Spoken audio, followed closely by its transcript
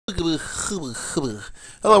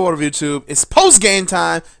Hello, world of YouTube. It's post-game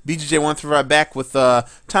time. BGJ135 back with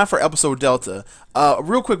time for episode Delta.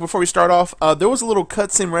 Real quick before we start off, there was a little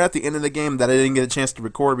cutscene right at the end of the game that I didn't get a chance to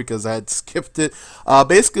record because I had skipped it.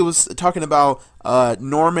 Basically, it was talking about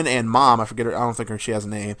Norman and Mom. I forget her. I don't think she has a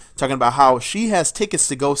name. Talking about how she has tickets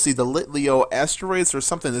to go see the Litleo asteroids or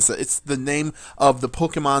something. It's the name of the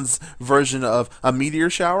Pokemon's version of a meteor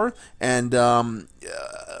shower, and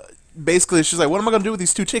basically she's like, what am I going to do with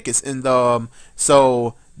these 2 tickets? And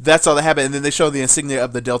so that's all that happened, and then they show the insignia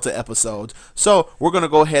of the Delta episode. So we're going to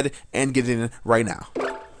go ahead and get in right now.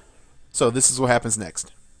 So this is what happens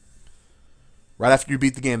next. Right after you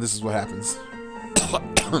beat the game, this is what happens.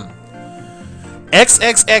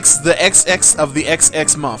 XXX, the XX of the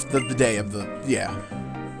XX month, the day of the, yeah.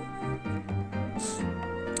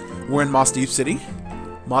 We're in Moss Deep City.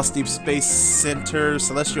 Moss Deep Space Center,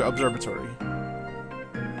 Celestial Observatory.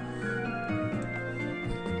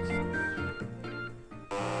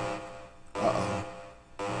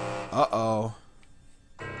 Uh-oh.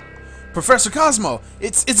 Professor Cosmo,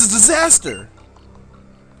 it's a disaster.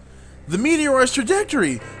 The meteor's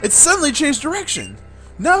trajectory, it's suddenly changed direction.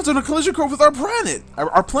 Now it's on a collision course with our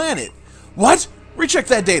planet. What? Recheck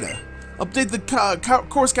that data. Update the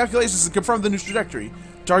course calculations and confirm the new trajectory.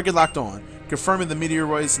 Target locked on. Confirming the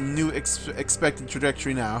meteoroid's new expected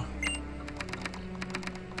trajectory now.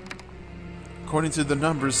 According to the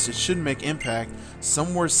numbers, it should make impact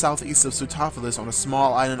somewhere southeast of Sutophilis on a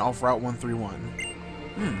small island off Route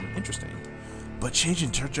 131. Interesting. But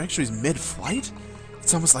changing trajectories mid-flight?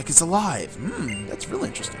 It's almost like it's alive. That's really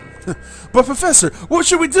interesting. But Professor, what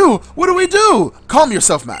should we do? What do we do? Calm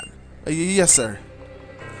yourself, man. Yes, sir.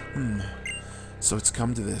 So it's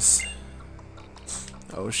come to this.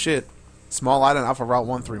 Oh, shit. Small island off of Route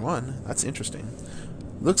 131. That's interesting.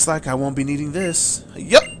 Looks like I won't be needing this.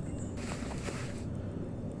 Yep.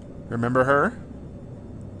 Remember her?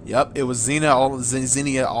 Yep, it was Xenia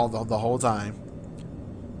the whole time.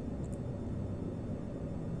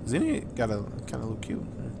 Xenia got a kind of look cute.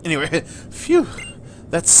 Anyway, phew,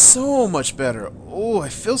 that's so much better. Oh, I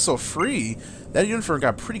feel so free. That uniform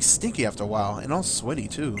got pretty stinky after a while, and all sweaty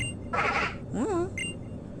too.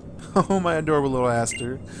 Oh, my adorable little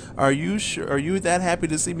Aster. Are you sure? Are you that happy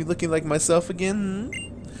to see me looking like myself again?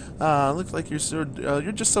 Looks like you're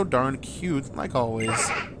just so darn cute, like always.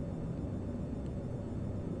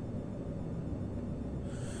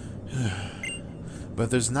 But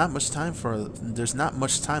there's not much time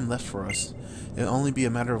left for us. It'll only be a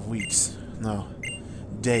matter of weeks. No,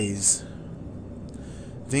 days.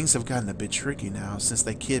 Things have gotten a bit tricky now since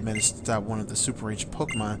that kid managed to stop one of the super rage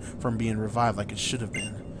Pokemon from being revived like it should have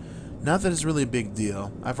been. Not that it's really a big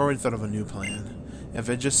deal. I've already thought of a new plan. If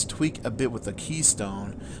I just tweak a bit with the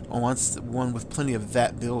keystone, I want one with plenty of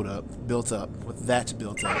that built up.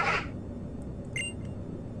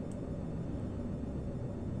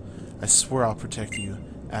 I swear I'll protect you,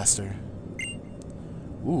 Aster.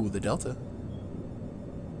 Ooh, the Delta.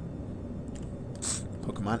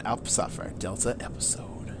 Pokemon Alpha Sapphire Delta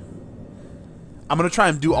episode. I'm going to try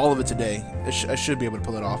and do all of it today. I should be able to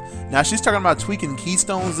pull it off. Now, she's talking about tweaking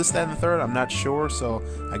keystones, this, that, and the third. I'm not sure, so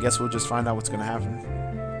I guess we'll just find out what's going to happen.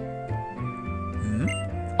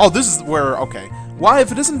 Oh, this is where, okay. Why,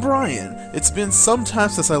 if it isn't Brian? It's been some time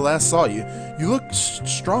since I last saw you. You look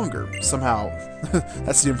stronger, somehow.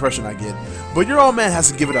 That's the impression I get. But your old man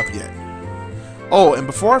hasn't given up yet. Oh, and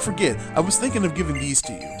before I forget, I was thinking of giving these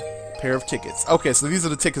to you. Pair of tickets. Okay, so these are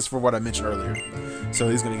the tickets for what I mentioned earlier. So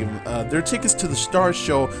he's gonna give them. They're tickets to the Star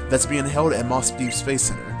Show that's being held at Moss Deep Space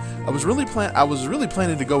Center. I was really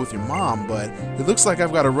planning to go with your mom, but it looks like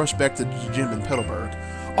I've got to rush back to the gym in Petalburg.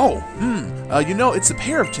 Oh, you know, it's a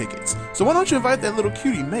pair of tickets. So why don't you invite that little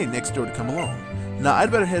cutie May next door to come along? Now, I'd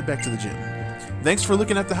better head back to the gym. Thanks for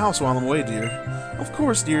looking at the house while I'm away, dear. Of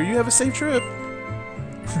course, dear. You have a safe trip.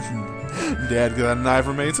 Dad got an eye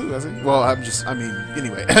for May, too, has he? Well,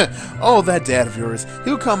 anyway. Oh, that dad of yours.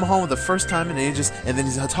 He'll come home the first time in ages, and then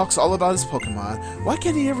he talks all about his Pokemon. Why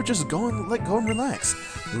can't he ever just go and relax?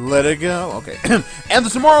 Let it go. Okay. And the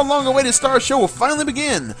tomorrow long-awaited Star Show will finally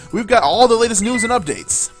begin. We've got all the latest news and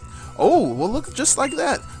updates. Oh, well, look, just like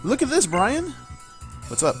that. Look at this, Brian.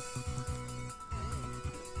 What's up?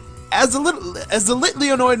 As the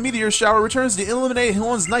Litleonoid meteor shower returns to illuminate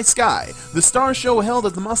one's night sky, the Star Show held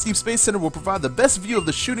at the Moss Deep Space Center will provide the best view of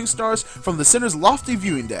the shooting stars from the center's lofty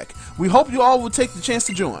viewing deck. We hope you all will take the chance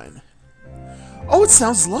to join. Oh, it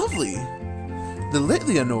sounds lovely. The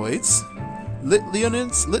Litleonids,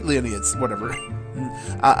 whatever.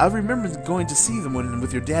 I remember going to see them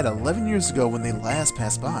with your dad 11 years ago when they last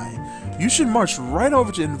passed by. You should march right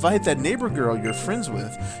over to invite that neighbor girl you're friends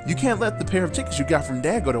with. You can't let the pair of tickets you got from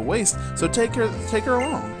dad go to waste, so take her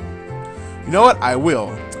along. You know what? I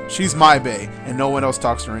will. She's my bae, and no one else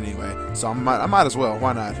talks to her anyway, so I might as well.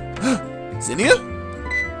 Why not? Zinnia?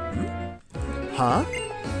 Huh?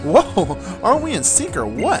 Whoa, aren't we in sync or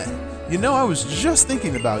what? You know, I was just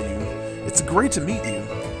thinking about you. It's great to meet you.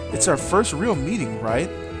 It's our first real meeting, right?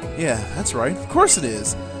 Yeah, that's right. Of course it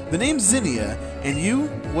is. The name's Zinnia, and you,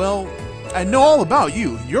 well, I know all about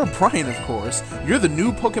you. You're Brian, of course. You're the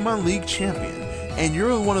new Pokemon League champion, and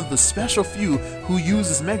you're one of the special few who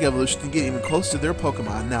uses Mega Evolution to get even close to their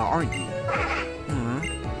Pokemon now, aren't you?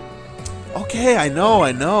 Okay, I know.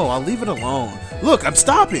 I'll leave it alone. Look, I'm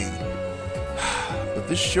stopping! But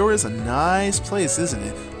this sure is a nice place, isn't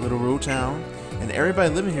it? Little Roo Town. And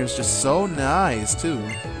everybody living here is just so nice, too.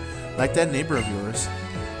 Like that neighbor of yours.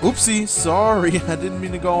 Oopsie, sorry, I didn't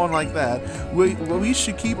mean to go on like that. We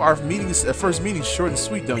should keep our first meeting short and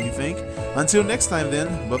sweet, don't you think? Until next time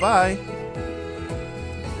then, bye-bye.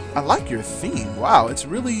 I like your theme. Wow, it's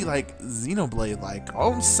really like Xenoblade-like.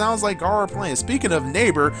 Oh, sounds like our plan. Speaking of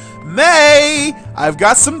neighbor, May! I've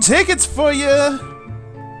got some tickets for you!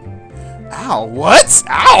 Ow, what?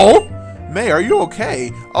 Ow! May, are you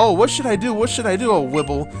okay? Oh, what should I do? Oh,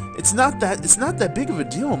 Wibble. It's not that big of a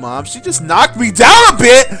deal, Mom. She just knocked me down a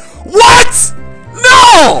bit. What?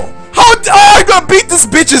 No! I'm gonna beat this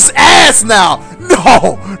bitch's ass now.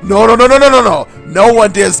 No. No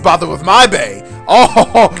one dares bother with my bae.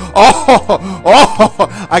 Oh,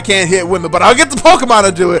 I can't hit women, but I'll get the Pokemon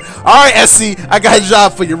to do it. Alright, SC, I got a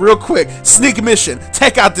job for you real quick. Sneak mission.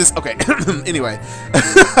 Take out this. Okay, anyway.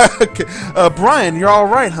 Okay. Brian, you're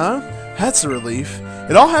alright, huh? That's a relief.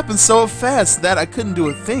 It all happened so fast that I couldn't do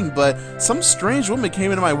a thing, but some strange woman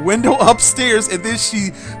came into my window upstairs and then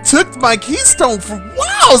she took my keystone from—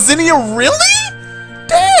 Wow, Zinnia, really?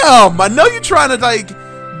 Damn, I know you're trying to, like,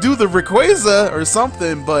 do the Rayquaza or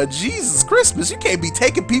something, but Jesus Christmas, you can't be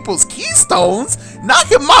taking people's keystones,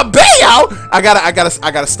 knocking my bae out. I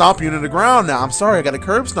gotta stomp you into the ground now. I'm sorry, I gotta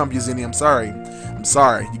curb stomp you, Zinnia. I'm sorry.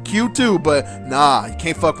 You're cute too, but nah, you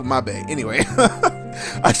can't fuck with my bae. Anyway,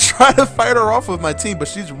 I try to fight her off with my team, but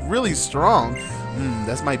she's really strong.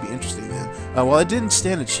 That might be interesting then. Well, I didn't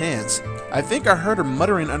stand a chance. I think I heard her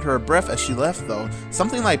muttering under her breath as she left, though.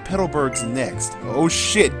 Something like Petalburg's next. Oh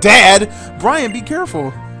shit, Dad! Brian, be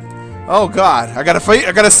careful. Oh God, I gotta fight.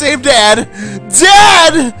 I gotta save Dad.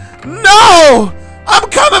 Dad! No! I'm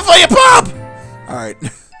coming for you, Pop! Alright.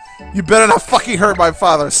 You better not fucking hurt my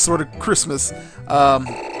father. Sort of Christmas. I'm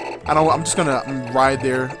just gonna ride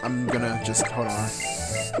there. I'm gonna just hold on.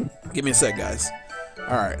 Give me a sec, guys.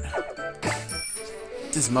 Alright.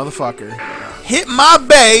 This motherfucker hit my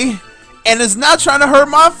bae and is now trying to hurt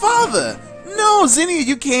my father. No, Zinnia,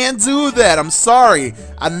 you can't do that. I'm sorry.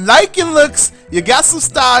 I like your looks. You got some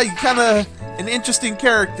style. You kind of an interesting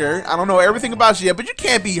character. I don't know everything about you yet, but you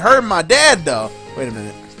can't be hurting my dad, though. Wait a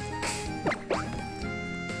minute.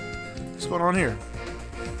 What's going on here?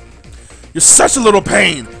 You're such a little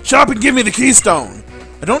pain. Shut up and give me the keystone.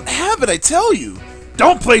 I don't have it, I tell you.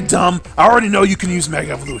 Don't play dumb. I already know you can use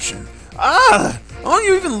Mega Evolution. Aren't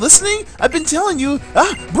you even listening? I've been telling you.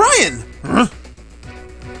 Brian! Huh?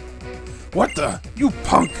 What the? You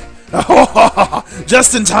punk.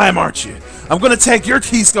 Just in time, aren't you? I'm gonna take your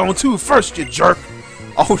keystone too first, you jerk.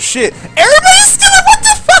 Oh shit. Everybody's stealing— what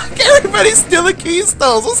the fuck? Everybody's stealing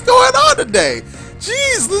keystones. What's going on today?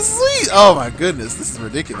 Jeez, this is sweet. Oh my goodness, this is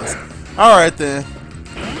ridiculous. Alright then.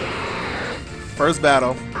 First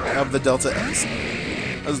battle of the Delta X.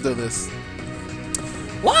 Let's do this.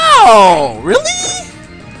 Wow! Really?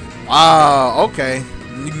 Wow, okay.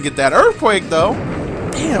 You can get that earthquake though.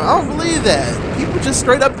 Damn, I don't believe that. People just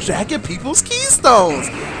straight up jacking people's keystones.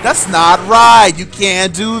 That's not right. You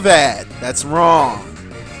can't do that. That's wrong.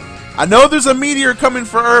 I know there's a meteor coming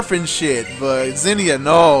for Earth and shit, but Zinnia,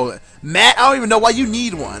 no. Matt, I don't even know why you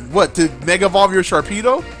need one. What, to Mega Evolve your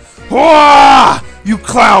Sharpedo? Whoa! You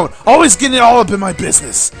clown! Always getting it all up in my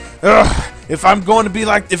business. Ugh. If it's gonna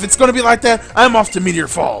be like that, I'm off to Meteor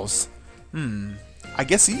Falls. I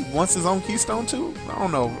guess he wants his own keystone too? I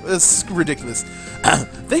don't know. It's ridiculous.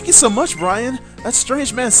 Thank you so much, Brian. That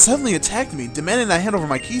strange man suddenly attacked me, demanding I hand over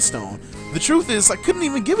my keystone. The truth is, I couldn't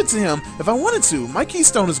even give it to him if I wanted to. My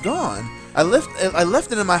keystone is gone. I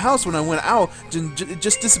left it in my house when I went out. It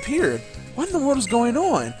just disappeared. What in the world is going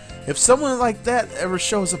on? If someone like that ever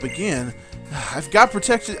shows up again, I've got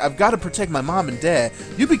to protect my mom and dad.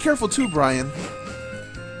 You be careful too, Brian.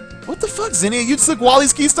 What the fuck, Zinnia? You took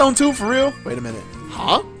Wally's keystone too, for real? Wait a minute.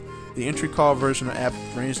 Huh? The entry call version of app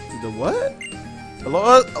ranged to the what?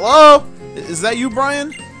 Hello? Hello? Is that you,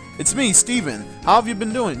 Brian? It's me, Steven. How have you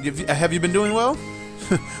been doing? Have you been doing well?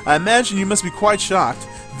 I imagine you must be quite shocked.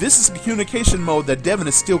 This is the communication mode that Devin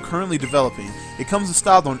is still currently developing. It comes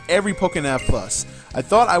installed on every PokéNav Plus. I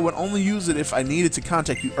thought I would only use it if I needed to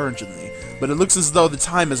contact you urgently, but it looks as though the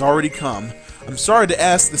time has already come. I'm sorry to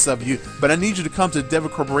ask this of you, but I need you to come to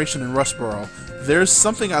Devon Corporation in Rushboro. There's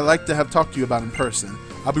something I'd like to have talked to you about in person.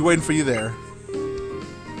 I'll be waiting for you there.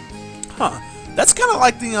 Huh. That's kind of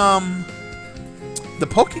like the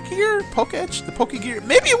Pokegear? Pokeetch? The Pokegear?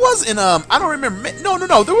 Maybe it was in, I don't remember.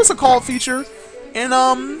 No. There was a call feature in,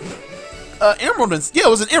 Emerald. Yeah, it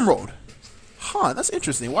was an Emerald. Huh, that's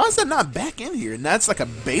interesting. Why is that not back in here? And that's like a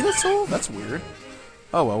beta tool? That's weird.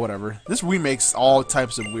 Oh well, whatever. This remakes all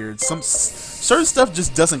types of weird. Certain stuff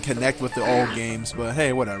just doesn't connect with the old games, but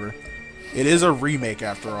hey, whatever. It is a remake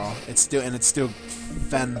after all. It's still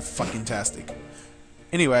fan-fucking-tastic.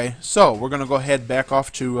 Anyway, so we're gonna go head back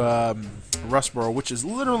off to Rustboro, which is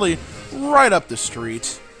literally right up the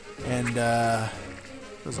street. And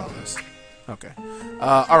what's all this? Okay.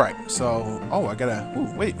 Alright, so I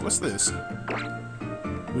gotta wait, what's this?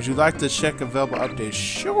 Would you like to check available updates?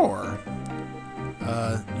 Sure.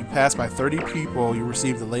 You passed by 30 people, you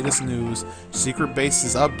received the latest news, secret base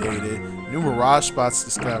is updated, new mirage spots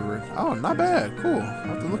discovered. Oh, not bad, cool. I'll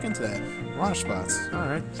have to look into that. Mirage spots,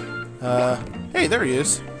 alright. Hey, there he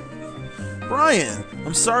is. Brian,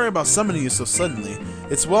 I'm sorry about summoning you so suddenly.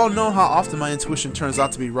 It's well known how often my intuition turns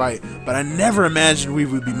out to be right, but I never imagined we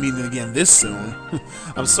would be meeting again this soon.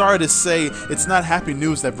 I'm sorry to say, it's not happy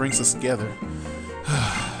news that brings us together.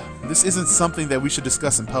 This isn't something that we should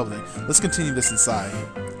discuss in public. Let's continue this inside.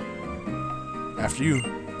 After you.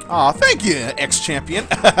 Aw, thank you, ex-champion.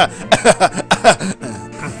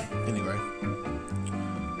 Anyway.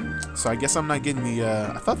 So I guess I'm not getting the,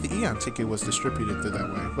 I thought the Eon ticket was distributed through that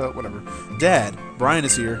way, but whatever. Dad, Brian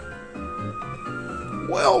is here.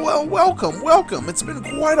 Well, welcome. It's been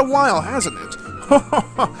quite a while, hasn't it?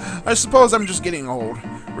 I suppose I'm just getting old.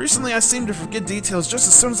 Recently, I seem to forget details just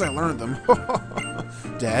as soon as I learn them.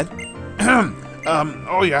 Dad?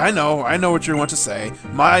 Oh yeah, I know what you want to say.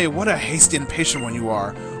 My, what a hasty and impatient one you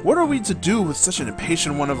are. What are we to do with such an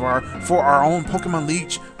impatient one for our own Pokemon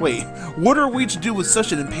League? Wait, what are we to do with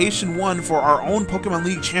such an impatient one for our own Pokemon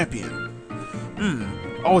League champion?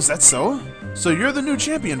 Oh, is that so? So you're the new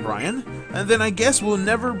champion, Brian? And then I guess we'll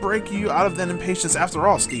never break you out of that impatience after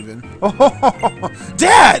all, Steven. Oh,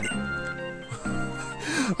 Dad!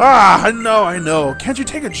 I know. Can't you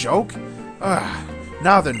take a joke?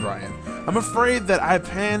 Now then, Brian. I'm afraid that I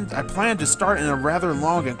plan to start in a rather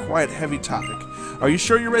long and quite heavy topic. Are you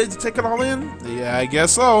sure you're ready to take it all in? Yeah, I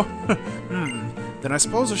guess so. Then I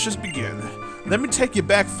suppose I should begin. Let me take you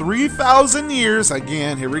back 3,000 years,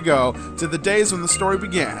 again, here we go, to the days when the story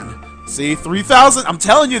began. See, 3,000, I'm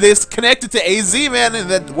telling you this, connected to AZ, man, and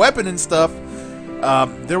that weapon and stuff.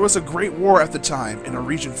 There was a great war at the time, in a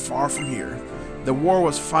region far from here. The war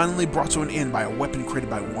was finally brought to an end by a weapon created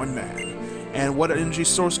by one man. And what energy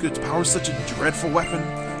source could power such a dreadful weapon?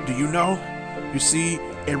 Do you know? You see,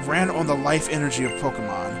 it ran on the life energy of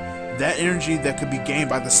Pokemon. That energy that could be gained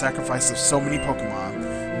by the sacrifice of so many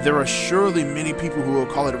Pokemon. There are surely many people who will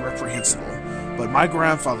call it reprehensible. But my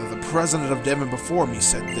grandfather, the president of Devon before me,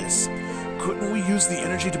 said this. Couldn't we use the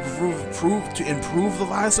energy to improve the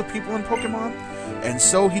lives of people in Pokemon? And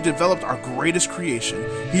so he developed our greatest creation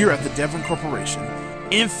here at the Devon Corporation.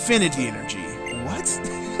 Infinity Energy.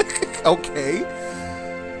 What? Okay.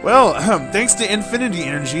 Well, thanks to Infinity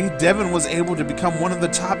Energy, Devon was able to become one of the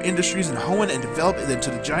top industries in Hoenn and develop it into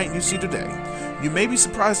the giant you see today. You may be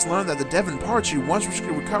surprised to learn that the Devon parts you once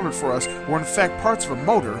recovered for us were in fact parts of a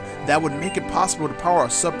motor that would make it possible to power a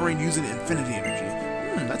submarine using Infinity Energy.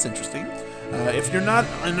 That's interesting. If you're not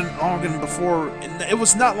it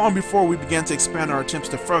was not long before we began to expand our attempts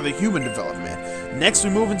to further human development. Next, we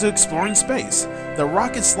move into exploring space. The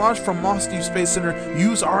rockets launched from Moss Deep Space Center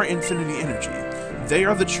use our Infinity Energy. They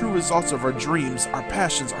are the true results of our dreams, our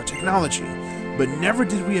passions, our technology. But never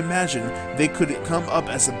did we imagine they could come up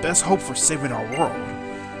as the best hope for saving our world.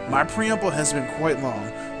 My preamble has been quite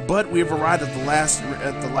long, but we have arrived at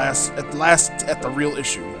the real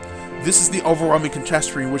issue. This is the overwhelming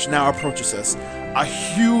catastrophe which now approaches us. A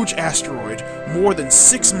huge asteroid, more than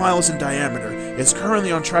 6 miles in diameter, is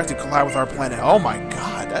currently on track to collide with our planet. Oh my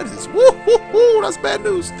god, that is that's bad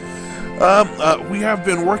news. We have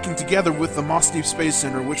been working together with the Moss Deep Space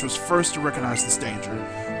Center, which was first to recognize this danger.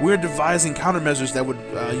 We're devising countermeasures that would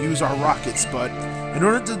use our rockets, but in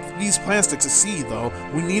order for these plans to succeed, though,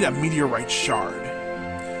 we need a meteorite shard.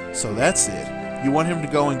 So that's it. You want him to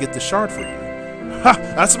go and get the shard for you. Ha!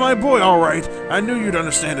 That's my boy, alright. I knew you'd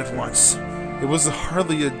understand it once. It was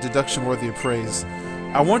hardly a deduction worthy of praise.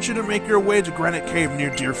 I want you to make your way to Granite Cave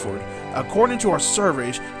near Deerford. According to our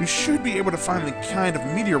surveys, you should be able to find the kind of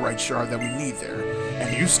meteorite shard that we need there.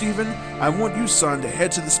 And you, Stephen, I want you, son, to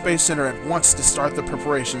head to the Space Center at once to start the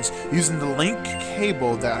preparations using the link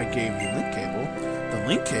cable that I gave you. Link cable? The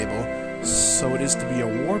link cable? So it is to be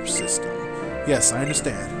a warp system. Yes, I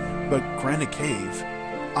understand. But Granite Cave?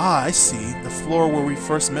 Ah, I see. The floor where we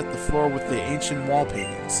first met, the floor with the ancient wall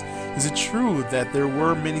paintings. Is it true that there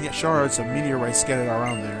were many shards of meteorite scattered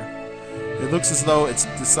around there? It looks as though it's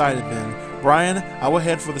decided then. Brian, I will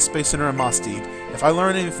head for the Space Center in Moss Deep. If I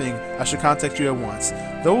learn anything, I should contact you at once.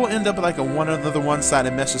 Though it will end up like another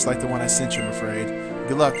one-sided message like the one I sent you, I'm afraid.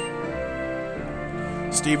 Good luck.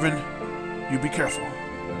 Stephen, you be careful.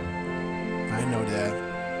 I know, Dad.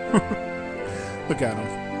 Look at him.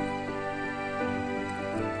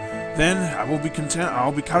 Then I will be content.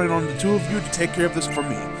 I'll be counting on the two of you to take care of this for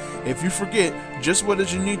me. If you forget just what it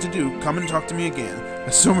is you need to do, come and talk to me again.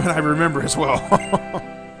 Assuming I remember as well.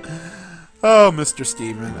 Oh, Mr.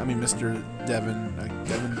 Steven. I mean, Mr. Devin.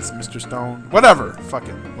 Devin is Mr. Stone. Whatever. Fuck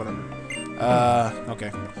it. Whatever.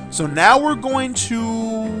 Okay. So now we're going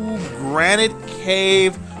to Granite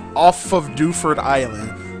Cave off of Dewford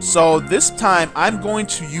Island. So this time I'm going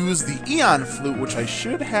to use the Eon Flute, which I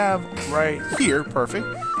should have right here. Perfect.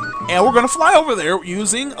 And we're going to fly over there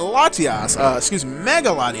using Latias. Mega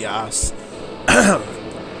Latias.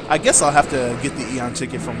 I guess I'll have to get the Eon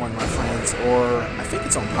ticket from one of my friends, or I think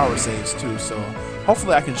it's on power saves too, so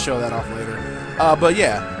hopefully I can show that off later. But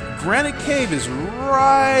yeah, Granite Cave is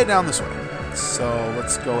right down this way. So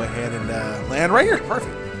let's go ahead and land right here.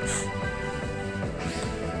 Perfect.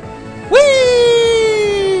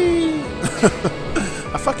 Whee!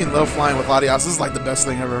 I fucking love flying with Latias. This is like the best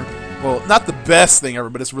thing ever. Well, not the best thing ever,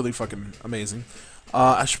 but it's really fucking amazing.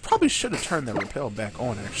 I probably should have turned that rappel back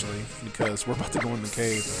on, actually, because we're about to go in the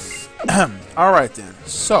cave. Alright then,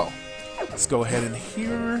 so, let's go ahead in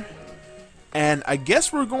here. And I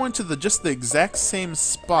guess we're going to just the exact same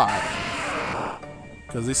spot.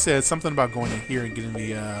 Because they said something about going in here and getting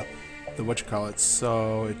the whatchamacallit.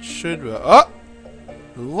 So, it should... oh!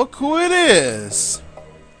 Look who it is!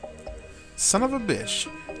 Son of a bitch.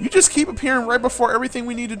 You just keep appearing right before everything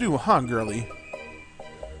we need to do, huh, girly?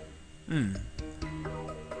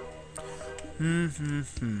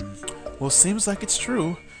 Well, seems like it's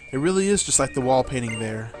true. It really is just like the wall painting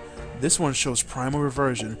there. This one shows primal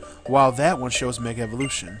reversion, while that one shows mega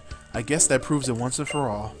evolution. I guess that proves it once and for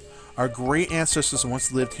all. Our great ancestors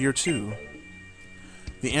once lived here too.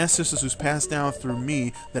 The ancestors who's passed down through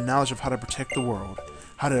me the knowledge of how to protect the world,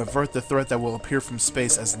 how to avert the threat that will appear from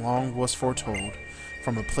space as long was foretold,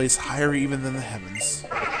 from a place higher even than the heavens.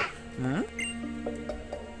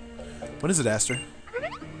 What is it, Aster?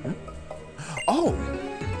 Oh!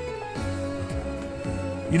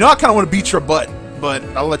 You know, I kind of want to beat your butt, but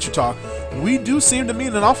I'll let you talk. We do seem to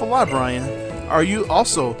mean an awful lot, Brian. Are you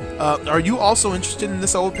also interested in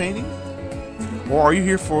this old painting? Or are you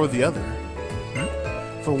here for the other?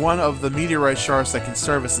 For one of the meteorite shards that can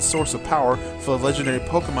serve as the source of power for the legendary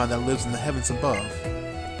Pokemon that lives in the heavens above.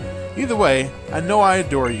 Either way, I know I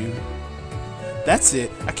adore you. That's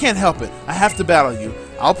it. I can't help it. I have to battle you.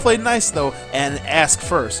 I'll play nice, though, and ask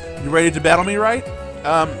first. You ready to battle me, right?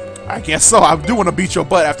 I guess so. I do want to beat your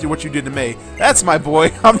butt after what you did to me. That's my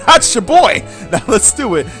boy. I'm not your boy. Now, let's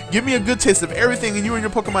do it. Give me a good taste of everything you and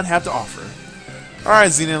your Pokemon have to offer.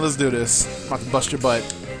 Alright, Xena, let's do this. I'm about to bust your butt.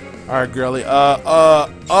 Alright, girly.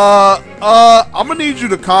 I'm gonna need you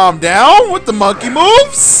to calm down with the monkey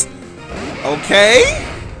moves. Okay?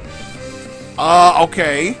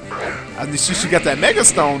 Okay. I mean, she got that Mega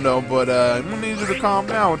Stone, though, but I'm gonna need you to calm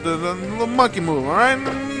down with the little monkey move, alright?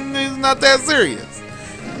 It's not that serious.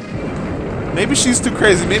 Maybe she's too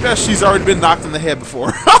crazy. Maybe she's already been knocked in the head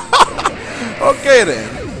before. Okay,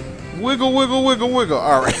 then. Wiggle, wiggle, wiggle, wiggle.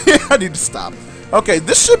 Alright, I need to stop. Okay,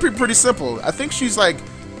 this should be pretty simple. I think she's, like,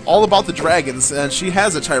 all about the dragons, and she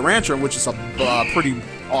has a Tyrantrum, which is a pretty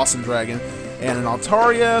awesome dragon, and an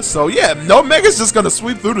Altaria. So, yeah, no Mega's just gonna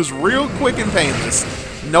sweep through this real quick and painless.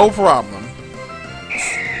 No problem.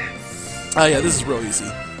 Oh yeah, this is real easy.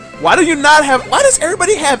 Why do you not have... Why does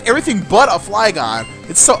everybody have everything but a Flygon?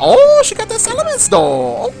 It's so... Oh, she got that Salamence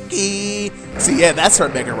though. Okay. See, yeah, that's her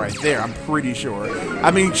Mega right there, I'm pretty sure.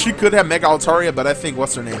 I mean, she could have Mega Altaria, but I think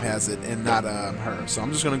what's-her-name has it, and not her. So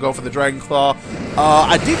I'm just going to go for the Dragon Claw.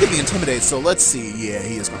 I did get the Intimidate, so let's see. Yeah,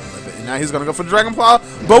 he is going to live it. And now he's going to go for the Dragon Claw,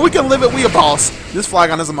 but we can live it. We a boss. This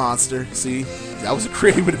Flygon is a monster. See? That was a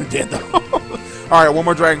crit. He would have been dead, though. Alright, one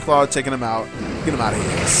more Dragon Claw, taking him out. Get him out of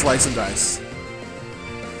here. Slice and dice.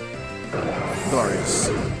 Glorious.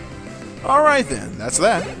 Alright then, that's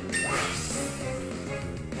that.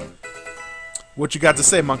 What you got to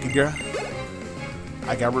say, monkey girl?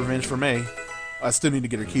 I got revenge for May. I still need to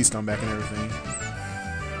get her keystone back and everything.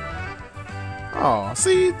 Oh,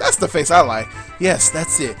 see? That's the face I like. Yes,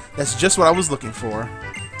 that's it. That's just what I was looking for.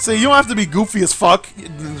 See, you don't have to be goofy as fuck.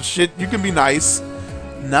 Shit, you can be nice.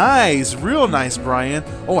 Nice. Real nice, Brian.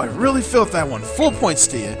 Oh, I really felt that one. Full points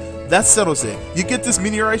to you. That settles it. You get this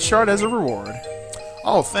meteorite shard as a reward.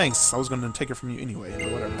 Oh, thanks. I was going to take it from you anyway,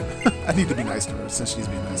 but whatever. I need to be nice to her since she's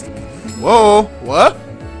being nice to me. Whoa! What?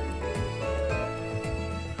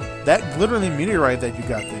 That glittering meteorite that you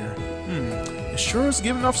got there. It sure is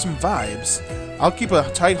giving off some vibes. I'll keep a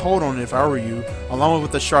tight hold on it if I were you, along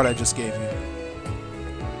with the shard I just gave you.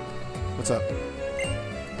 What's up?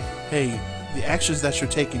 Hey, the actions that you're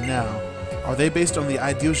taking now, are they based on the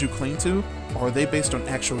ideals you cling to, or are they based on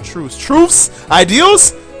actual truths? Truths?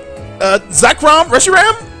 Ideals? Zakram?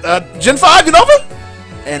 Reshiram? Gen 5 Unova?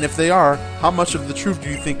 And if they are, how much of the truth do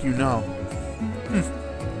you think you know?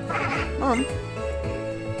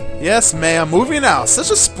 Yes, ma'am. Moving out.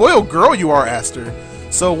 Such a spoiled girl you are, Aster.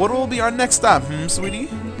 So what will be our next stop, sweetie?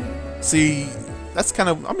 See, that's kind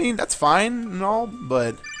of, I mean, that's fine and all,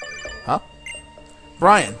 but... Huh?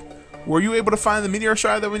 Brian, were you able to find the meteor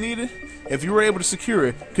shard that we needed? If you were able to secure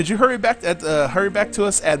it, could you hurry back to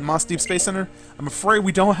us at Moss Deep Space Center? I'm afraid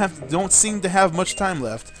we don't seem to have much time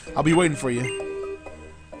left. I'll be waiting for you.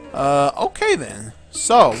 Okay then.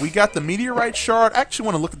 So we got the meteorite shard. I actually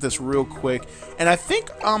want to look at this real quick, and I think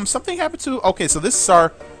something happened to. Okay, so this is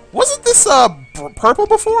our. Wasn't this purple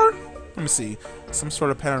before? Let me see. Some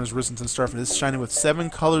sort of pattern has risen to the star. This is shining with 7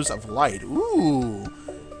 colors of light. Ooh,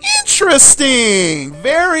 interesting.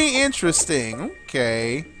 Very interesting.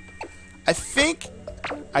 Okay. I think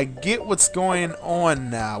I get what's going on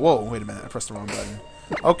now. Whoa, wait a minute. I pressed the wrong button.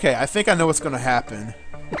 Okay, I think I know what's going to happen.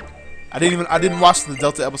 I didn't watch the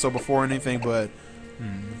Delta episode before or anything, but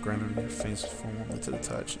granted your face warmly to the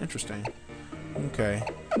touch. Interesting. Okay.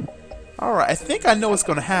 Alright, I think I know what's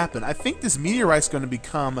going to happen. I think this meteorite's going to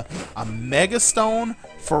become a Mega Stone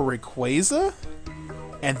for Rayquaza,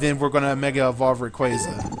 and then we're going to Mega Evolve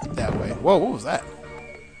Rayquaza that way. Whoa, what was that?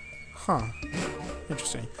 Huh.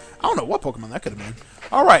 Interesting. I don't know what Pokemon that could have been.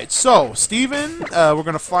 Alright, so, Steven, we're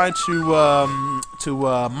going to fly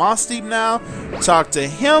to Moss Deep now, talk to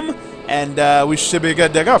him, and we should be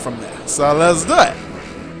good to go from there. So let's do it.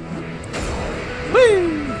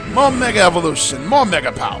 Whee! More Mega Evolution, more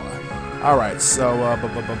Mega Power. Alright, so,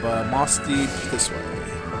 Moss Deep this way.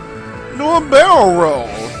 No barrel roll!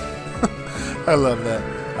 I love that.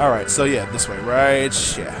 Alright, so yeah, this way, right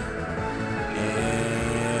here.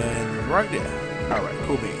 And right there. Alright,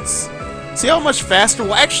 cool beans. See how much faster?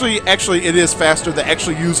 Well, actually, it is faster to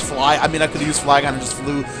actually use Fly. I mean, I could use Flygon and just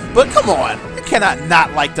flew, but come on, I cannot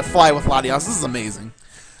not like to fly with Latios. This is amazing.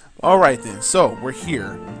 All right then, so we're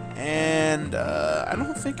here, and I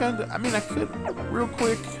don't think I mean, I could real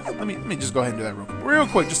quick. Let me just go ahead and do that real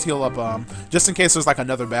quick, just heal up, just in case there's like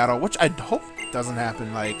another battle, which I hope doesn't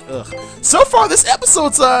happen. Like, ugh. So far, this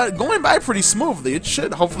episode's going by pretty smoothly. It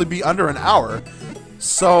should hopefully be under an hour.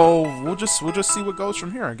 So we'll just see what goes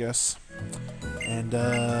from here, I guess. And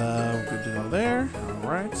we're good to go there. All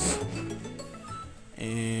right.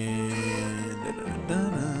 And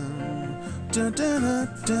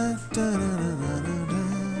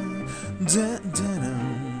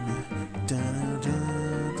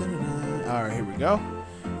all right, here we go.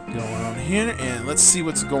 Going on here, and let's see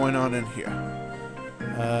what's going on in here.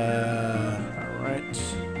 All right.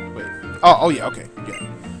 Wait. Oh yeah. Okay. Yeah.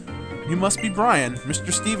 You must be Brian.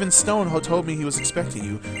 Mr. Steven Stone told me he was expecting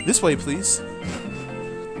you. This way, please.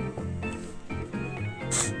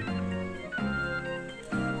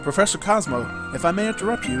 Professor Cosmo, if I may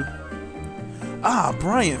interrupt you. Ah,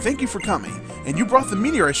 Brian, thank you for coming. And you brought the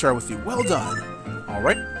meteorite shard with you. Well done. All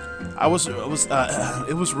right. I was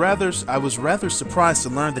rather surprised to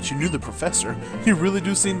learn that you knew the professor. You really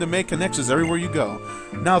do seem to make connections everywhere you go.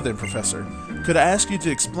 Now then, Professor, could I ask you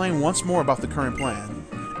to explain once more about the current plan?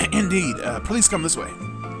 Indeed. Please come this way.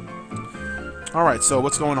 Alright, so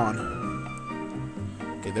what's going on?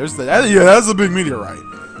 Okay, there's the... yeah, that's a big meteorite.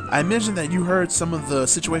 I imagine that you heard some of the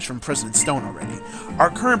situation from President Stone already. Our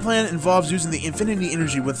current plan involves using the infinity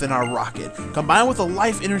energy within our rocket, combined with the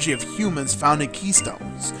life energy of humans found in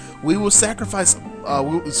keystones. We will sacrifice...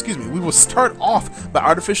 we will start off by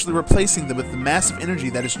artificially replacing them with the massive energy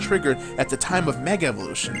that is triggered at the time of Mega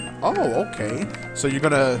Evolution. Oh, okay. So you're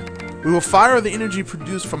gonna... We will fire the energy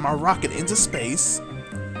produced from our rocket into space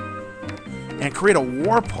and create a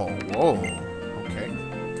warp hole. Whoa. Okay.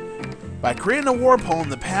 By creating a warp hole in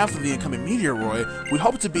the path of the incoming meteoroid, we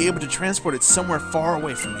hope to be able to transport it somewhere far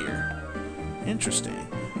away from here. Interesting.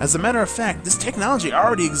 As a matter of fact, this technology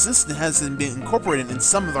already exists and has been incorporated in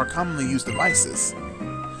some of our commonly used devices.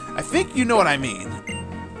 I think you know what I mean.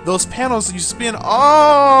 Those panels that you spin.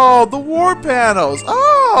 Oh, the war panels.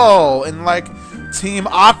 Oh, and like Team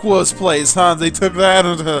Aqua's place, huh? They took that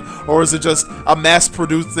into, or is it just a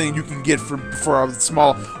mass-produced thing you can get for a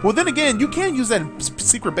small? Well, then again, you can use that in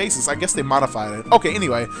secret bases. I guess they modified it. Okay,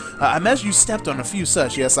 anyway, I imagine you stepped on a few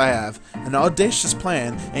such. Yes, I have. An audacious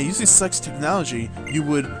plan, and using such technology, you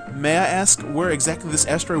would. May I ask where exactly this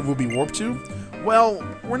asteroid will be warped to? Well,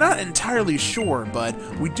 we're not entirely sure, but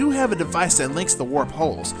we do have a device that links the warp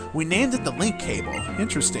holes. We named it the link cable.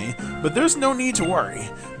 Interesting, but there's no need to worry.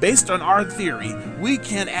 Based on our theory, we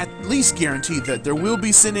can at least guarantee that there will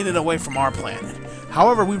be sending it away from our planet.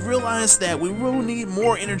 However, we realized that we will need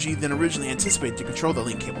more energy than originally anticipated to control the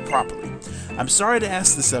link cable properly. I'm sorry to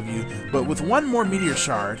ask this of you, but with one more meteor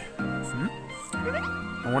shard...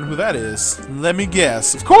 I wonder who that is. Let me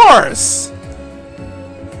guess. Of course!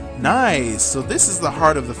 Nice! So this is the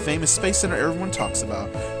heart of the famous space center everyone talks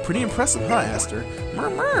about. Pretty impressive, huh, Aster?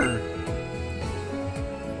 Murmur!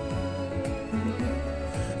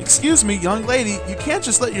 Excuse me, young lady, you can't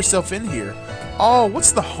just let yourself in here. Oh,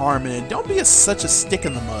 what's the harm in it? Don't be such a stick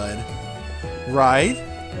in the mud. Right?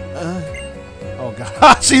 Oh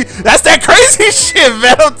gosh, that's that crazy shit,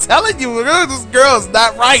 man! I'm telling you, this girl's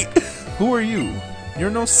not right! Who are you? You're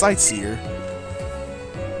no sightseer.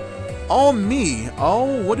 Oh, me.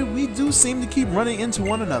 Oh, what did we do seem to keep running into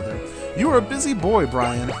one another? You are a busy boy,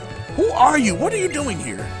 Brian. Who are you? What are you doing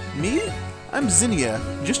here? Me? I'm Zinnia,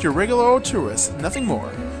 just your regular old tourist, nothing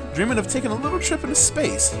more. Dreaming of taking a little trip into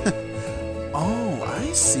space. Oh,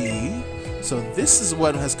 I see. So this is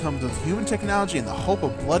what has come to human technology in the hope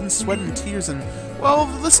of blood and sweat and tears and... Well,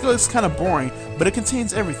 the list goes kind of boring, but it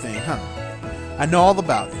contains everything, huh? I know all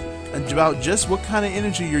about it. And about just what kind of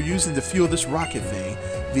energy you're using to fuel this rocket thing.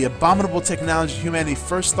 The abominable technology humanity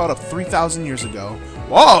first thought of 3,000 years ago.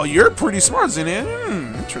 Whoa, you're pretty smart, Zinnia.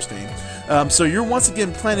 Interesting. So you're once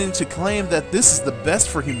again planning to claim that this is the best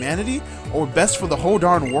for humanity, or best for the whole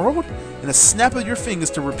darn world? In a snap of your fingers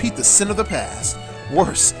to repeat the sin of the past.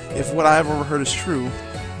 Worse, if what I have overheard is true,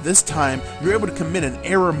 this time you're able to commit an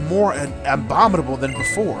error more abominable than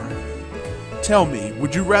before. Tell me,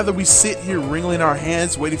 would you rather we sit here wringing our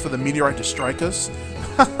hands waiting for the meteorite to strike us?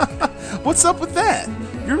 What's up with that?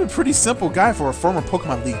 You're a pretty simple guy for a former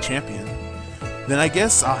Pokemon League champion. Then I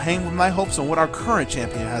guess I'll hang with my hopes on what our current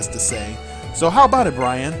champion has to say. So how about it,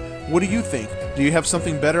 Brian? What do you think? Do you have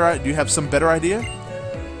something better? Do you have some better idea?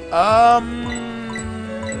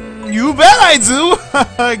 You bet I do!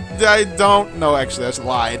 I don't know, actually, I just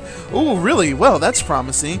lied. Ooh, really? Well, that's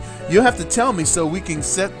promising. You'll have to tell me so we can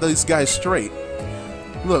set these guys straight.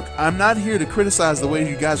 Look, I'm not here to criticize the way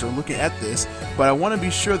you guys are looking at this, but I want to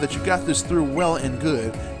be sure that you got this through well and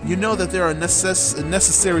good. You know that there are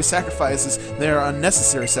necessary sacrifices. There are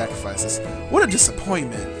unnecessary sacrifices. What a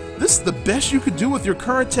disappointment. This is the best you could do with your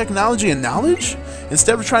current technology and knowledge?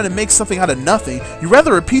 Instead of trying to make something out of nothing, you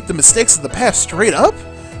rather repeat the mistakes of the past straight up?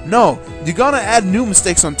 No, you're gonna add new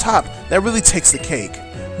mistakes on top. That really takes the cake.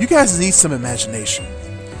 You guys need some imagination.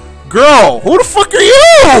 Girl, who the fuck are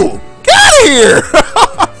you? Get out of here!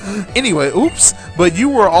 Anyway, oops, but you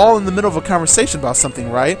were all in the middle of a conversation about something,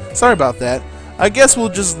 right? Sorry about that. I guess we'll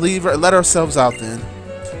just let ourselves out then.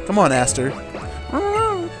 Come on, Aster. Who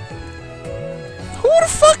the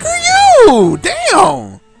fuck are you?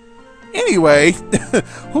 Damn! Anyway,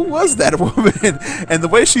 who was that woman? And the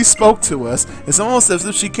way she spoke to us, it's almost as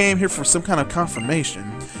if she came here for some kind of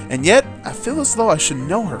confirmation. And yet, I feel as though I should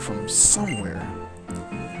know her from somewhere.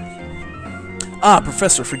 Ah,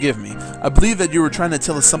 Professor, forgive me. I believe that you were trying to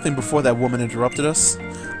tell us something before that woman interrupted us.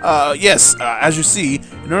 Yes, as you see,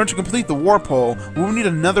 in order to complete the warp hole, we will need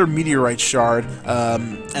another meteorite shard,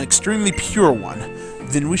 an extremely pure one.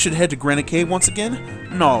 Then we should head to Granite Cave once again?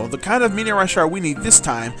 No, the kind of meteorite shard we need this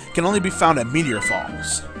time can only be found at Meteor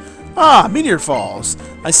Falls. Ah, Meteor Falls!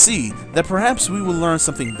 I see, that perhaps we will learn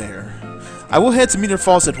something there. I will head to Meteor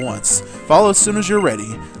Falls at once. Follow as soon as you're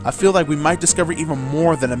ready. I feel like we might discover even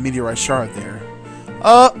more than a meteorite shard there.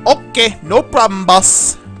 Okay, no problem,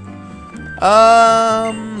 boss.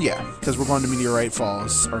 Yeah, because we're going to Meteorite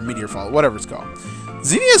Falls, or Meteor Falls, whatever it's called.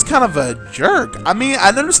 Zinnia is kind of a jerk. I mean, I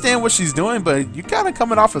understand what she's doing, but you're kind of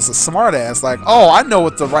coming off as a smartass. Like, oh, I know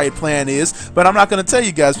what the right plan is, but I'm not going to tell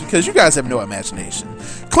you guys because you guys have no imagination.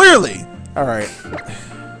 Clearly. All right.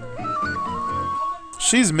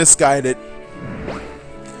 She's misguided.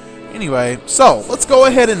 Anyway, so let's go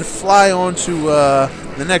ahead and fly on to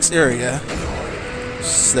the next area.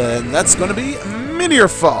 So that's going to be Meteor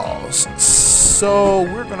Falls. so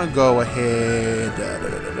we're gonna go ahead.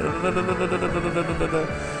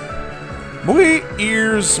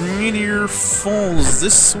 Moe's Meteor falls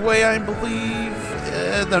this way, I believe.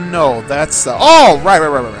 No, that's oh, right.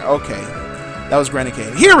 Okay, that was Granny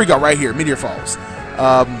Cave. Here we go, right here, Meteor Falls.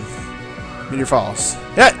 Meteor Falls.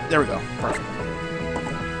 Yeah, there we go. Perfect.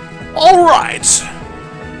 All right,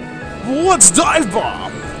 let's dive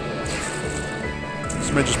bomb.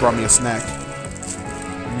 This man just brought me a snack.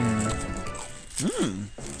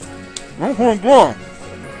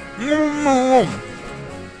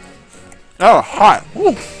 Oh, hot.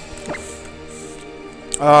 Woo.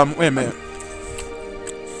 Wait a minute.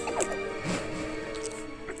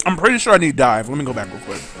 I'm pretty sure I need dive. Let me go back real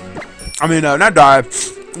quick. I mean, not dive.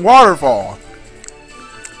 Waterfall.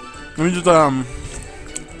 Let me just,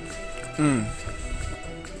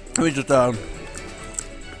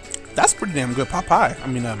 that's pretty damn good. Pot pie. I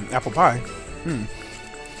mean, apple pie.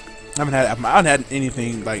 I haven't had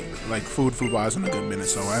anything like food-wise in a good minute,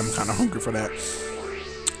 so I'm kind of hungry for that.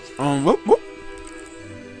 Whoop.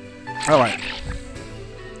 All right.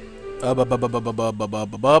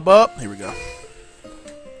 Here we go.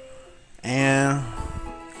 And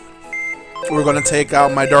we're gonna take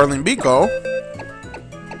out my darling Biko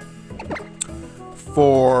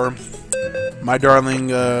for my darling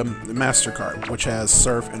MasterCard, which has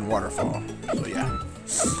Surf and Waterfall. So yeah.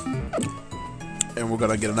 And we're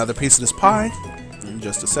gonna get another piece of this pie in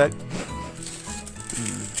just a sec.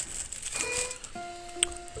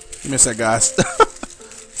 Give me a sec, guys.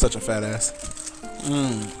 Such a fat ass.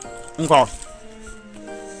 Okay.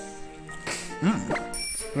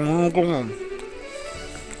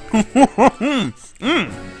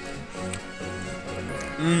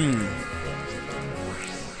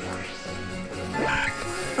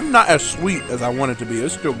 I'm not as sweet as I want it to be.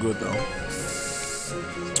 It's still good though.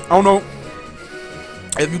 I don't know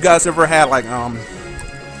if you guys ever had like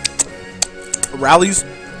Rally's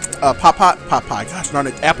pie. Gosh darn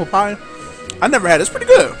it, apple pie. I never had it. It's pretty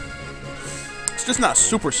good. It's just not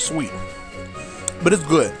super sweet, but it's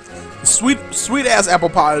good. Sweet ass apple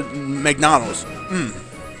pie, McDonald's.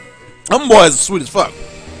 Them boys are sweet as fuck.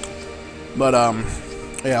 But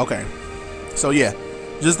yeah, okay. So yeah,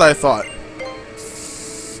 just like I thought,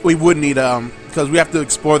 we would need because we have to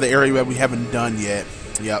explore the area that we haven't done yet.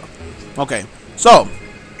 Yep. Okay. So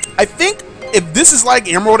I think if this is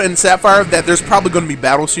like Emerald and Sapphire, that there's probably going to be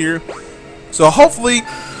battles here. So hopefully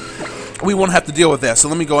we won't have to deal with that. So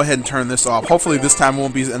let me go ahead and turn this off. Hopefully this time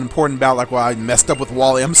won't be an important battle like while I messed up with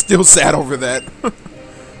Wally. I'm still sad over that.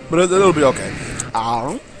 But it'll be okay.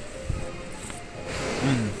 I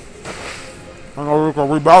don't know if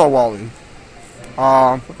we battle Wally.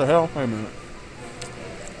 What the hell? Wait a minute.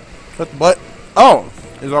 What the butt? Oh,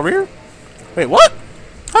 is it over here? Wait, what?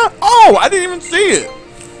 Huh? Oh, I didn't even see it.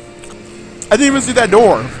 I didn't even see that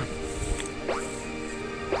door.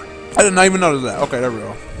 I did not even notice that. Okay, there we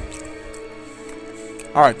go.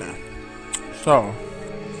 Alright then. So.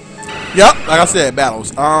 Yep, like I said,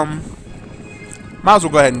 battles. Might as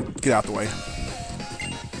well go ahead and get out the way.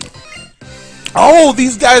 Oh,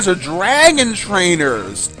 these guys are dragon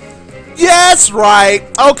trainers. Yes, right.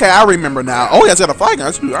 Okay, I remember now. Oh, yeah, it's got a fly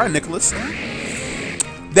gun. Alright, Nicholas.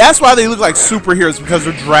 That's why they look like superheroes, because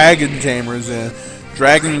they're dragon tamers and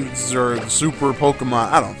dragons are super Pokemon.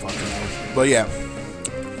 I don't fucking know. But yeah.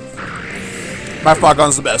 My fly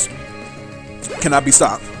gun's the best. Cannot be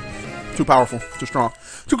stopped. Too powerful. Too strong.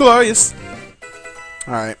 Too glorious.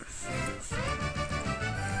 Alright.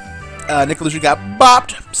 Nicholas, you got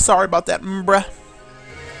bopped. Sorry about that, bruh.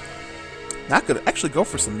 I could actually go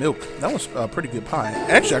for some milk. That was a pretty good pie.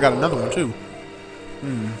 Actually, I got another one, too.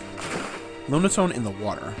 Lunatone in the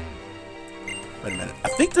water. Wait a minute. I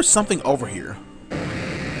think there's something over here.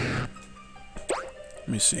 Let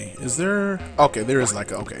me see. Is there... Okay, there is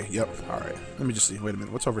like a... Okay, yep. Alright. Let me just see. Wait a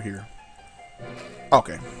minute. What's over here?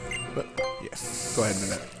 Okay. But, yeah. Go ahead and do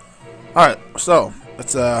that. Alright, so,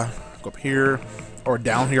 let's go up here. Or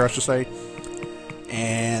down here, I should say.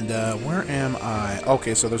 And, where am I?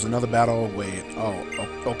 Okay, so there's another battle. Wait. Oh,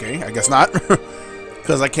 okay. I guess not.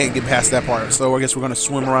 Because I can't get past that part. So I guess we're going to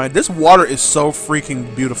swim around. This water is so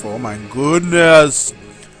freaking beautiful. Oh my goodness.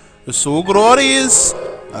 It's so glorious.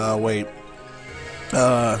 Wait.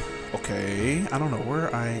 Okay. I don't know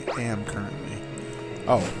where I am currently.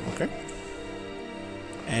 Oh, okay.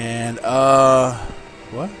 And,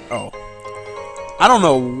 what? Oh. I don't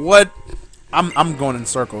know what... I'm going in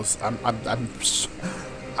circles. I'm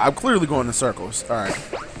clearly going in circles. Alright.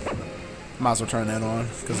 Might as well turn that on.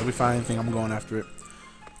 Because if we find anything, I'm going after it.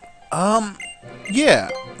 Yeah.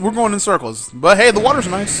 We're going in circles. But hey, the water's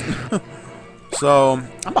nice. So,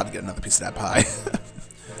 I'm about to get another piece of that pie.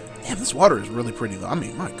 Damn, this water is really pretty though. I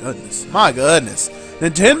mean, my goodness. My goodness.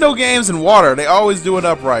 Nintendo games and water, they always do it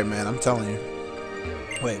upright, man. I'm telling you.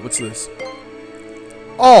 Wait, what's this?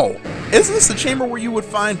 Oh, isn't this the chamber where you would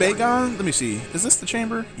find Bagon? Let me see. Is this the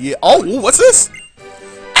chamber? Yeah. Oh, what's this?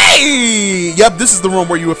 Hey! Yep, this is the room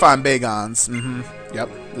where you would find Bagons. Yep,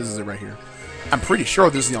 this is it right here. I'm pretty sure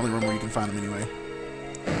this is the only room where you can find them anyway.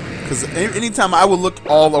 Because anytime I would look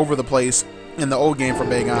all over the place in the old game for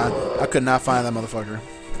Bagon, I could not find that motherfucker.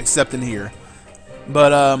 Except in here.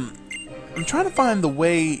 But, I'm trying to find the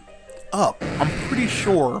way up. I'm pretty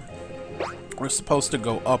sure we're supposed to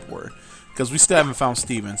go upward. Because we still haven't found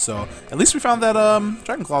Steven. So, at least we found that,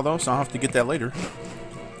 Dragon Claw, though. So, I'll have to get that later.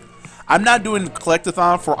 I'm not doing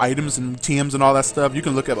collectathon for items and TMs and all that stuff. You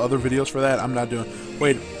can look up other videos for that. I'm not doing...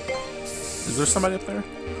 Wait. Is there somebody up there?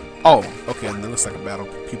 Oh, okay. And it looks like a battle.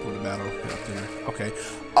 People in the battle up there. Okay.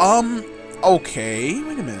 Okay.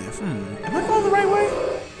 Wait a minute. Am I going the right way?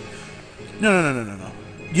 No.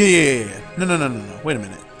 Yeah. No. Wait a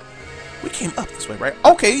minute. We came up this way, right?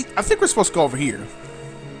 Okay. I think we're supposed to go over here.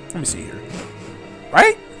 Let me see here.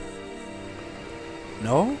 Right?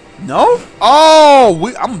 No?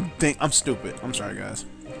 Oh, I'm stupid. I'm sorry, guys.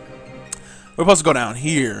 We're supposed to go down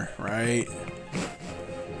here, right?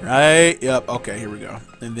 Right? Yep. Okay, here we go.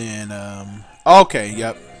 And then, okay,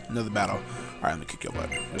 yep. Another battle. All right, let me kick your butt.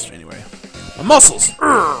 Just anyway. My muscles.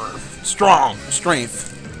 Strong.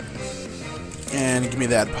 Strength. And give me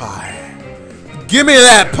that pie. Give me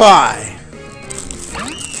that pie.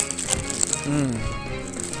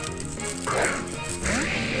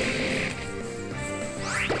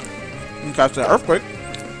 Catch that earthquake.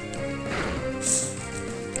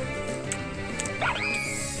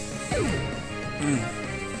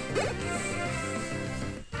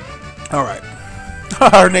 Alright.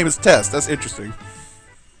 Her name is Tess. That's interesting.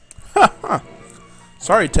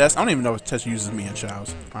 Sorry, Tess. I don't even know if Tess uses me in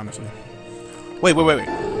Shao's, honestly. Wait.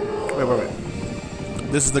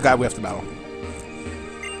 This is the guy we have to battle.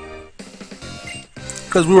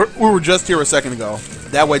 Because we were just here a second ago.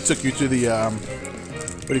 That way took you to the,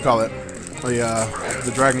 what do you call it?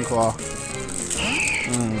 The Dragon Claw.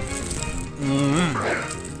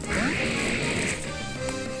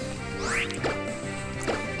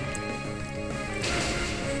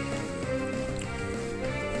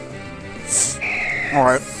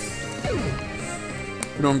 Alright.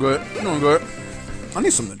 You're doing good. You're doing good. I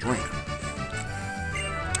need something to drink.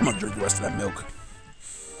 I'm gonna drink the rest of that milk.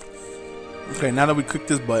 Okay, now that we cooked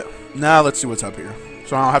this butt, now let's see what's up here.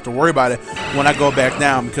 So I don't have to worry about it when I go back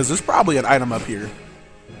down, because there's probably an item up here.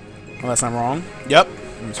 Unless I'm wrong. Yep.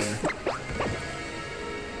 Let me see here.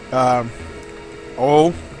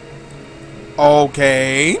 Oh.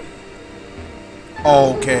 Okay.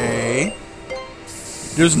 Okay.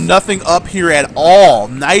 There's nothing up here at all.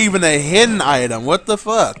 Not even a hidden item. What the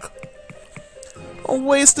fuck? A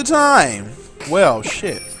waste of time. Well,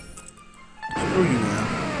 shit. Screw you,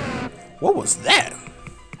 man. What was that?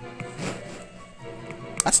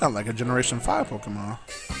 That sounds like a Generation 5 Pokemon.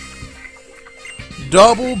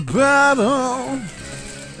 Double battle.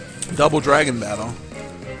 Double dragon battle.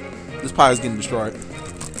 This pie is getting destroyed.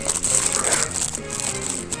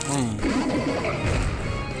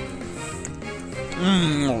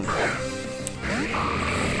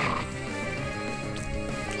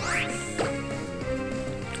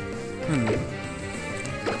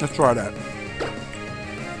 Let's try that.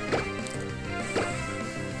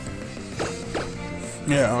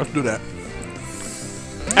 Yeah, let's do that.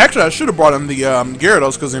 Actually, I should have brought him the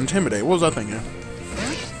Gyarados because Intimidate. What was I thinking?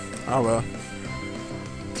 Oh well.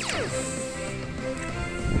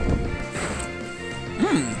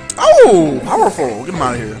 Oh, powerful! Get him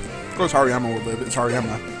out of here. Of course, Hariyama will live. It's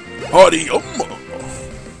Hariyama. Hariyama.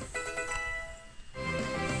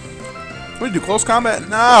 What do you do? Close combat?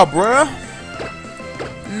 Nah, bruh.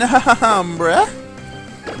 Nah, bruh.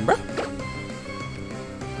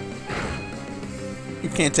 You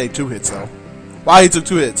can't take 2 hits though. Why he took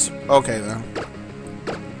 2 hits? Okay then.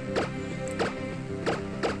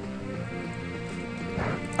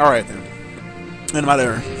 Alright then. Get him out of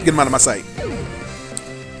there. Get him out of my sight.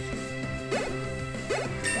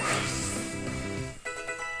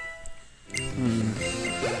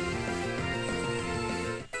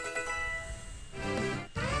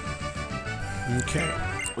 Okay.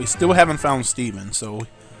 We still haven't found Steven, so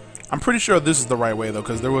I'm pretty sure this is the right way though,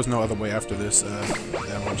 because there was no other way after this.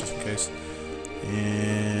 That one, just in case.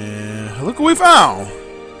 And look what we found!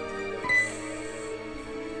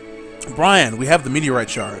 Brian, we have the meteorite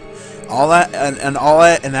shard. And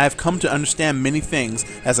I've come to understand many things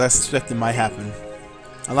as I suspected might happen.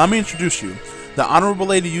 Allow me to introduce you. The honorable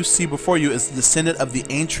lady you see before you is the descendant of the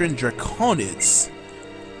ancient Draconids.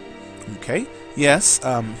 Okay. Yes,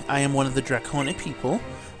 I am one of the draconic people.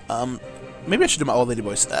 Maybe I should do my old lady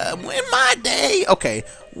voice. In my day, okay,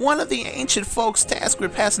 one of the ancient folks tasked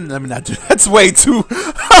with passing. Let me not do that's way too.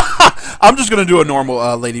 I'm just gonna do a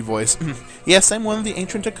normal lady voice. Yes, I'm one of the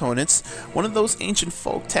ancient draconics, one of those ancient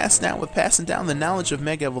folk tasked now with passing down the knowledge of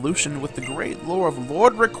mega evolution with the great lore of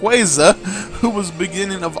Lord Rayquaza, who was the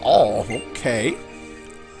beginning of all. Okay.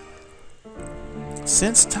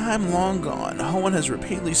 Since time long gone, Hoenn has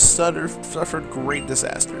repeatedly suffered great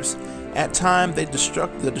disasters. At times, the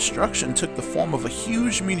destruction took the form of a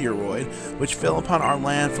huge meteoroid which fell upon our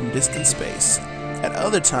land from distant space. At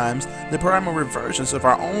other times, the primal reversions of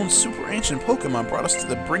our own super ancient Pokemon brought us to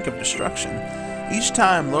the brink of destruction. Each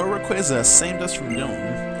time, Lord Rayquaza saved us from doom.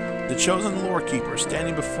 The chosen lore keeper,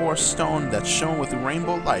 standing before a stone that shone with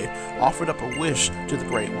rainbow light, offered up a wish to the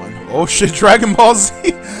Great One. Oh shit, Dragon Ball Z!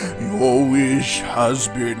 Your wish has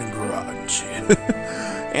been granted.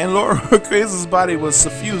 And Lord Rayquaza's body was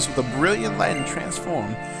suffused with a brilliant light and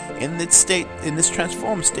transformed. In this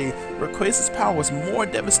transformed state, Rayquaza's power was more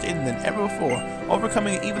devastating than ever before,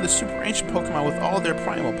 overcoming even the super ancient Pokemon with all their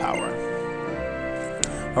primal power.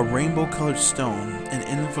 A rainbow-colored stone, an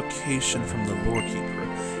invocation from the lore keeper,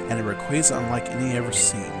 and a Rayquaza unlike any ever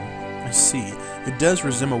seen. I see, it does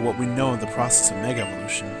resemble what we know of the process of Mega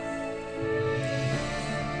Evolution.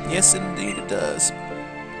 Yes, indeed it does.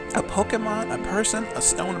 A Pokemon, a person, a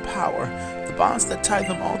stone of power, the bonds that tie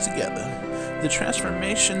them all together. The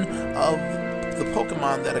transformation of the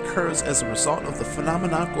Pokemon that occurs as a result of the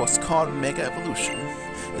phenomenon what's called Mega Evolution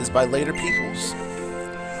is by later peoples.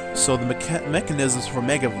 So the mechanisms for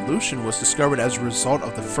Mega Evolution was discovered as a result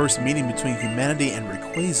of the first meeting between humanity and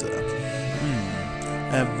Rayquaza.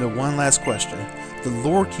 I have the one last question. The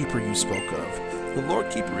Lore Keeper you spoke of. The Lore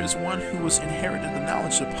Keeper is one who was inherited the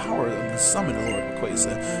knowledge and power of the summon Lord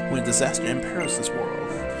Rayquaza when disaster imperils this world.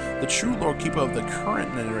 The true Lore Keeper of the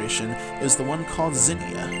current generation is the one called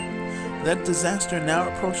Zinnia. That disaster now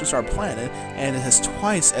approaches our planet, and it has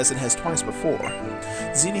twice before.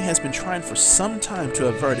 Zinnia has been trying for some time to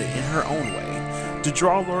avert it in her own way. To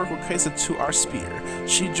draw Lord Rayquaza to our sphere,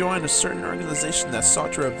 she joined a certain organization that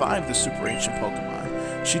sought to revive the super ancient Pokemon.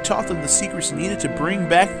 She taught them the secrets needed to bring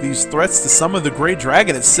back these threats to summon the Great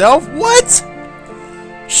Dragon itself. What?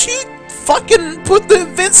 She fucking put the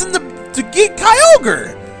events in to get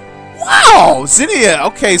Kyogre. Wow, Zinnia.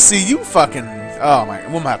 Okay, see you fucking. Oh my,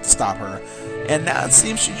 we'll have to stop her. And now it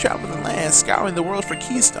seems she traveled the land, scouring the world for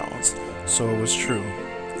keystones. So it was true.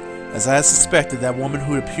 As I had suspected, that woman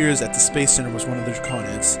who appears at the Space Center was one of the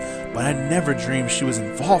Draconics, but I never dreamed she was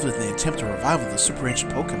involved in the attempt to revival of the super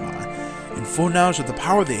ancient Pokemon. In full knowledge of the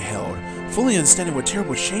power they held, fully understanding what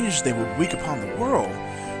terrible changes they would wreak upon the world,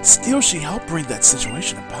 still she helped bring that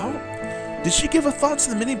situation about. Did she give a thought to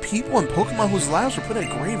the many people and Pokemon whose lives were put at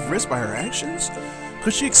grave risk by her actions?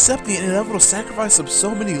 Could she accept the inevitable sacrifice of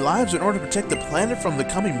so many lives in order to protect the planet from the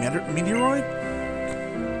coming meteoroid?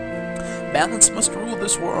 Balance must rule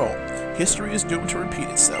this world. History is doomed to repeat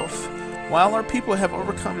itself. While our people have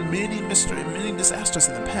overcome many disasters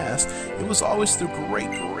in the past, it was always through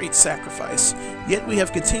great sacrifice. Yet we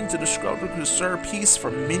have continued to struggle to preserve peace for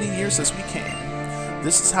many years as we can.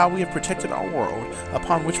 This is how we have protected our world,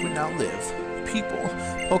 upon which we now live. People,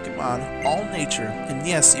 Pokemon, all nature, and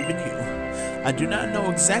yes, even you. I do not know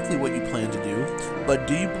exactly what you plan to do, but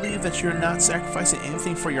do you believe that you're not sacrificing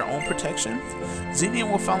anything for your own protection? Zinnia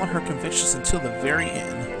will follow her convictions until the very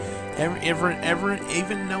end,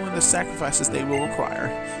 even knowing the sacrifices they will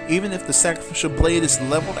require, even if the sacrificial blade is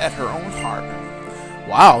leveled at her own heart.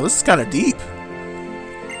 Wow, this is kind of deep.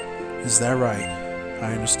 Is that right?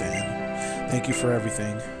 I understand. Thank you for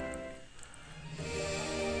everything.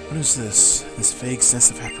 What is this? This vague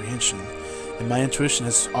sense of apprehension. And my intuition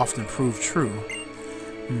has often proved true.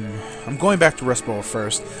 I'm going back to Rustboro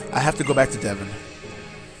first. I have to go back to Devon.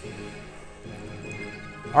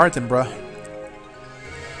 Alright then, bruh.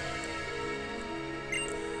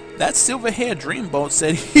 That silver-haired dreamboat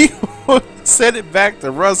said he would send it back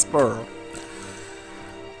to Rustboro.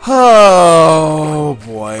 Oh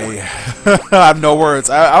boy. I have no words.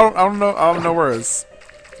 I don't know. I have no words.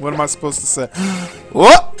 What am I supposed to say?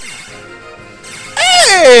 What?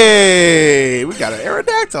 Hey! We got an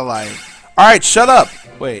Aerodactylite. Alright, shut up.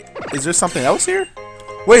 Wait, is there something else here?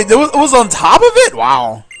 Wait, it was on top of it?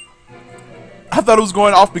 Wow. I thought it was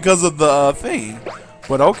going off because of the thing.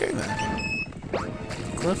 But okay then.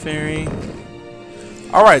 Clefairy.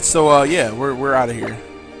 Alright, so yeah, we're out of here.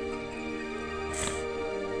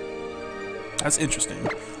 That's interesting.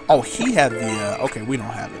 Oh, he had the okay, we don't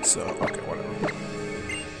have it, so okay, whatever.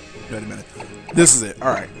 Wait a minute. This is it.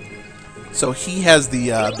 Alright. So he has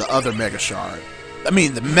the other Mega Shard.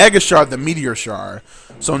 the Mega Shard, the Meteor Shard.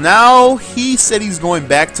 So now he said he's going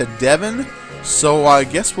back to Devon. So I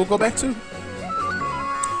guess we'll go back to.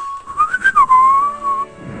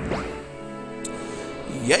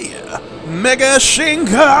 Yeah, Mega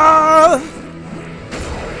Shinka.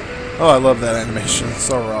 Oh, I love that animation.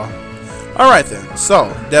 So raw. All right then.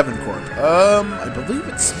 So Devoncorp. I believe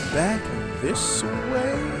it's back this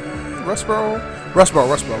way. Rustboro,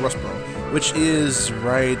 which is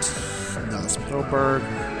right. No, that's Middleburg.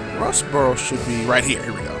 Rustboro should be right here.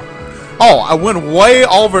 Here we go. Oh, I went way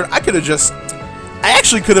over. I could have just. I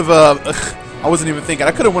actually could have. I wasn't even thinking.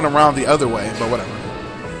 I could have went around the other way, but whatever.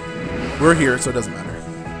 We're here, so it doesn't matter.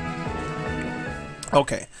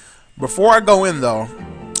 Okay. Before I go in, though,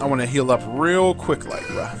 I want to heal up real quick, like,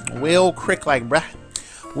 bruh. Real quick, like, bruh.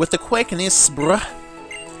 With the quickness, bruh.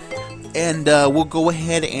 And we'll go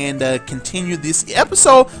ahead and continue this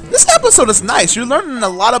episode. This episode is nice. You're learning a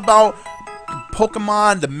lot about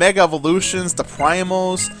Pokemon, the Mega Evolutions, the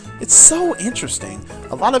Primals. It's so interesting.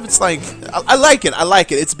 A lot of it's like, I like it. I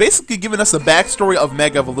like it. It's basically giving us a backstory of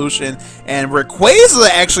Mega Evolution. And Rayquaza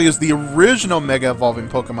actually is the original Mega Evolving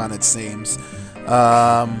Pokemon, it seems.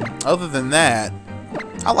 Other than that,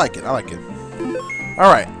 I like it. I like it.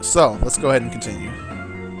 Alright, so let's go ahead and continue.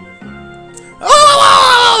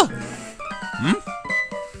 Oh!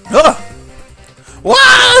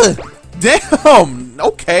 What? Damn!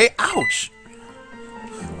 Okay, ouch.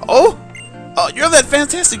 Oh? You're that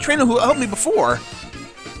fantastic trainer who helped me before.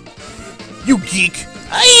 You geek.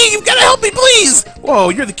 Hey, you gotta help me, please! Whoa,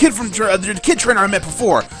 you're the kid the kid trainer I met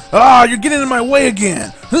before. Ah, you're getting in my way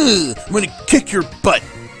again. I'm gonna kick your butt.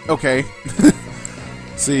 Okay.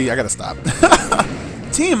 See, I gotta stop.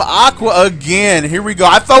 Team Aqua again. Here we go.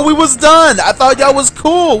 I thought we was done. I thought y'all was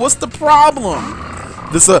cool. What's the problem?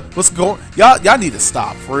 This what's going? Y'all need to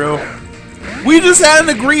stop for real. We just had an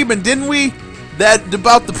agreement, didn't we? That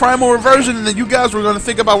about the primal reversion, and then you guys were gonna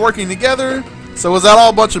think about working together. So was that all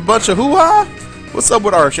a bunch of hoo-ha? What's up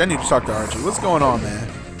with Archie? I need to talk to Archie. What's going on, man?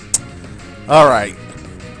 All right.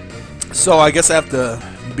 So I guess I have to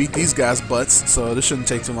beat these guys' butts. So this shouldn't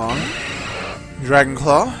take too long. Dragon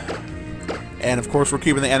Claw. And of course, we're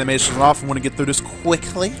keeping the animations off. I want to get through this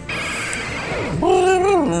quickly. Get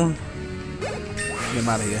him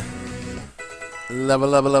out of here.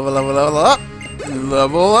 Level up.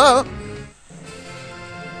 Level up.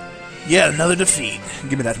 Yeah, another defeat.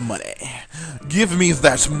 Give me that money. Give me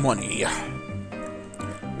that money.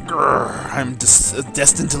 Grr, I'm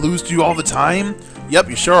destined to lose to you all the time? Yep,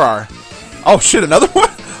 you sure are. Oh shit, another one?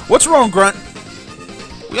 What's wrong, Grunt?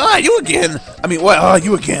 Ah, you again. I mean, what?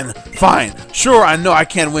 You again. Fine. Sure, I know I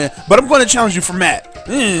can't win, but I'm going to challenge you for Matt.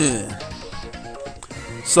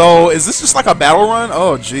 So, is this just like a battle run?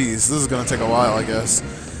 Oh, jeez. This is going to take a while, I guess.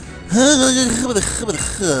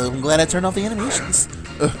 I'm glad I turned off the animations.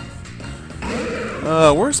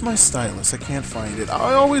 Where's my stylus? I can't find it.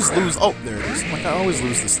 I always lose. Oh, there it is. Like, I always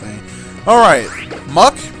lose this thing. Alright.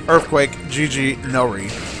 Muck, Earthquake, GG, Nori.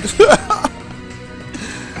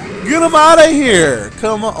 Get him out of here!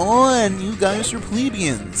 Come on, you guys are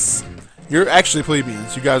plebeians. You're actually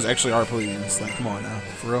plebeians. You guys actually are plebeians. Like, come on now,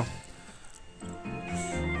 for real.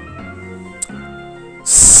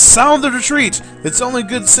 Sound the retreat! It's only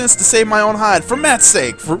good sense to save my own hide. For Matt's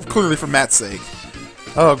sake. Clearly for Matt's sake.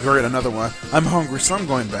 Oh, great, another one. I'm hungry, so I'm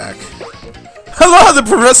going back. I love how the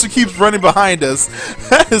professor keeps running behind us.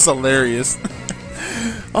 That is hilarious.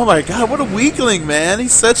 Oh my god, what a weakling, man.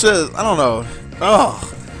 He's such a... I don't know. Oh.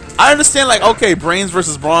 I understand, like, okay, brains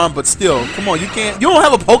versus brawn, but still, come on, you can't... You don't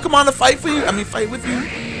have a Pokemon to fight for you? I mean, fight with you?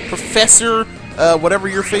 Professor, whatever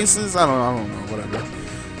your face is? I don't know, whatever.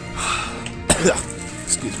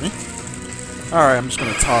 Excuse me. Alright, I'm just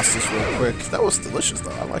gonna toss this real quick. That was delicious,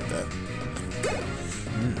 though. I like that.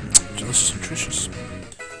 Delicious, nutritious.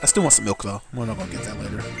 I still want some milk, though. I'm gonna go get that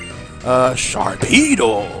later.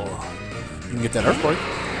 Sharpedo! You can get that Earthquake.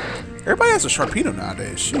 Everybody has a Sharpedo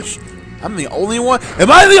nowadays. Sheesh. I'm the only one.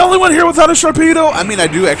 Am I the only one here without a Sharpedo? I mean, I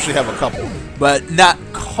do actually have a couple, but not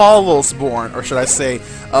Carlos-born, or should I say,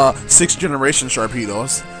 6th generation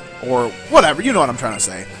Sharpedos, or whatever. You know what I'm trying to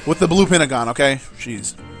say. With the blue Pentagon, okay?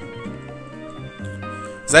 Jeez.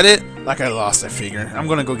 Is that it? Like I lost, I figure. I'm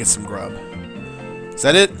gonna go get some grub. Is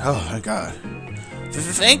that it? Oh my god.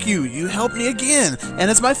 Thank you. You helped me again. And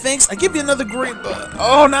as my thanks, I give you another great...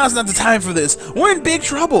 Oh, now's not the time for this. We're in big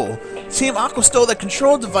trouble. Team Aqua stole that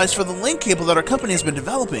control device for the link cable that our company has been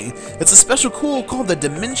developing. It's a special tool called the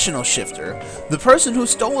Dimensional Shifter. The person who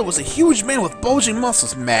stole it was a huge man with bulging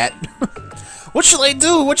muscles, Matt. What shall I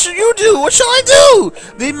do? What should you do? What shall I do?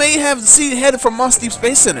 They may have headed for Moss Deep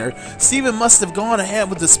Space Center. Steven must have gone ahead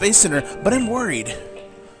with the Space Center, but I'm worried.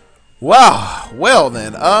 Wow. Well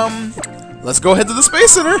then, let's go head to the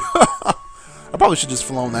Space Center. I probably should just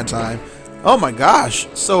flown that time. Oh my gosh.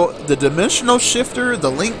 So the dimensional shifter, the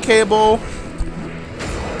link cable.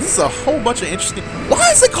 This is a whole bunch of interesting. Why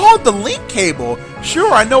is it called the link cable?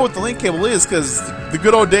 Sure, I know what the link cable is because the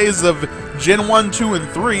good old days of Gen 1, 2, and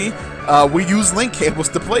 3, we use link cables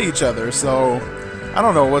to play each other. So I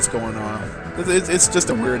don't know what's going on. It's just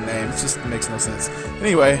a weird name. It just makes no sense.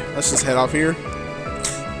 Anyway, let's just head off here.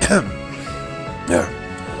 Yeah.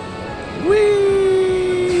 Whee!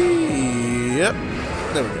 Yep.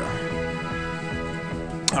 There we go.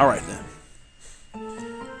 Alright then.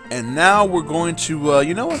 And now we're going to,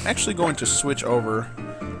 you know what? I'm actually going to switch over.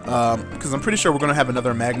 Because I'm pretty sure we're going to have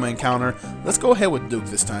another magma encounter. Let's go ahead with Duke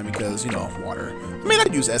this time because, you know, water. I mean,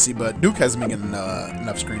 I'd use Essie, but Duke hasn't been getting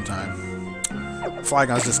enough screen time.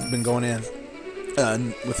 Flygon's just been going in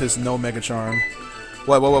with his no Mega Charm.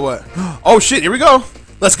 What? Oh shit, here we go!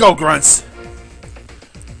 Let's go, Grunts!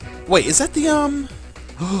 Wait, is that the,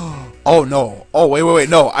 Oh no. Oh, wait,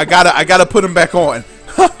 no. I gotta put him back on.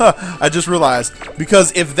 I just realized.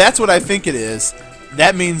 Because if that's what I think it is,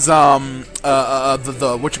 that means,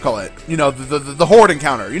 the what you call it? You know, the Horde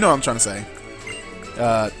encounter. You know what I'm trying to say.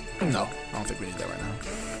 No. I don't think we need that right now.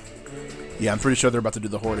 Yeah, I'm pretty sure they're about to do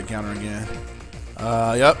the Horde encounter again.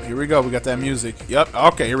 Yep, here we go. We got that music. Yep,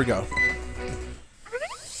 okay, here we go.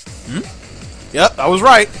 Yep, I was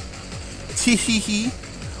right. Tee-hee-hee.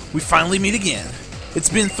 We finally meet again. It's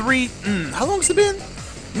been how long has it been?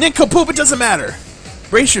 Nincompoop, it doesn't matter.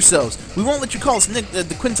 Brace yourselves. We won't let you call us the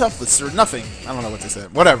quintuplets or nothing. I don't know what they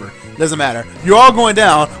said. Whatever. Doesn't matter. You're all going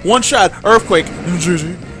down. One shot. Earthquake.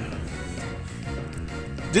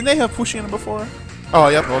 Didn't they have Pushy in it before? Oh,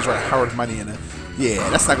 yep, I was right. Howard Mighty in it. Yeah,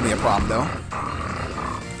 that's not going to be a problem, though.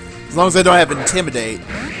 As long as they don't have Intimidate.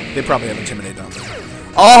 They probably have Intimidate, don't they?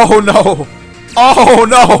 Oh, no. Oh,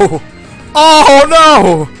 no. Oh,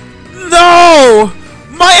 no. No!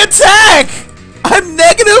 My attack! I'm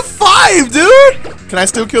 -5, dude! Can I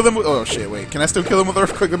still kill them with... Oh, shit, wait. Can I still kill them with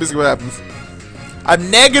Earthquake? Let me see what happens. I'm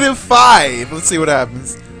 -5. Let's see what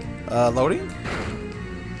happens. Loading?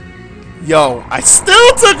 Yo, I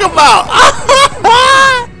still took him out!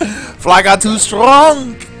 Flygon too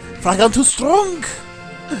strong! Flygon too strong!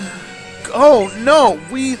 Oh, no.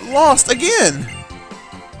 We lost again!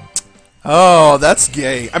 Oh, that's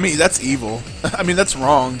gay. I mean, that's evil. I mean, that's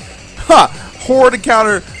wrong. Ha! Horde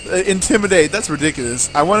encounter, intimidate. That's ridiculous.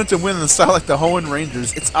 I wanted to win in the style like the Hoenn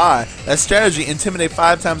Rangers. It's I. That strategy, intimidate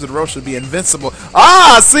 5 times in a row, should be invincible.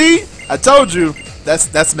 Ah, see? I told you.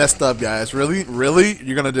 That's messed up, guys. Really? Really?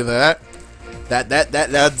 You're gonna do that?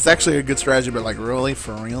 That's actually a good strategy, but like, really?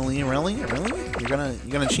 For really? You're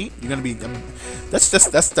gonna cheat? You're gonna be? That's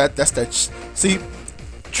that. See,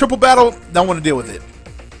 triple battle. Don't want to deal with it.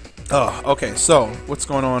 Oh, okay. So, what's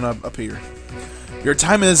going on up here? Your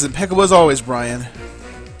timing is impeccable as always, Brian.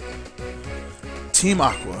 Team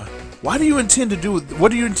Aqua, what do you intend to do with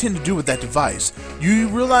that device? You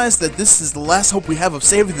realize that this is the last hope we have of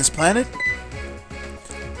saving this planet?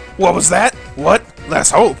 What was that? What?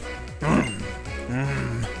 Last hope?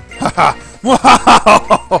 Haha.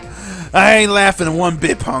 Wow! I ain't laughing one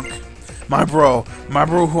bit, punk. My bro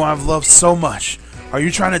who I've loved so much. Are you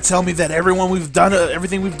trying to tell me that everything we've done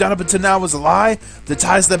up until now was a lie? The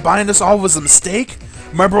ties that bind us all was a mistake?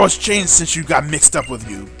 My bro has changed since you got mixed up with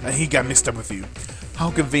you. And he got mixed up with you. How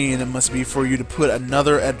convenient it must be for you to put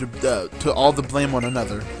to all the blame on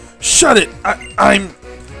another. Shut it! I'm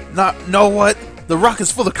not. Know what? The rock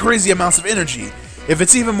is full of crazy amounts of energy. If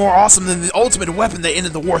it's even more awesome than the ultimate weapon that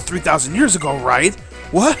ended the war 3,000 years ago, right?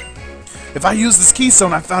 What? If I use this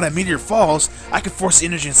keystone I found at Meteor Falls, I could force the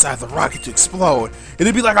energy inside the rocket to explode.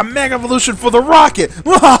 It'd be like a mega evolution for the rocket!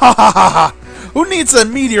 Who needs a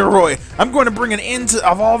meteoroid? I'm going to bring an end to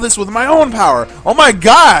all this with my own power. Oh my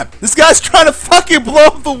god! This guy's trying to fucking blow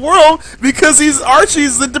up the world because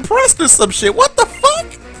Archie's depressed or some shit. What the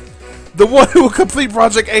fuck? The one who will complete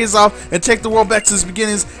Project Azov and take the world back to its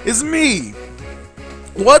beginnings is me.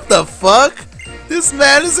 What the fuck? This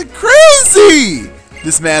man is crazy!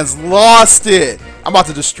 This man's lost it. I'm about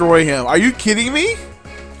to destroy him. Are you kidding me?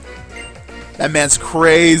 That man's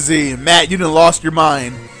crazy. Matt, you done lost your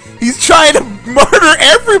mind. He's trying to murder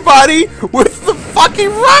everybody with the fucking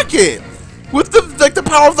rocket. With the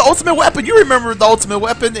power of the ultimate weapon. You remember the ultimate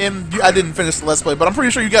weapon, and I didn't finish the Let's Play, but I'm pretty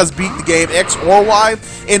sure you guys beat the game X or Y.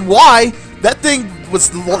 And Y, that thing was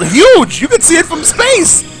huge. You could see it from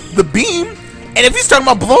space. The beam. And if he's talking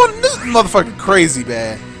about blowing this motherfucker crazy,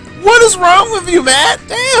 man. What is wrong with you, Matt?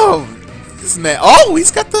 Damn. This man. Oh,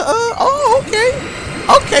 he's got the, oh, okay.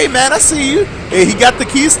 Okay, man, I see you. Hey, he got the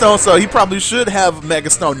keystone, so he probably should have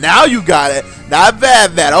Mega Stone. Now you got it. Not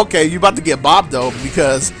bad, Matt. Okay, you about to get bopped though,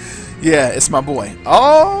 because yeah, it's my boy.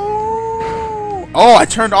 Oh, I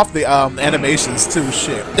turned off the animations too.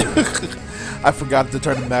 Shit, I forgot to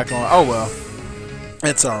turn them back on. Oh well,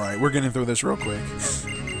 it's all right. We're getting through this real quick.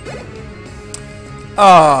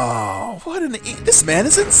 Oh, what an this man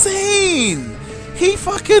is insane. He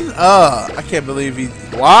fucking I can't believe he.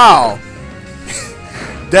 Wow,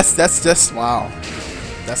 that's just wow.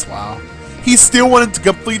 That's wow. He still wanted to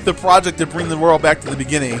complete the project to bring the world back to the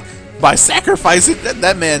beginning by sacrificing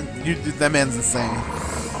that man. That man's insane.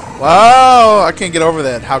 Wow, I can't get over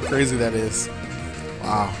that. How crazy that is.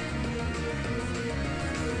 Wow.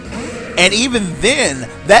 And even then,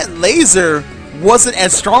 that laser wasn't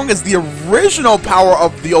as strong as the original power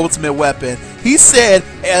of the ultimate weapon. He said,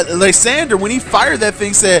 Lysander, when he fired that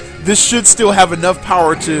thing, said this should still have enough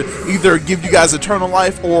power to either give you guys eternal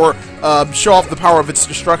life or show off the power of its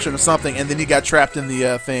destruction or something. And then he got trapped in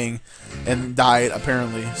the thing and died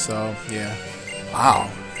apparently. So yeah,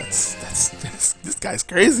 wow, this guy's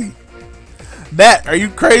crazy. Matt, are you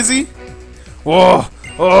crazy? Whoa,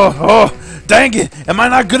 oh, dang it! Am I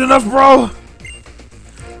not good enough, bro?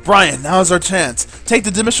 Brian, now is our chance. Take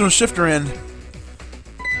the dimensional shifter in.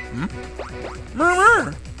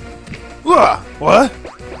 What?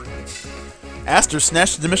 Aster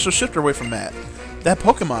snatched the dimensional shifter away from Matt. That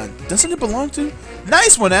Pokemon, doesn't it belong to?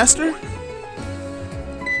 Nice one, Aster!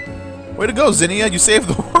 Way to go, Zinnia, you saved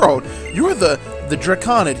the world. You're the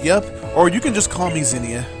Draconid, yep. Or you can just call me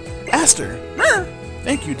Zinnia. Aster!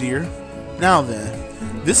 Thank you, dear. Now then,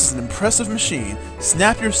 this is an impressive machine.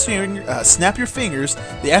 Snap your fingers,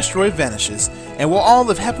 the asteroid vanishes, and we'll all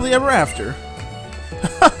live happily ever after.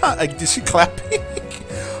 Did she clap?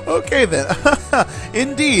 Okay then.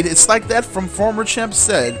 Indeed, it's like that from former champ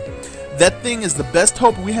said. That thing is the best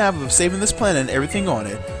hope we have of saving this planet and everything on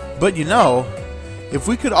it. But you know, if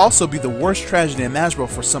we could also be the worst tragedy imaginable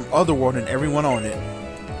for some other world and everyone on it.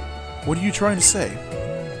 What are you trying to say?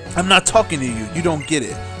 I'm not talking to you. You don't get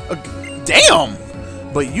it. Damn!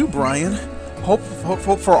 But you, Brian, hope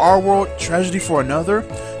for our world, tragedy for another.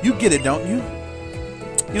 You get it, don't you?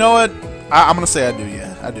 You know what? I'm gonna say I do.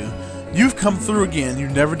 Yeah, I do. You've come through again. You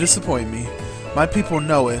never disappoint me. My people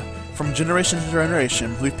know it. From generation to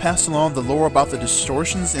generation, we've passed along the lore about the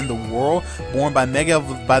distortions in the world born by the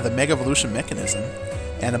Mega Evolution mechanism,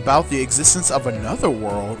 and about the existence of another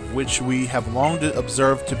world which we have long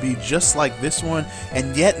observed to be just like this one,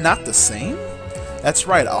 and yet not the same. That's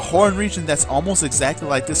right, a horn region that's almost exactly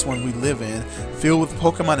like this one we live in, filled with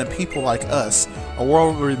Pokemon and people like us. A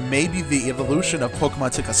world where maybe the evolution of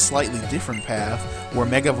Pokemon took a slightly different path, where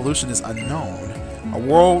Mega Evolution is unknown. A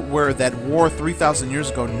world where that war 3,000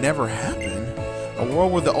 years ago never happened. A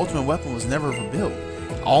world where the ultimate weapon was never rebuilt.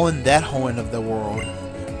 All in that horn of the world.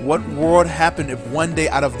 What world happened if one day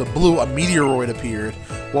out of the blue a meteoroid appeared?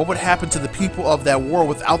 What would happen to the people of that world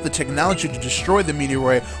without the technology to destroy the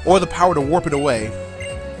meteoroid or the power to warp it away?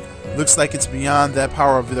 Looks like it's beyond that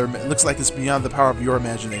power of their. Looks like it's beyond the power of your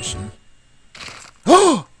imagination.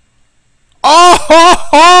 Oh ho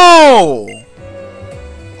ho!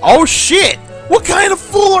 Oh shit! What kind of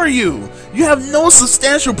fool are you? You have no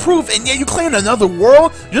substantial proof, and yet you claim another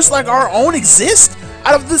world just like our own exists?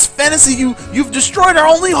 Out of this fantasy, you've destroyed our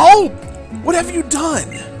only hope. What have you done?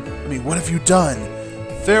 I mean, what have you done?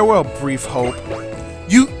 Farewell, brief hope.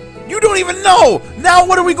 You don't even know. Now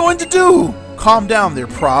what are we going to do? Calm down there,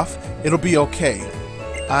 Prof. It'll be okay.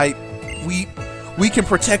 We can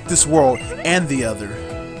protect this world and the other.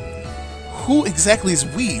 Who exactly is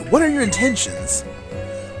we? What are your intentions?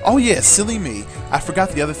 Oh yeah, silly me. I forgot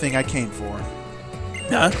the other thing I came for.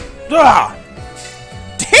 Huh? Ah!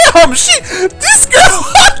 Damn, this girl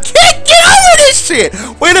can't get over this shit.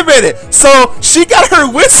 Wait a minute. So she got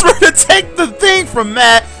her whisper to take the thing from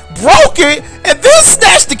Matt, broke it, and then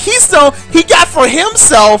snatched the keystone he got for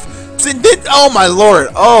himself. And then, oh my lord,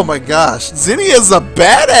 oh my gosh, Zinnia's a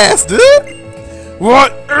badass, dude.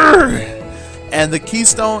 What? And the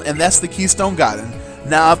keystone, and that's the keystone gotten.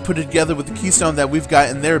 Now I've put it together with the keystone that we've got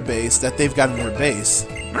in their base, that they've got in their base.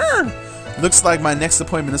 Looks like my next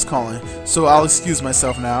appointment is calling, so I'll excuse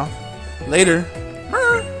myself now. Later.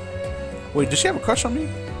 Wait, does she have a crush on me?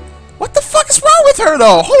 What the fuck is wrong with her,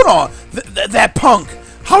 though? Hold on. That punk.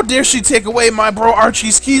 How dare she take away my bro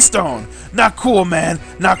Archie's keystone? Not cool, man.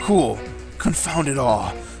 Not cool. Confound it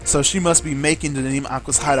all. So she must be making the name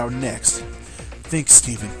Aqua's hideout next. Think,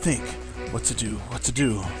 Steven, think. What to do? What to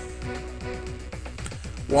do?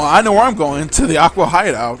 Well, I know where I'm going. To the Aqua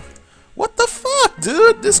hideout. What the fuck,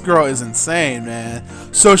 dude? This girl is insane, man.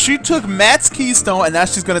 So she took Matt's keystone, and now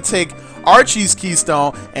she's gonna take Archie's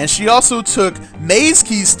keystone, and she also took May's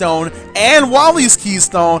keystone and Wally's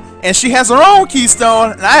keystone, and she has her own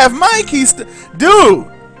keystone, and I have my keystone. Dude,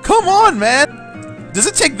 come on, man. Does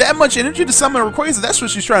it take that much energy to summon Rayquaza? That's what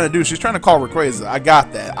she's trying to do. She's trying to call Rayquaza. I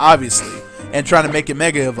got that, obviously, and trying to make it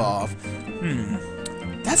Mega Evolve.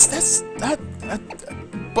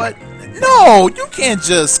 But no, you can't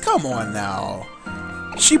just, come on now.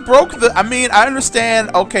 She broke the, I mean, I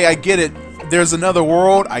understand, okay, I get it. There's another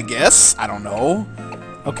world, I guess. I don't know.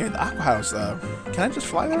 Okay, the Aqua House, can I just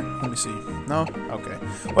fly there? Let me see. No? Okay.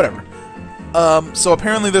 Whatever. So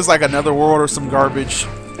apparently there's like another world or some garbage.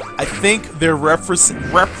 I think they're referencing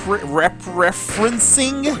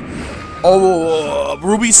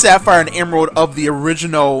Ruby, Sapphire, and Emerald of the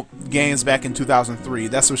original games back in 2003.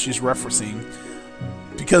 That's what she's referencing.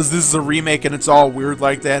 Because this is a remake and it's all weird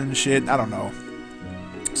like that and shit. I don't know.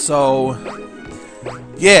 So,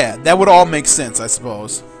 yeah, that would all make sense, I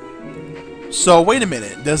suppose. So, wait a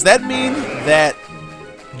minute. Does that mean that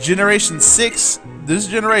Generation 6, this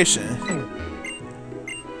generation,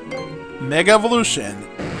 Mega Evolution,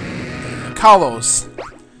 Kalos,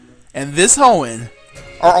 and this Hoenn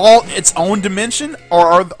are all its own dimension? Or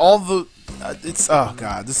are all the... oh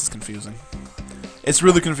god, this is confusing. It's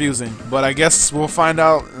really confusing, but I guess we'll find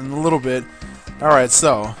out in a little bit. Alright,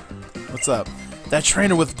 so, what's up? That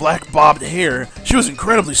trainer with black bobbed hair, she was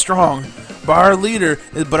incredibly strong. But our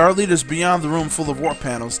leader's beyond the room full of warp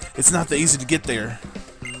panels. It's not that easy to get there.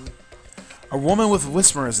 A woman with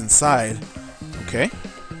whispers inside. Okay.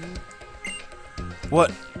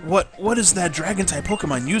 What is that dragon-type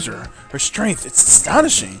Pokemon user? Her strength, it's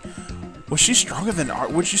astonishing. Was she stronger than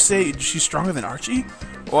would you say she's stronger than Archie?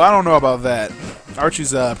 Well, I don't know about that.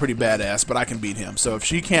 Archie's pretty badass, but I can beat him. So if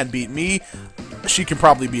she can't beat me, she can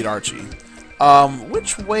probably beat Archie.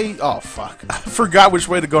 Which way? Oh, fuck. I forgot which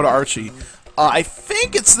way to go to Archie. I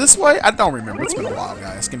think it's this way. I don't remember. It's been a while,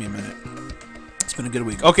 guys. Give me a minute. It's been a good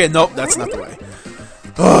week. Okay, nope, that's not the way.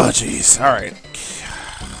 Oh, jeez. Alright.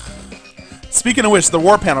 Speaking of which, the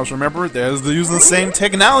war panels, remember? They're using the same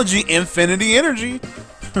technology, Infinity Energy.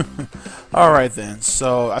 Alright then,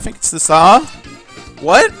 so I think it's this,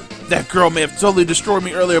 What? That girl may have totally destroyed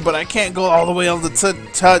me earlier, but I can't go all the way on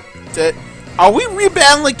the Are we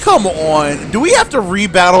rebattling? Come on. Do we have to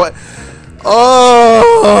rebattle it?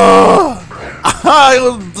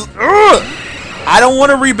 I don't want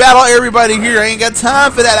to rebattle everybody here. I ain't got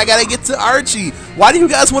time for that. I gotta get to Archie. Why do you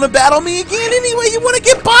guys want to battle me again anyway? You want to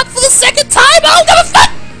get bought for the second time? I don't give a fuck.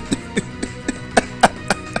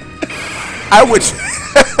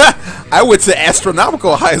 I went to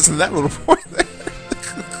astronomical highs in that little point there.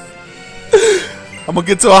 I'm gonna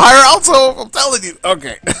get to a higher alto. I'm telling you.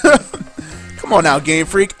 Okay. Come on now, Game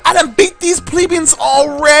Freak. I done beat these plebeians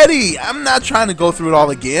already. I'm not trying to go through it all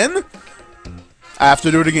again. I have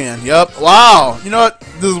to do it again. Yup. Wow. You know what?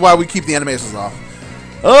 This is why we keep the animations off.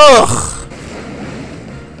 Ugh.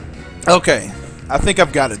 Okay. I think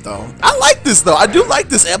I've got it, though. I like this, though. I do like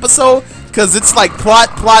this episode because it's like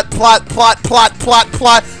plot,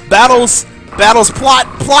 battles,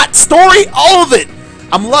 plot, story, all of it.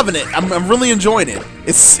 I'm loving it. I'm really enjoying it.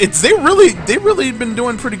 They really been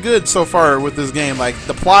doing pretty good so far with this game. Like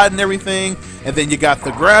the plot and everything, and then you got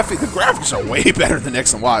the graphic. The graphics are way better than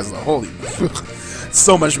X and Y's though. Holy,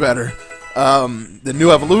 so much better. The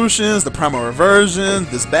new evolutions, the primal reversion,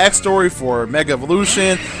 this backstory for Mega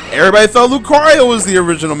Evolution. Everybody thought Lucario was the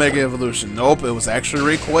original Mega Evolution. Nope, it was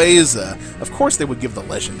actually Rayquaza. Of course, they would give the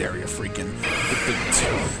legendary a freaking.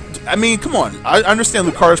 I mean, come on. I understand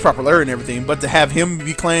Lucario's popularity and everything, but to have him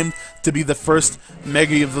be claimed to be the first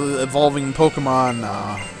Mega Evolving Pokemon,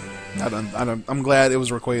 I'm glad it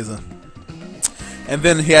was Rayquaza. And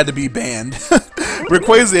then he had to be banned.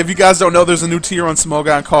 Rayquaza, if you guys don't know, there's a new tier on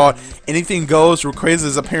Smogon called Anything Goes. Rayquaza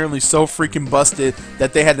is apparently so freaking busted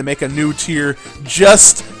that they had to make a new tier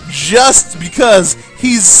just because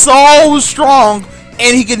he's so strong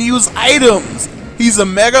and he can use items. He's a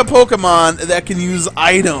Mega Pokemon that can use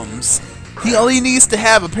items. All he needs to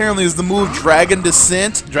have apparently is the move Dragon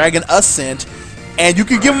Ascent, and you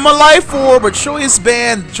can give him a Life Orb, or Choice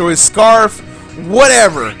Band, Choice Scarf,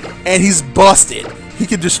 whatever, and he's busted. He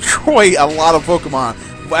can destroy a lot of Pokemon.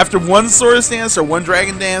 After one Swords Dance or one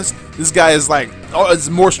Dragon Dance, this guy is like, oh, it's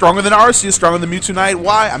more stronger than Arceus, stronger than Mewtwo Knight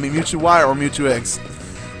Mewtwo Y or Mewtwo X.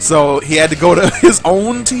 So he had to go to his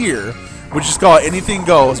own tier, which is called Anything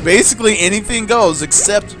Goes. Basically, anything goes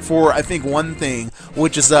except for, I think, one thing,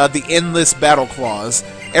 which is the Endless Battle Clause.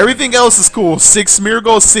 Everything else is cool. 6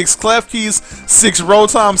 Smeargles, 6 Klefkis, 6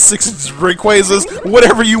 Rotoms, 6 Rayquazas,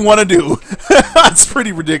 whatever you want to do. It's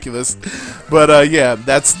pretty ridiculous. But yeah,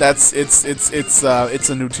 it's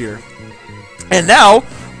a new tier. And now,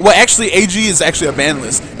 Well, actually, AG is actually a ban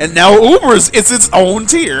list, and now Uber's it's its own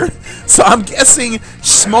tier. So I'm guessing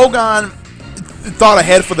Smogon thought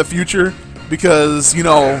ahead for the future because, you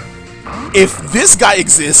know, if this guy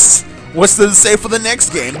exists, what's to say for the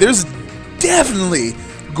next game? There's definitely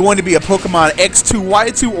going to be a Pokemon X2,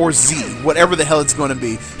 Y2, or Z, whatever the hell it's going to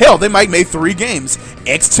be. Hell, they might make 3 games,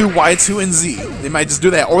 X2, Y2, and Z. They might just do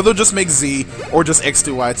that, or they'll just make Z, or just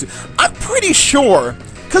X2, Y2. I'm pretty sure,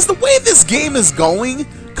 because the way this game is going,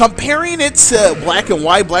 comparing it to Black and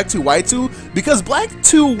White, Black 2, White 2, because Black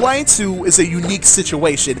 2, White 2 is a unique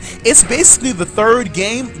situation. It's basically the 3rd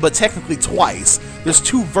game, but technically twice. There's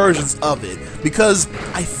 2 versions of it, because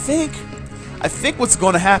I think what's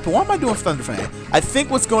going to happen... What am I doing Thunderfang? I think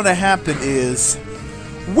what's going to happen is...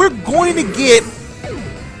 We're going to get...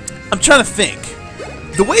 I'm trying to think.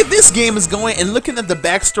 The way this game is going, and looking at the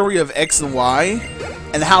backstory of X and Y,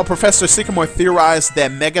 and how Professor Sycamore theorized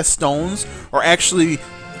that Mega Stones are actually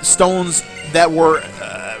stones that were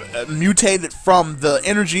mutated from the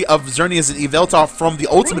energy of Xerneas and Yveltal from the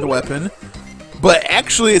Ultimate Weapon. But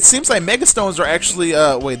actually, it seems like Megastones are actually,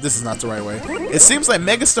 wait, this is not the right way. It seems like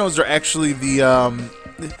Megastones are actually the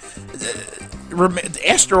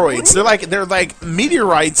asteroids. They're like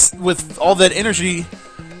meteorites with all that energy,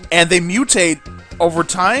 and they mutate over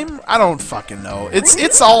time. I don't fucking know.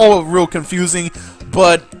 It's all real confusing,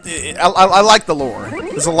 but I like the lore.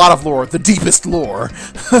 There's a lot of lore, the deepest lore.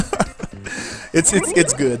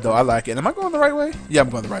 It's good though. I like it. Am I going the right way? Yeah, I'm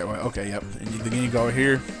going the right way. Okay, yep. And then you go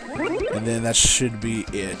here, and then that should be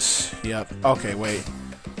it. Yep. Okay, wait.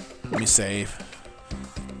 Let me save.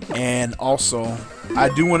 And also, I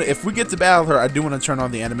do want to. If we get to battle her, I do want to turn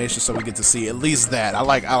on the animation so we get to see at least that. I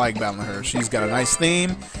like battling her. She's got a nice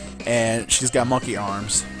theme, and she's got monkey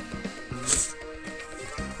arms.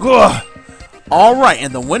 Ugh. All right,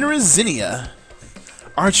 and the winner is Zinnia.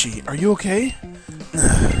 Archie, are you okay?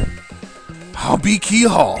 I'll be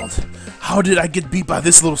keyhauled. How did I get beat by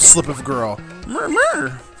this little slip of a girl?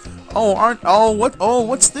 Murmur.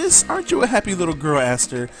 What's this? Aren't you a happy little girl,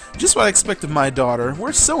 Aster? Just what I expect of my daughter.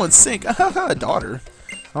 We're so in sync. A daughter.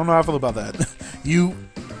 I don't know how I feel about that. Who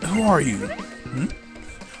are you?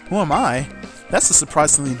 Who am I? That's a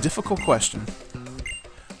surprisingly difficult question.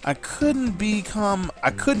 I couldn't become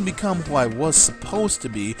who I was supposed to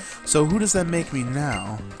be, so who does that make me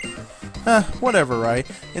now? Whatever, right?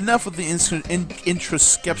 Enough with the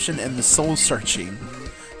introspection and the soul searching.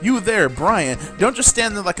 You there, Brian, don't just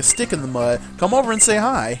stand there like a stick in the mud. Come over and say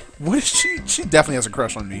hi. What is she? She definitely has a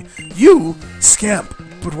crush on me. You? Scamp.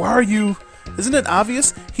 But why are you... Isn't it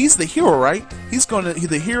obvious? He's the hero, right? He's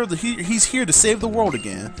here to save the world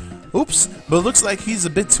again. Oops, but it looks like he's a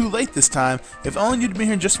bit too late this time. If only you'd been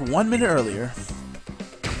here just 1 minute earlier.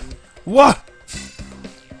 What?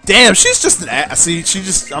 Damn, she's just an ass. See,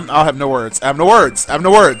 I'll have no words. I have no words. I have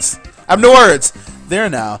no words. I have no words. There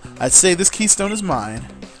now. I'd say this keystone is mine.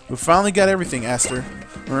 We finally got everything, Aster.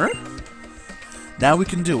 Now we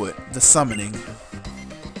can do it. The summoning.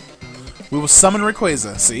 We will summon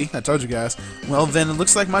Rayquaza. See? I told you guys. Well, then it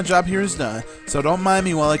looks like my job here is done. So don't mind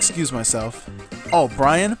me while I excuse myself. Oh,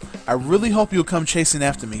 Brian, I really hope you'll come chasing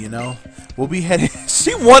after me, you know? We'll be heading...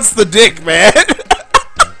 She wants the dick, man!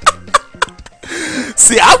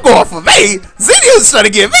 See, I'm going for me. Zinnia's trying to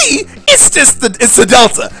get me. It's the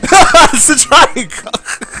delta. It's the triangle.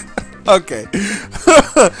 Okay.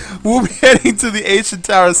 We'll be heading to the ancient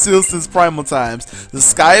tower sealed since primal times, the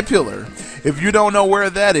Sky Pillar. If you don't know where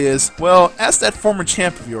that is, well, ask that former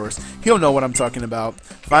champ of yours. He'll know what I'm talking about.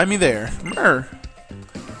 Find me there.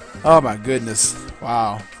 Oh my goodness.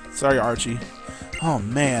 Wow. Sorry, Archie. Oh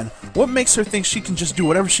man. What makes her think she can just do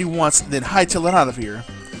whatever she wants and then hightail it out of here?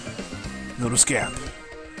 Little scamp.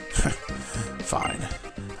 Fine.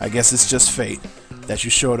 I guess it's just fate that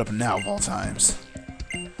you showed up now of all times.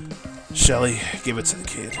 Shelly, give it to the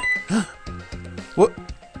kid. What?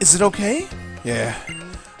 Is it okay? Yeah.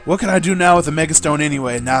 What can I do now with the Megastone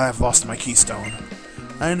anyway, now that I've lost my Keystone?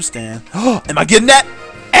 I understand. Oh, am I getting that?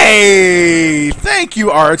 Hey! Thank you,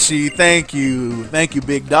 Archie. Thank you. Thank you,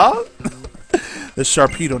 big dog. The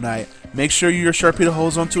Sharpedo Knight. Make sure your Sharpedo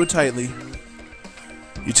holds onto it tightly.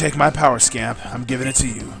 You take my power, Scamp. I'm giving it to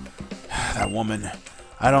you. That woman.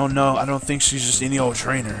 I don't know. I don't think she's just any old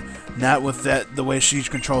trainer. Not with the way she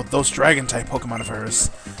controlled those Dragon-type Pokemon of hers.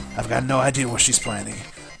 I've got no idea what she's planning.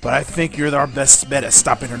 But I think you're our best bet at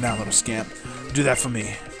stopping her now, little Scamp. Do that for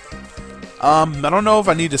me. I don't know if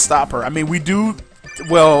I need to stop her. I mean, we do...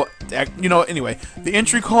 Well, you know, anyway. The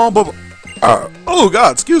entry call... But, oh,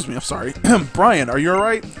 God, excuse me. I'm sorry. Brian, are you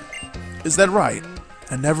alright? Is that right?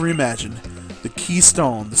 I never imagined. The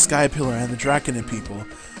Keystone, the Sky Pillar, and the Draconin people.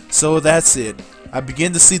 So that's it. I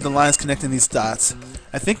begin to see the lines connecting these dots.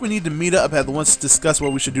 I think we need to meet up at once to discuss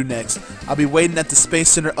what we should do next. I'll be waiting at the Space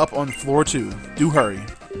Center up on floor 2. Do hurry.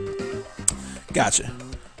 Gotcha.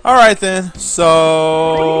 Alright then.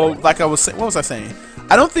 So, like I was saying, what was I saying?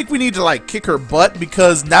 I don't think we need to, like, kick her butt,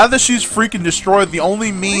 because now that she's freaking destroyed, the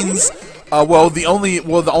only means, the only,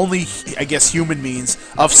 I guess, human means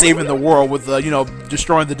of saving the world with, you know,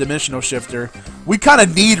 destroying the dimensional shifter, we kind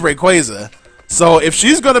of need Rayquaza. So, if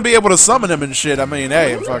she's going to be able to summon him and shit, I mean,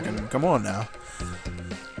 hey, fucking, come on now.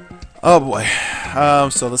 Oh boy.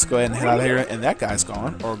 So let's go ahead and head out of here, and that guy's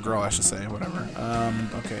gone, or girl, I should say, whatever.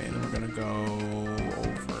 Okay, then we're gonna go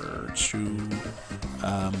over to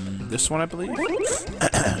this one, I believe,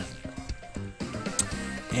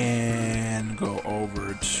 and go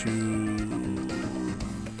over to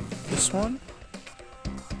this one,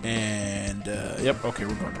 and yep, okay,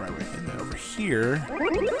 we're going the right way, and then over here.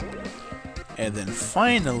 And then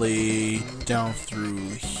finally, down through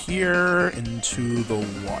here into the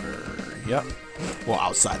water. Yep. Well,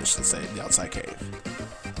 outside, I should say. The outside cave.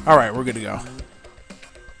 Alright, we're good to go.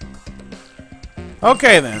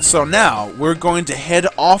 Okay, then. So now, we're going to head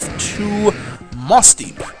off to Moss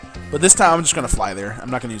Deep. But this time, I'm just going to fly there.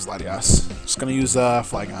 I'm not going to use Latias. Just going to use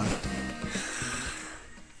Flygon.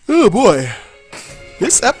 Oh, boy.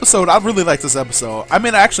 This episode, I really like this episode. I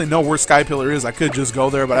mean, I actually know where Sky Pillar is. I could just go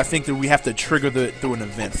there, but I think that we have to trigger through an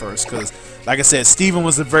event first. Because, like I said, Steven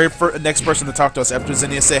was the very next person to talk to us after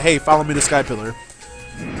Zinnia said, hey, follow me to Sky Pillar.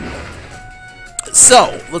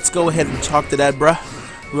 So, let's go ahead and talk to that, bruh.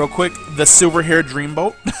 Real quick, the silver-haired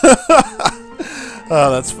dreamboat. Oh,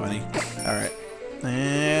 that's funny. Alright.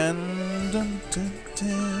 And...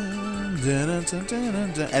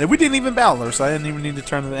 and we didn't even battle her, so I didn't even need to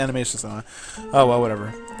turn the animations on. Oh, well,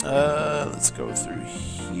 whatever. Let's go through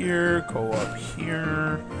here, go up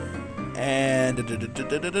here, and... okay,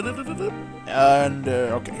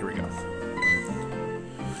 here we go.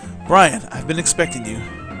 Brian, I've been expecting you.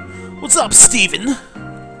 What's up, Steven?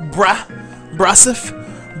 Brasif?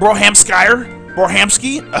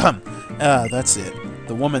 Brohamski? That's it.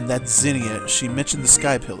 The woman, that's Zinnia, she mentioned the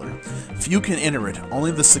Sky Pillar. Few can enter it,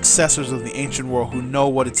 only the successors of the ancient world who know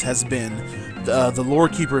what it has been, the lore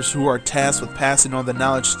keepers who are tasked with passing on the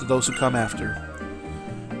knowledge to those who come after.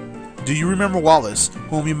 Do you remember Wallace,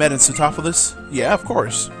 whom you met in Sootopolis? Yeah, of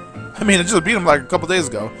course. I mean, I just beat him like a couple days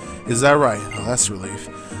ago. Is that right? Oh, that's a relief.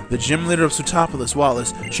 The gym leader of Sootopolis,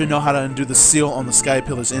 Wallace, should know how to undo the seal on the Sky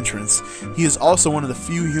Pillar's entrance. He is also one of the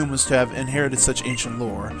few humans to have inherited such ancient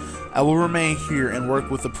lore. I will remain here and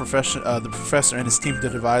work with the professor and his team to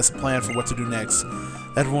devise a plan for what to do next.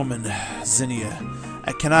 That woman, Zinnia,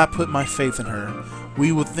 I cannot put my faith in her.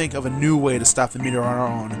 We will think of a new way to stop the meteor on our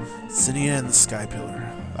own. Zinnia and the Sky Pillar.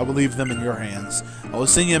 I will leave them in your hands. I will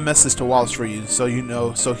send you a message to Wallace for you, so he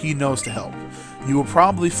knows to help. You will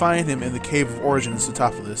probably find him in the Cave of Origin in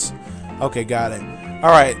Sootopolis. Okay, got it.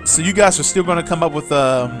 Alright, so you guys are still going to come up with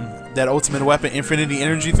that ultimate weapon, Infinity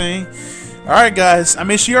Energy thing? Alright, guys. I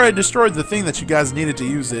mean, she already destroyed the thing that you guys needed to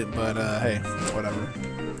use it, but, hey, whatever.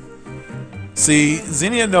 See,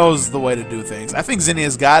 Zinnia knows the way to do things. I think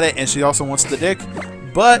Zinnia's got it, and she also wants the dick,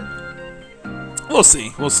 but we'll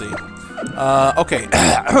see. We'll see. Okay.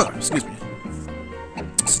 Excuse me.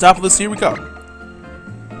 Sootopolis, here we go.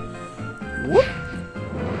 Whoop.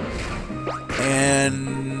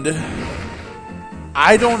 And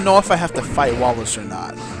I don't know if I have to fight Wallace or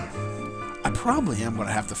not. I probably am going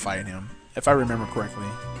to have to fight him, if I remember correctly.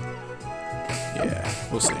 Yeah,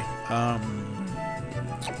 we'll see.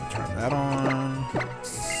 Turn that on.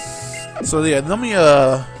 So yeah, let me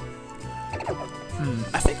I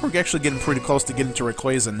think we're actually getting pretty close to getting to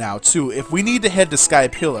Rayquaza now too. If we need to head to Sky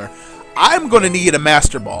Pillar, I'm going to need a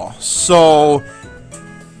Master Ball. So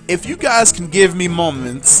if you guys can give me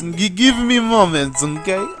moments,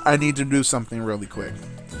 okay? I need to do something really quick.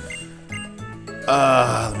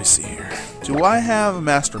 Let me see here. Do I have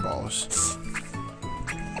Master Balls?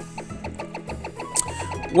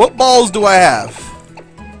 What balls do I have?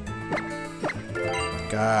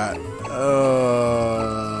 God.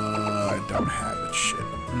 I don't have it. Shit.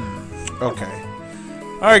 Okay.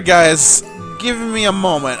 Alright, guys. Give me a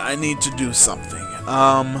moment. I need to do something.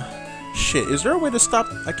 Shit. Is there a way to stop?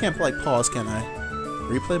 I can't, like, pause, can I?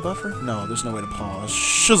 Replay buffer? No, there's no way to pause.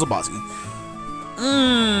 Shizzlebazi.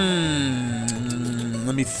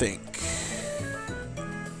 Let me think.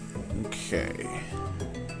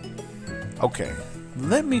 Okay.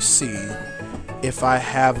 Let me see if I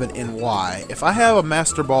have it in Y. If I have a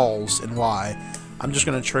Master Balls in Y, I'm just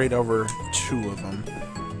going to trade over 2 of them.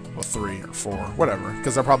 Or 3 or 4, whatever.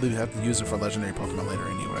 Because I'll probably have to use it for Legendary Pokemon later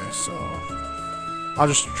anyway, so I'll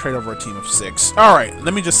just trade over a team of 6. Alright,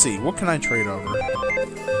 let me just see. What can I trade over?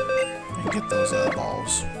 And get those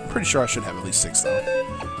balls. I'm pretty sure I should have at least 6 though.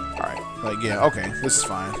 Alright, like yeah, okay, this is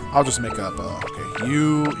fine. I'll just make up okay.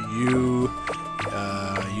 You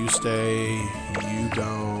stay, you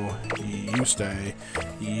go, you stay,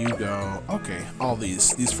 you go. Okay, all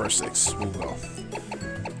these first 6 will go.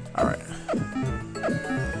 Alright.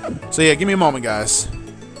 So yeah, give me a moment, guys.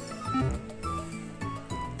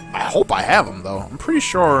 I hope I have them though. I'm pretty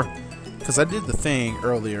sure, because I did the thing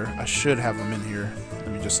earlier, I should have them in here. Let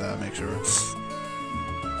me just make sure.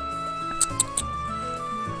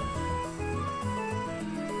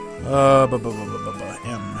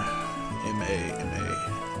 M-A.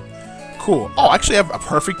 Cool. Oh, I actually have a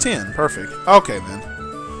perfect 10. Perfect. Okay, then.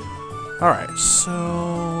 Alright,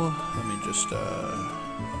 so... Let me just,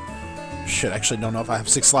 shit, I actually don't know if I have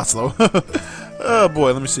 6 slots, though. Oh,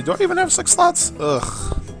 boy, let me see. Do I even have 6 slots? Ugh.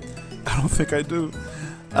 I don't think I do.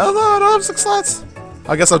 I don't know, I don't have 6 slots.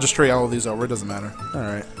 I guess I'll just trade all of these over. It doesn't matter.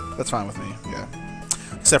 Alright. That's fine with me. Yeah.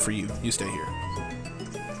 Except for you. You stay here.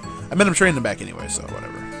 I mean, I'm trading them back anyway, so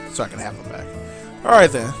whatever. So I can have them back.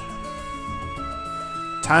 Alright then.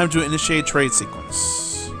 Time to initiate trade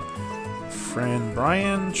sequence. Friend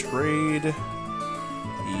Brian, trade.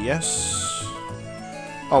 Yes.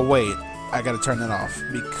 Oh wait, I gotta turn that off.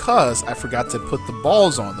 Because I forgot to put the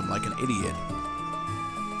balls on them like an idiot.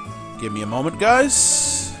 Give me a moment,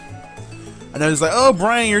 guys. I know he's like, oh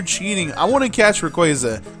Brian, you're cheating. I want to catch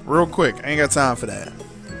Rayquaza real quick. I ain't got time for that.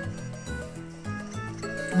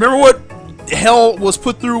 Remember what hell was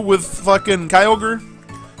put through with fucking Kyogre?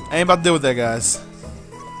 I ain't about to deal with that, guys.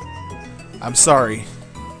 I'm sorry.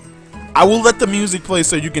 I will let the music play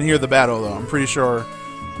so you can hear the battle, though. I'm pretty sure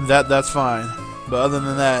that's fine. But other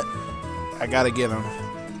than that, I gotta get him.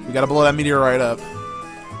 We gotta blow that meteorite up.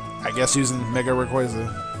 I guess using Mega Rayquaza.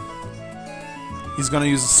 He's gonna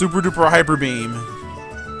use a Super Duper Hyper Beam.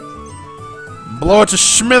 Blow it to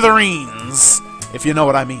smithereens, if you know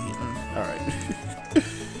what I mean. Alright.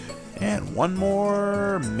 And one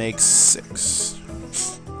more makes 6.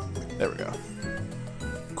 There we go.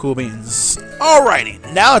 Cool beans. Alrighty,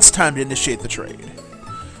 now it's time to initiate the trade.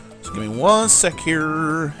 So give me 1 sec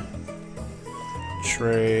here.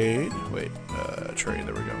 Trade. Wait, trade.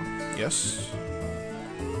 There we go. Yes.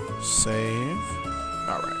 Save.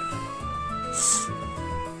 Alright.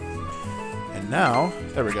 And now,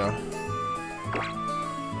 there we go.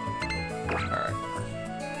 Alright.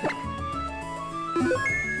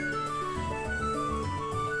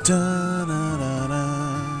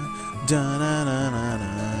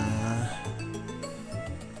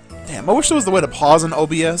 Damn, I wish there was the way to pause in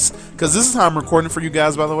OBS, because this is how I'm recording for you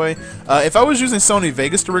guys, by the way. If I was using Sony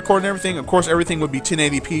Vegas to record and everything, of course everything would be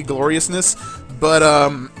 1080p gloriousness, but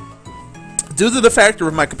due to the factor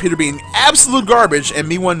of my computer being absolute garbage and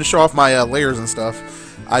me wanting to show off my layers and stuff,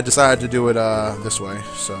 I decided to do it this way,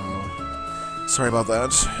 so sorry about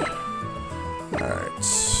that. Alright.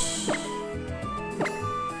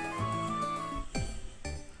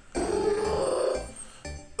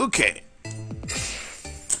 Okay.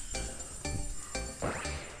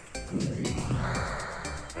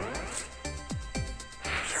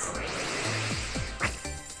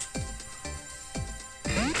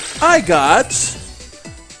 I got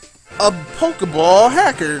a Pokeball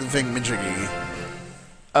hacker thingamajiggy.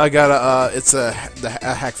 I got a, it's a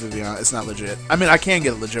hack Vivian. It's not legit. I mean, I can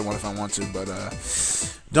get a legit one if I want to, but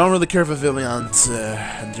don't really care for Vivian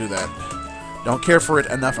to do that. Don't care for it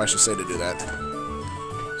enough, I should say, to do that.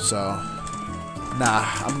 So, nah,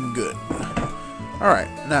 I'm good. Alright,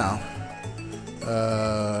 now,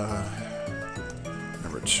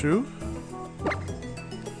 number 2.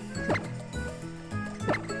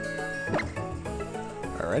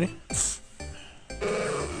 Alrighty.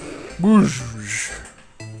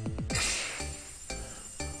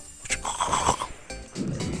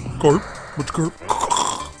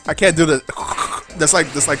 I can't do the. That's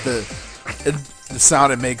like the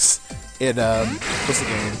sound it makes in what's the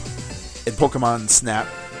game? In Pokemon Snap.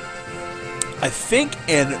 I think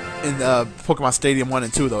in Pokemon Stadium 1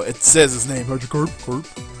 and 2 though, it says his name.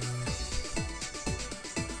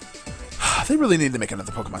 They really need to make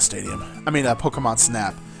another Pokemon Stadium. I mean, Pokemon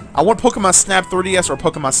Snap. I want Pokemon Snap 3DS or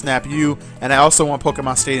Pokemon Snap U, and I also want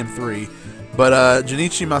Pokemon Stadium 3. But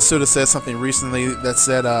Junichi Masuda said something recently that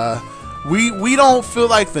said, we don't feel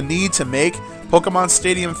like the need to make Pokemon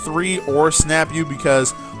Stadium 3 or Snap U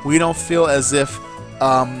because we don't feel as if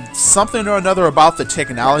something or another about the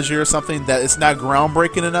technology or something that it's not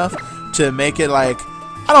groundbreaking enough to make it like,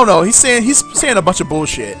 I don't know. He's saying a bunch of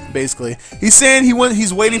bullshit. Basically, he's saying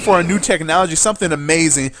he's waiting for a new technology, something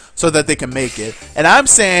amazing, so that they can make it. And I'm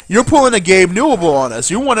saying you're pulling a Gabe Newell on us.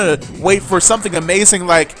 You want to wait for something amazing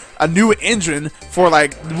like a new engine for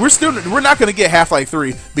like we're not gonna get Half-Life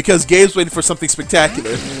 3 because Gabe's waiting for something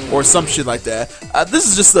spectacular or some shit like that. This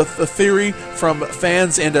is just a theory from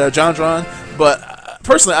fans and John, but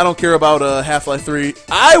personally I don't care about Half-Life 3.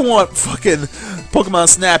 I want fucking Pokemon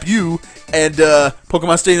Snap U and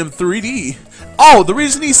Pokemon Stadium 3D. Oh, the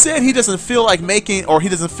reason he said he doesn't feel like making, or he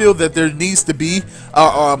doesn't feel that there needs to be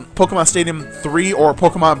Pokemon Stadium 3 or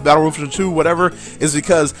Pokemon Battle Room 2, whatever, is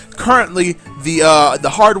because currently the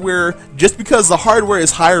hardware, just because the hardware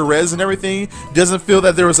is higher res and everything, doesn't feel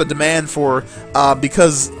that there was a demand for,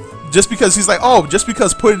 because he's like, oh, just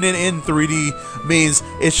because putting it in 3D means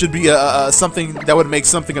it should be something that would make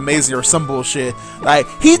something amazing or some bullshit. Like,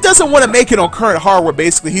 he doesn't want to make it on current hardware.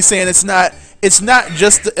 Basically, he's saying it's not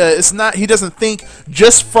just he doesn't think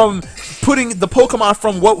just from putting the Pokemon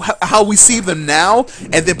from how we see them now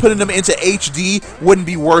and then putting them into HD wouldn't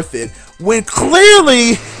be worth it, when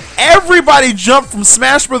clearly everybody jumped from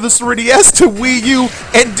Smash Bros. 3DS to Wii U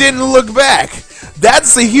and didn't look back.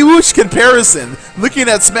 That's a huge comparison. Looking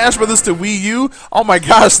at Smash Bros. To Wii U, oh my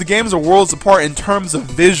gosh, the games are worlds apart in terms of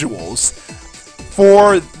visuals.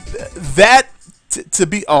 For that to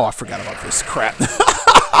be, oh, I forgot about this crap.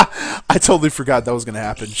 I totally forgot that was gonna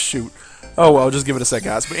happen. Shoot. Oh well, just give it a sec,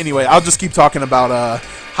 guys. But anyway, I'll just keep talking about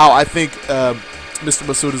how I think Mr.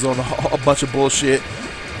 Masuda's on a bunch of bullshit.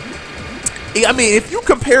 I mean, if you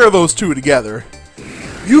compare those two together,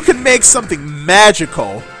 you can make something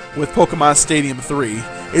magical with Pokemon Stadium 3.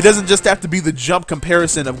 It doesn't just have to be the jump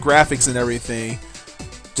comparison of graphics and everything.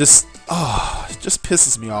 Just, oh, it just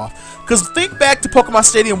pisses me off. Because think back to Pokemon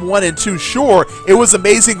Stadium 1 and 2. Sure, it was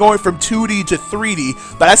amazing going from 2D to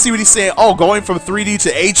 3D, but I see what he's saying. Oh, going from 3D to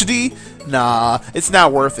HD? Nah, it's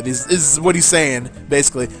not worth it. Is what he's saying,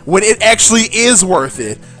 basically. When it actually is worth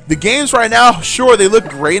it. The games right now, sure, they look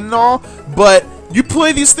great and all, but you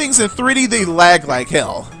play these things in 3D, they lag like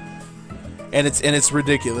hell. And it's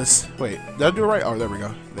ridiculous. Wait, did I do it right? Oh, there we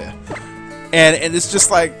go. Yeah. And it's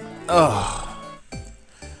just like, ugh.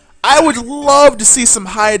 I would love to see some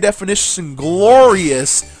high definition,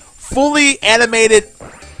 glorious, fully animated,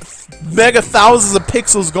 mega thousands of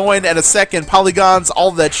pixels going at a second, polygons,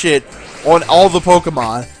 all that shit on all the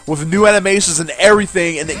Pokemon with new animations and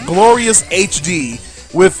everything, and glorious HD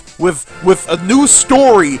with a new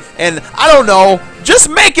story, and I don't know, just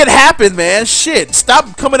make it happen, man. Shit,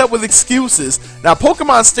 stop coming up with excuses. Now,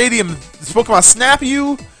 Pokemon Stadium, Pokemon Snap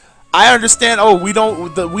U, I understand. Oh, we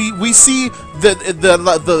don't. We see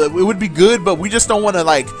the it would be good, but we just don't want to,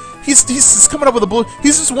 like. He's coming up with a bull. He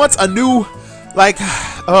just wants a new, like.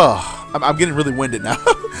 Oh, I'm getting really winded now.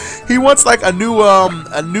 He wants like a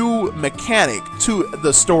new mechanic to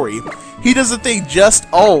the story. He doesn't think just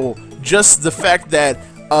the fact that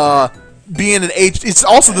being in HD. It's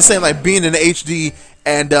also the same like being in HD.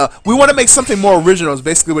 And we want to make something more original is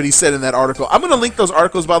basically what he said in that article. I'm going to link those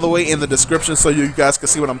articles, by the way, in the description so you guys can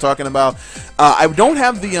see what I'm talking about. I don't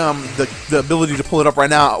have the ability to pull it up right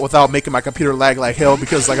now without making my computer lag like hell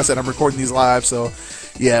because, like I said, I'm recording these live, so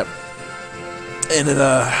yeah. And then,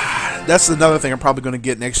 that's another thing I'm probably going to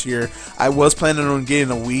get next year. I was planning on getting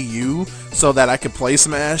a Wii U so that I could play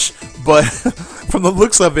Smash, but from the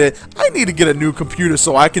looks of it, I need to get a new computer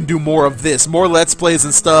so I can do more of this, more Let's Plays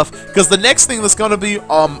and stuff, because the next thing that's going to be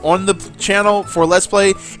on the channel for Let's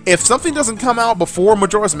Play, if something doesn't come out before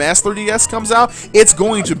Majora's Mask 3DS comes out, it's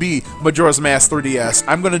going to be Majora's Mask 3DS.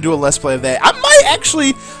 I'm going to do a Let's Play of that.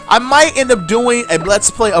 I might end up doing a Let's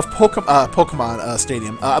Play of Pokemon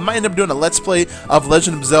Stadium. I might end up doing a Let's Play of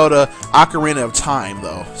Legend of Zelda Ocarina of Time,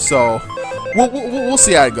 though. So we'll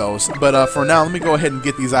see how it goes. But for now, let me go ahead and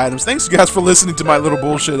get these items. Thanks, you guys, for listening to my little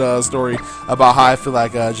bullshit story about how I feel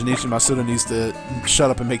like Junichi Masuda needs to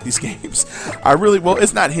shut up and make these games. Well,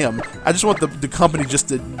 it's not him. I just want the company just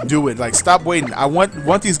to do it. Like, stop waiting. I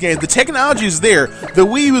want these games. The technology is there. The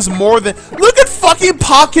Wii U is more than. Look at fucking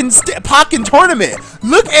Pokken Tournament.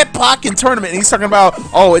 Look at Pokken Tournament. And he's talking about,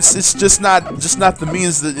 oh, it's just not the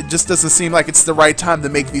means that it just doesn't seem like it's the right time to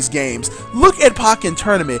make these games. Look at Pokken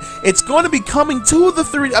Tournament. It's going to be coming to the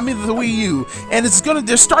Wii U, and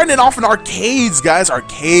they're starting it off in arcades, guys.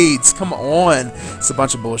 Arcades. Come on. It's a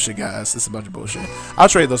bunch of bullshit, guys. It's a bunch of bullshit. I'll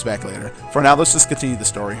trade those back later. For now, let's just continue the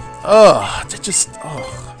story.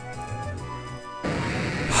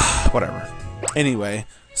 Whatever. Anyway,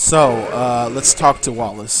 so let's talk to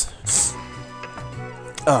Wallace.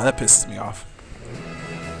 Oh, that pisses me off.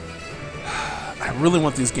 I really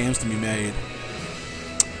want these games to be made.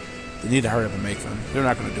 They need to hurry up and make them. They're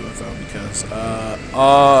not gonna do it though because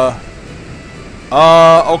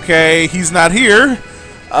okay, he's not here.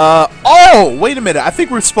 Oh, wait a minute. I think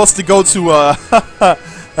we're supposed to go to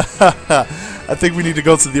I think we need to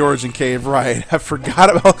go to the Origin Cave, right? I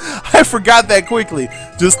forgot that quickly.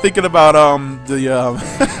 Just thinking about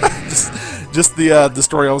the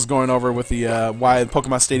story I was going over with the why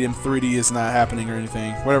Pokemon Stadium 3D is not happening or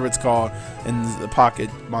anything, whatever it's called, and the Pocket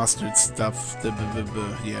Monster stuff.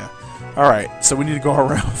 Yeah. All right, so we need to go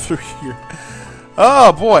around through here.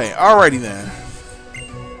 Oh boy. Alrighty then.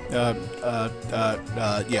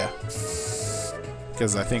 Yeah.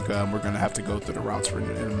 Because I think we're gonna have to go through the routes in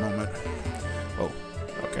a moment. Oh,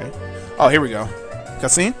 okay. Oh, here we go.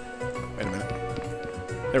 Cutscene? Wait a minute.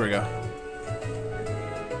 There we go.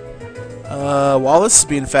 Wallace,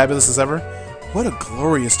 being fabulous as ever. What a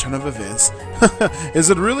glorious turn of events. Is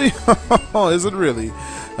it really? Is it really?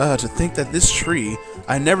 To think that this tree,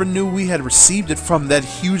 I never knew we had received it from that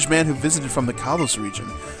huge man who visited from the Kalos region.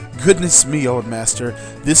 Goodness me, old master,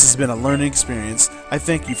 this has been a learning experience. I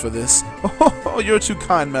thank you for this. Oh, you're too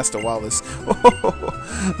kind, Master Wallace.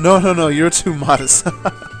 No, you're too modest.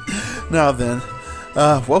 Now then,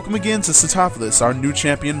 welcome again to Satopolis, our new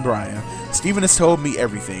champion, Brian. Steven has told me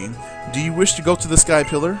everything. Do you wish to go to the Sky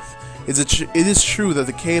Pillar? It is true that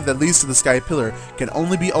the cave that leads to the Sky Pillar can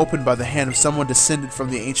only be opened by the hand of someone descended from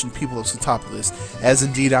the ancient people of Satopolis, as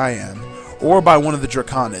indeed I am, or by one of the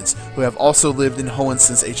Draconids, who have also lived in Hoenn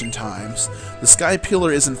since ancient times. The Sky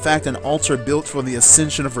Pillar is in fact an altar built for the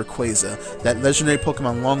ascension of Rayquaza, that legendary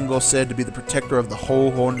Pokemon long ago said to be the protector of the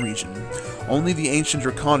whole Hoenn region. Only the ancient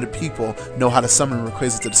Draconid people know how to summon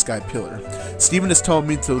Rayquaza to the Sky Pillar. Steven has told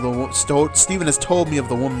me of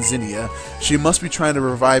the woman Zinnia. She must be trying to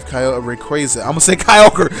revive Rayquaza. I'm gonna say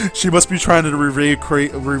Kyogre. She must be trying to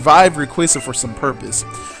revive Rayquaza for some purpose.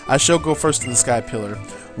 I shall go first to the Sky Pillar.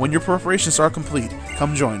 When your preparations are complete,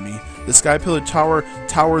 come join me. The Sky Pillar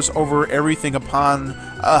towers over everything upon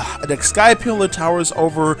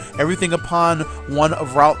one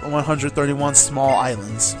of Route 131's small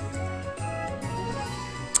islands.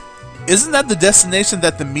 Isn't that the destination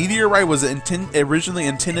that the meteorite was originally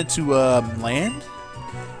intended to land?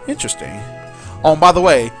 Interesting. Oh, and by the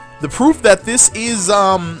way, the proof that this is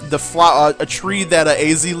a tree that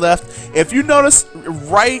AZ left. If you notice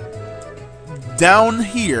right down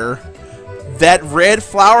here, that red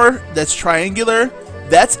flower that's triangular,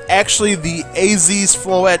 that's actually the AZ's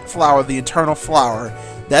Floette flower, the eternal flower.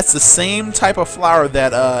 That's the same type of flower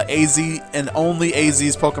that AZ and only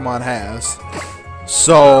AZ's Pokemon has.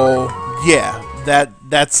 So yeah,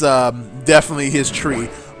 that's definitely his tree.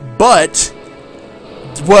 But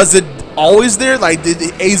was it always there? Like, did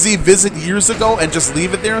AZ visit years ago and just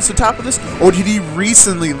leave it there on top of this, or did he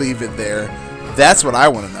recently leave it there? That's what I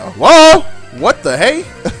want to know. Whoa! What the hey?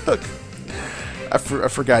 I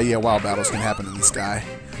forgot. Yeah, wild battles can happen in the sky.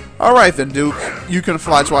 All right then, Duke. You can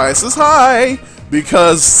fly twice as high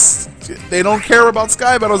because they don't care about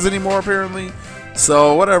sky battles anymore, apparently.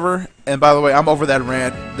 So whatever. And by the way, I'm over that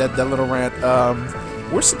rant, that little rant.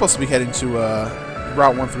 We're supposed to be heading to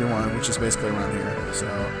Route 131, which is basically around here. So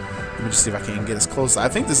let me just see if I can get as close. I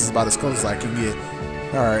think this is about as close as I can get.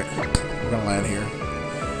 All right, we're gonna land here.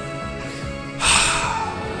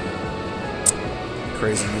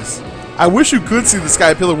 Craziness. I wish you could see the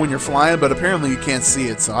Sky Pillar when you're flying, but apparently you can't see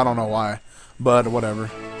it, so I don't know why. But whatever.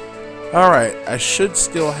 Alright, I should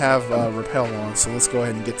still have Repel on, so let's go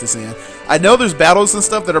ahead and get this in. I know there's battles and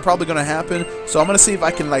stuff that are probably going to happen, so I'm going to see if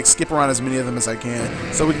I can like skip around as many of them as I can,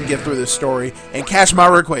 so we can get through this story and catch my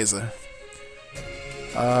Rayquaza.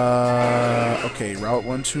 Okay, Route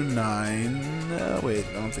 129. Wait,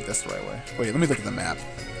 I don't think that's the right way. Wait, let me look at the map.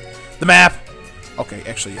 The map! Okay,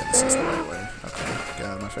 actually, yeah, this is the right way. Okay, get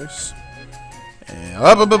out of my face. And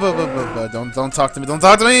don't talk to me. Don't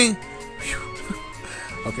talk to me. Whew.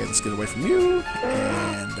 Okay, let's get away from you.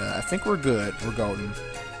 And I think we're good. We're golden.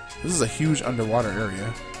 This is a huge underwater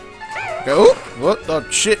area. Okay. Oh, what? Oh,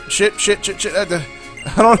 shit.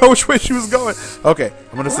 I don't know which way she was going. Okay,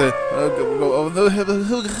 I'm gonna say.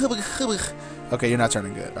 Okay, you're not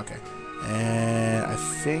turning good. Okay. And I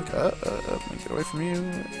think. Let me get away from you.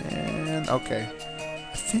 And okay.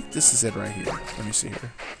 I think this is it right here. Let me see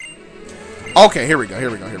here. Okay, here we go.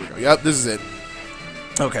 Yep, this is it.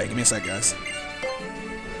 Okay, give me a sec, guys.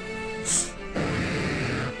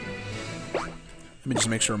 Let me just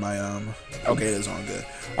make sure my okay, it is on good.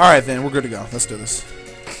 Alright then, we're good to go. Let's do this.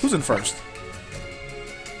 Who's in first?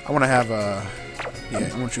 I wanna have yeah,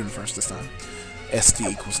 I want you in first this time. ST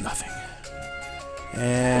equals nothing.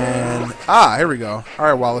 And here we go.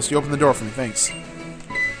 Alright, Wallace, you opened the door for me, thanks.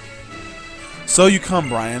 So you come,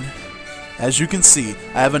 Brian. As you can see,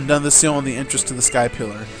 I haven't done this seal on the entrance to the Sky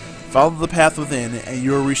Pillar. Follow the path within, and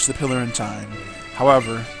you will reach the pillar in time.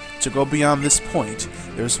 However, to go beyond this point,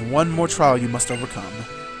 there's one more trial you must overcome.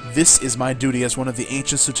 This is my duty as one of the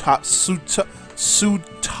ancient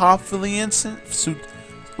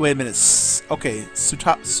wait a minute. Okay,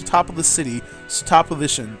 Sutopolis City.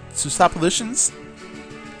 Sutopolitians?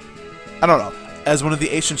 I don't know. As one of the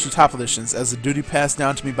ancient Sutopolitians, as a duty passed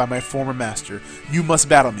down to me by my former master, you must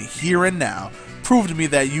battle me here and now. Prove to me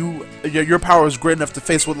that your power is great enough to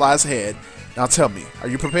face what lies ahead. Now tell me, are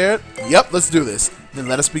you prepared? Yep, let's do this. Then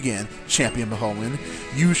let us begin, Champion Beholden.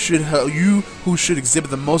 You who should exhibit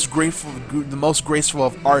the most graceful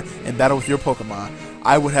of art in battle with your Pokemon.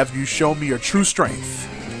 I would have you show me your true strength.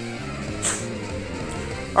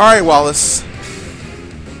 All right, Wallace,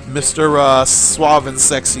 Mr. Suave and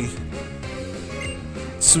Sexy.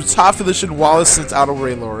 Sutopolishan Wallace sent out a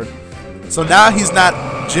Raylord. So now he's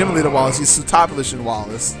not Gym Leader Wallace, he's Sutopolishan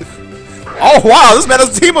Wallace. Oh wow, this man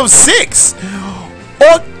has a team of 6!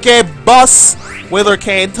 Okay, boss. Whaler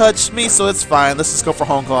can't touch me, so it's fine. Let's just go for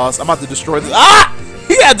Home Claws. I'm about to destroy this. Ah!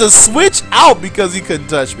 He had to switch out because he couldn't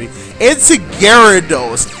touch me. Into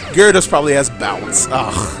Gyarados. Gyarados probably has bounce.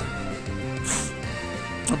 Ugh.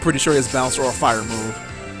 I'm pretty sure he has bounce or a fire move.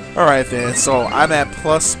 Alright then, so I'm at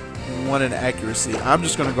 +1 in accuracy. I'm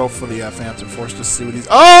just gonna go for the Phantom Force to see what he's.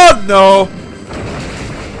 Oh no!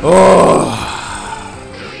 Oh,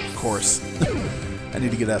 of course. I need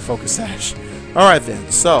to get that Focus Sash. Alright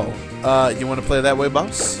then, so you want to play that way,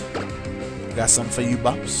 boss? Got something for you,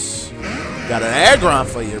 boss. Got an Aggron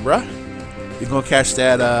for you, bruh. You're gonna catch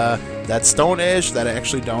that that Stone Edge that I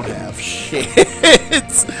actually don't have. Shit!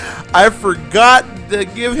 I forgot to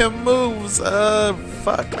give him moves.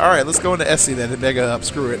 Fuck. Alright, let's go into Essie then and Mega up.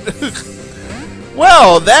 Screw it.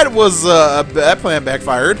 Well, that was that plan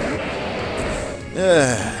backfired.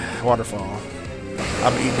 Waterfall.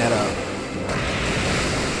 I'm eating that up.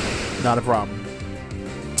 Not a problem.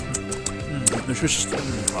 Nutritious.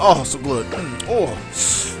 Oh, so good. Oh.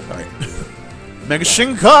 Alright. Mega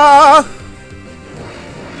Shinka!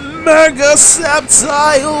 Mega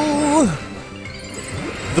Sapphire!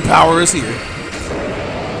 The power is here.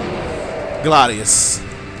 Gladius.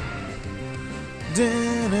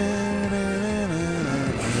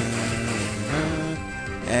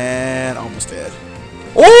 And almost dead.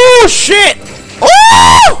 Oh shit!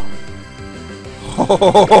 Oh!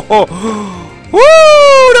 Woo!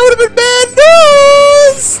 That would have been bad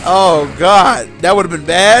news! Oh god, that would have been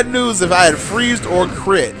bad news if I had freezed or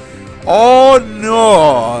crit. Oh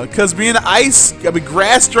no! Because being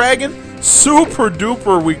Grass Dragon, super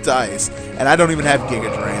duper weak to ice. And I don't even have Giga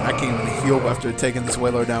Drain. I can't even heal after taking this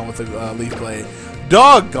Whaler down with a Leaf Blade.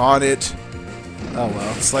 Doggone it! Oh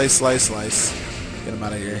well. Slice, slice, slice. Get him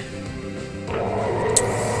out of here.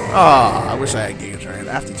 Ah, I wish I had Giga Drain.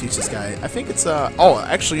 I have to teach this guy. I think it's oh,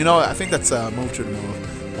 actually, you know what? I think that's move to the move.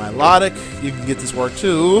 Milotic, you can get this work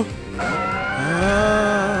too.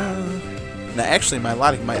 Now, actually,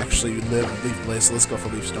 Milotic might actually live Leaf Blade, so let's go for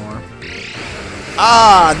Leaf Storm.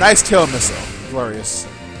 Ah, nice tail missile. Glorious.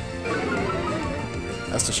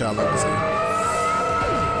 That's the shot level.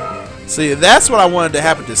 See, that's what I wanted to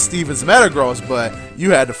happen to Steven's Metagross, but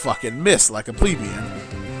you had to fucking miss like a plebeian.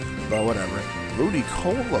 But whatever. Rudy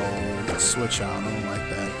Colo. Let's switch out. I don't like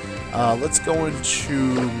that. Let's go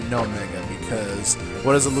into No Mega, because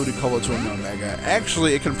what is a Ludicolo to a No Mega?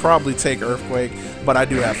 Actually, it can probably take Earthquake, but I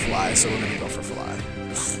do have Fly, so we're going to go for Fly.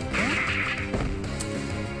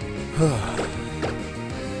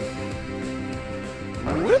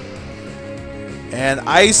 And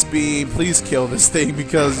Ice Beam, please kill this thing,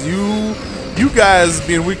 because you guys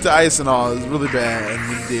being weak to ice and all is really bad. And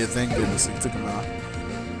you did, thank goodness it took him out.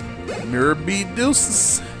 Mirror Bead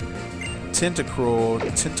Deuces. Tentacle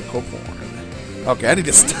Porn. Okay, I need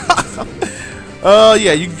to stop.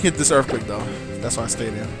 Yeah, you can hit this Earthquake though. That's why I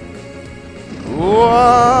stayed in.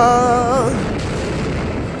 Whoa.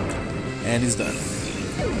 And he's done.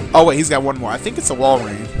 Oh wait, he's got one more. I think it's a Wall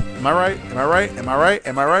Rain. Am I right? Am I right? Am I right?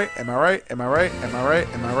 Am I right? Am I right? Am I right? Am I right?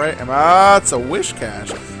 Am I right? It's a Wish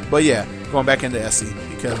Cash. But yeah, going back into Essie,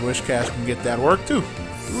 because Wish Cash can get that work too.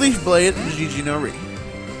 Leaf Blade, GG no re.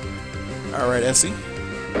 Alright, Essie.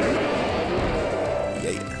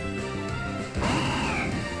 Yeah.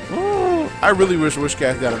 Ooh, I really wish Wish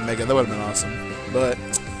Cash got a Mega. That would have been awesome. But,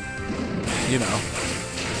 you know,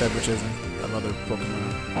 favoritism of other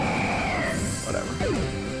Pokemon. Whatever.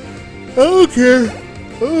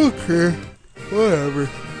 Okay, whatever.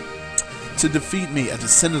 To defeat me, a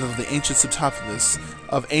descendant of the ancient Sutopolis,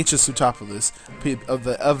 of the ancient Sutopolis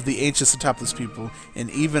people, and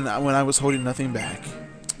even when I was holding nothing back.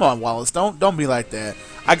 on, Wallace. Don't be like that.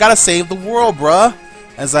 I gotta save the world, bruh.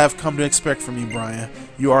 As I have come to expect from you, Brian.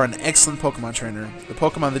 You are an excellent Pokemon trainer. The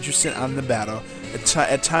Pokemon that you sent out in the battle,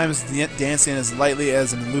 at times dancing as lightly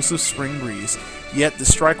as an elusive spring breeze. Yet the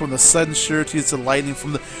strike with a sudden surety is the lightning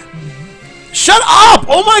from the... Shut up!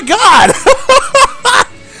 Oh my god!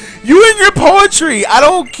 You and your poetry! I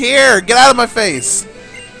don't care! Get out of my face!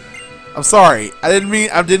 I'm sorry. I didn't mean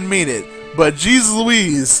it. But Jesus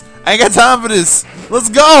Louise, I ain't got time for this. Let's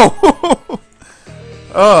go!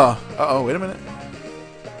 Uh-oh, wait a minute.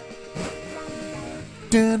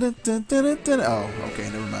 Oh, okay,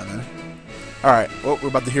 never mind then. Alright, well, we're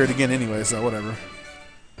about to hear it again anyway, so whatever.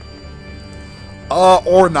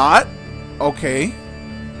 Or not. Okay.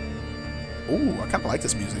 Ooh, I kind of like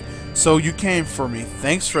this music. So you came for me.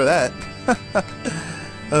 Thanks for that.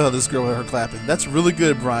 Oh, this girl with her clapping. That's really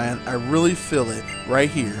good, Brian. I really feel it right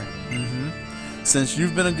here. Since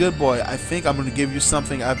you've been a good boy, I think I'm going to give you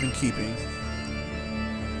something I've been keeping.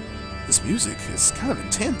 This music is kind of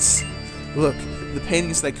intense. Look, the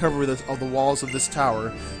paintings that cover the walls of this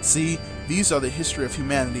tower. See, these are the history of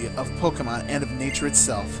humanity, of Pokemon, and of nature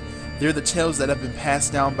itself. They're the tales that have been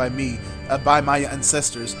passed down by me, by my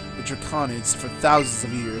ancestors, the Draconids, for thousands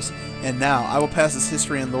of years. And now, I will pass this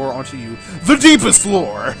history and lore onto you. The deepest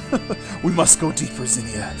lore! We must go deeper,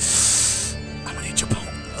 Zinnia. I'm gonna need your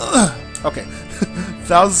bone. Okay.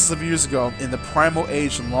 Thousands of years ago, in the primal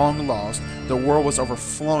age long lost, the world was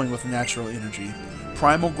overflowing with natural energy.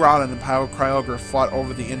 Primal Groudon and Kyogre fought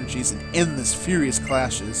over the energies in endless, furious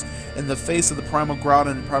clashes. In the face of the Primal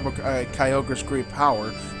Groudon and Primal Kyogre's great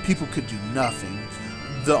power, people could do nothing.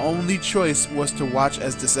 The only choice was to watch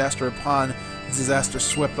as disaster upon disaster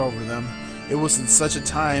swept over them. It was in such a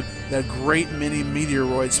time that a great many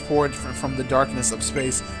meteoroids poured from the darkness of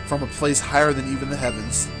space from a place higher than even the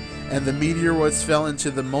heavens. And the meteoroids fell into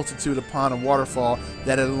the multitude upon a waterfall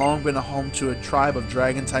that had long been a home to a tribe of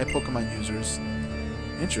dragon-type Pokemon users.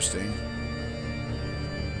 Interesting.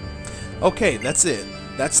 Okay, that's it.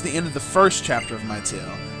 That's the end of the first chapter of my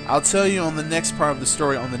tale. I'll tell you on the next part of the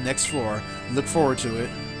story on the next floor. Look forward to it.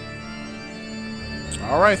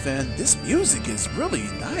 Alright then, this music is really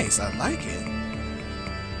nice. I like it.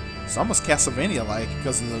 It's almost Castlevania-like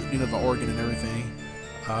because of the, the organ and everything.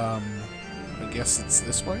 I guess it's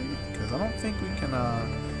this way? Because I don't think we can,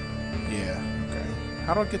 yeah, okay.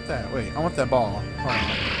 How do I get that? Wait, I want that ball. Hold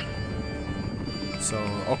on. So,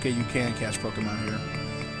 okay, you can catch Pokemon here.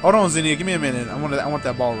 Hold on, Zinnia, give me a minute. I want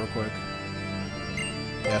that ball real quick.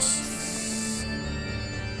 Yes.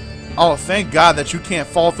 Oh, thank God that you can't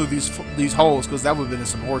fall through these holes, because that would have been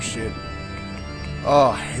some horse shit.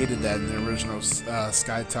 Oh, I hated that in the original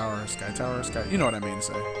Sky Tower. You know what I mean to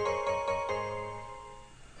say.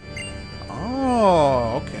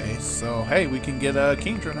 Oh, okay. So, hey, we can get a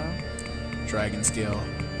Kingdra now. Dragon Scale.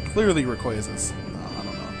 Clearly Rayquazas. No, I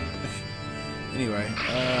don't know. Anyway,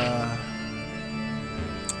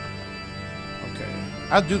 okay.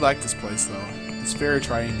 I do like this place, though. It's very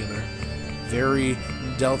triangular. Very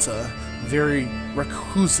Delta. Very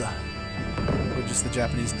Rayquaza. Which is the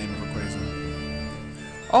Japanese name of Rayquaza.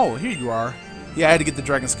 Oh, here you are. Yeah, I had to get the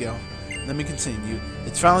Dragon Scale. Let me continue.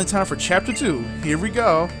 It's finally time for Chapter 2. Here we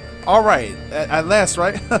go. Alright, at last,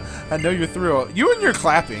 right? I know you're thrilled. You and your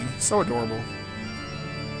clapping. So adorable.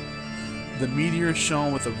 The meteor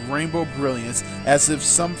shone with a rainbow brilliance, as if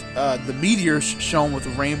some the meteor shone with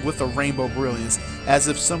a rainbow brilliance, as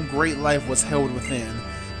if some great life was held within.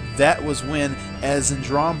 That was when, as in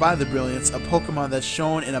drawn by the brilliance, a Pokemon that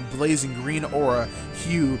shone in a blazing green aura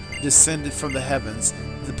hue descended from the heavens.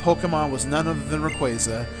 The Pokemon was none other than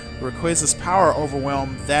Rayquaza. Rayquaza's power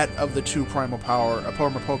overwhelmed that of the two primal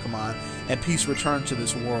Pokemon, and peace returned to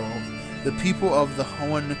this world. The people of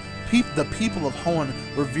Hoenn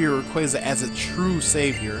revere Rayquaza as a true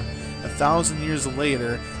savior. 1,000 years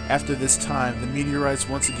later, after this time, the meteorites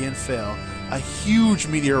once again fell. A huge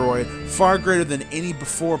meteoroid, far greater than any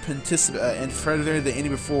before,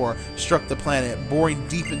 struck the planet, boring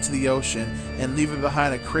deep into the ocean and leaving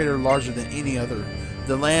behind a crater larger than any other.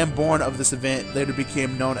 The land born of this event later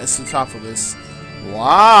became known as Sapphire.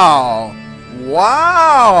 Wow!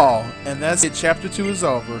 Wow! And that's it. Chapter 2 is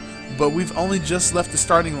over. But we've only just left the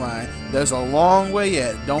starting line. There's a long way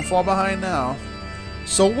yet. Don't fall behind now.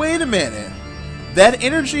 So wait a minute. That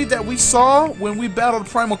energy that we saw when we battled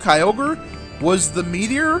Primal Kyogre was the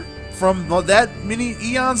meteor from that many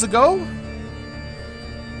eons ago?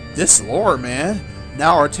 This lore, man.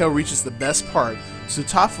 Now our tale reaches the best part.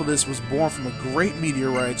 Sapphire was born from a great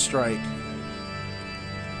meteorite strike.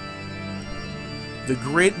 The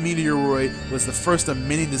great meteoroid was the first of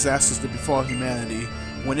many disasters to befall humanity.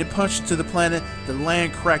 When it punched to the planet, the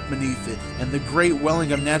land cracked beneath it, and the great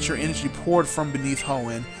welling of natural energy poured from beneath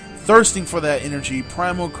Hoenn. Thirsting for that energy,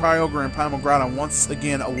 Primal Kyogre and Primal Groudon once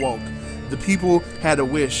again awoke. The people had a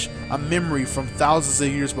wish, a memory from thousands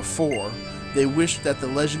of years before. They wished that the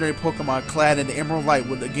legendary Pokemon clad in emerald light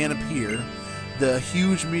would again appear. The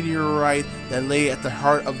huge meteorite that lay at the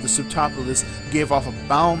heart of the Subtopolis gave off a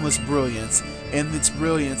boundless brilliance. In its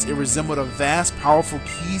brilliance, it resembled a vast, powerful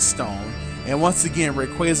keystone. And once again,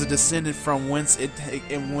 Rayquaza descended from whence it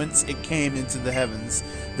came into the heavens.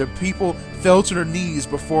 The people fell to their knees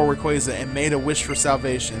before Rayquaza and made a wish for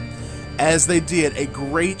salvation. As they did, a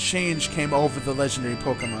great change came over the legendary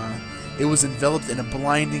Pokemon. It was enveloped in a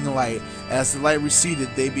blinding light. As the light receded,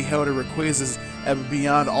 they beheld a Rayquaza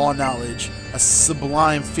beyond all knowledge, a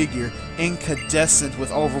sublime figure, incandescent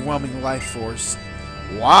with overwhelming life force.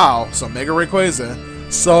 Wow, so Mega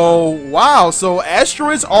Rayquaza. So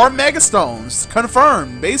asteroids are megastones.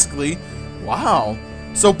 Confirmed, basically. Wow.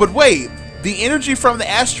 So, but wait, the energy from the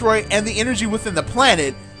asteroid and the energy within the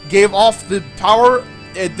planet gave off the power,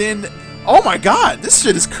 and then, oh my god, this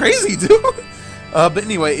shit is crazy, dude. But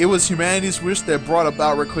anyway, it was humanity's wish that brought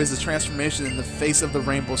about Rayquaza's transformation in the face of the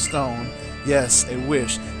Rainbow Stone. Yes, a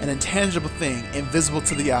wish, an intangible thing, invisible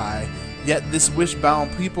to the eye. Yet this wish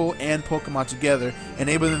bound people and Pokemon together,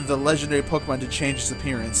 enabling the legendary Pokemon to change its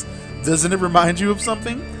appearance. Doesn't it remind you of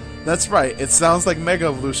something? That's right, it sounds like Mega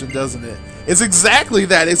Evolution, doesn't it? It's exactly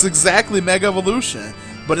that, it's exactly Mega Evolution.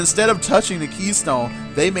 But instead of touching the keystone,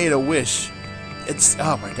 they made a wish. It's,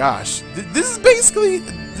 oh my gosh. This is basically,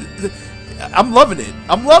 I'm loving it.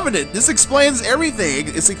 I'm loving it. This explains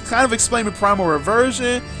everything. It's kind of explaining Primal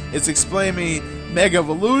Reversion. It's explaining Mega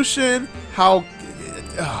Evolution. How,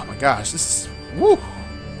 oh my gosh, this is, woo,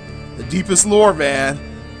 the deepest lore, man.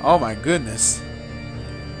 Oh my goodness.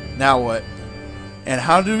 Now what? And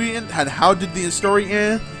how do we end? And how did the story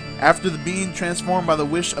end? After the being transformed by the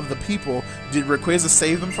wish of the people, did Rayquaza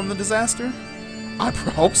save them from the disaster? I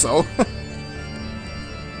hope so.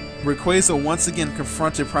 Rayquaza once again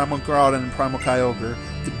confronted Primal Groudon and Primal Kyogre.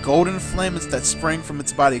 The golden flamets that sprang from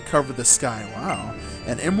its body covered the sky. Wow.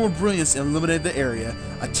 An emerald brilliance illuminated the area.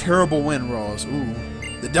 A terrible wind rose. Ooh.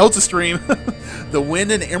 The Delta Stream. The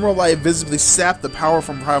wind and emerald light visibly sapped the power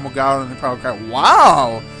from Primal Groudon and Primal Kyogre.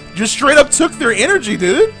 Wow. Just straight up took their energy,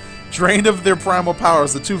 dude. Drained of their primal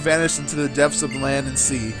powers, the two vanished into the depths of land and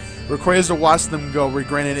sea. Rayquaza watched them go,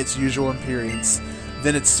 regaining its usual appearance.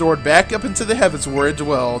 Then it soared back up into the heavens where it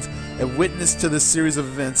dwelled. A witness to this series of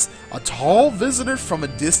events, a tall visitor from a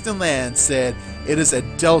distant land said, "It is a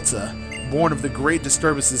Delta, born of the great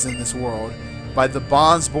disturbances in this world. By the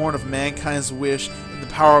bonds born of mankind's wish and the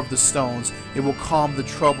power of the stones, it will calm the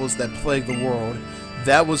troubles that plague the world."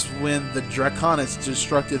 That was when the Draconics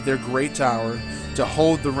constructed their great tower to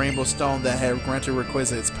hold the Rainbow Stone that had granted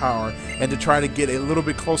Rayquaza its power, and to try to get a little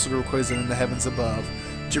bit closer to Rayquaza in the heavens above.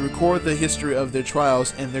 To record the history of their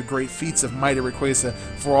trials and their great feats of mighty Rayquaza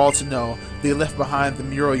for all to know, they left behind the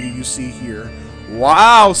mural you see here.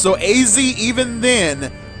 Wow, so AZ even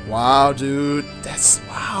then. Wow, dude. That's,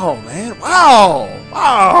 wow, man. Wow.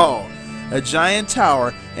 Wow. A giant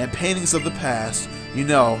tower and paintings of the past. You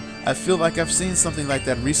know, I feel like I've seen something like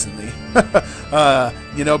that recently.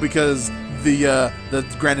 You know, because the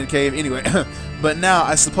Granite Cave. Anyway, but now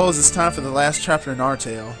I suppose it's time for the last chapter in our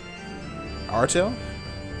tale. Our tale?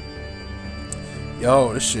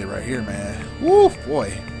 Yo, this shit right here, man. Woo,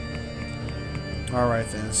 boy. Alright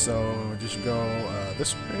then, so just go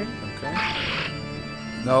this way. Okay.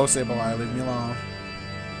 No, Sableye, leave me alone.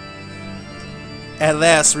 At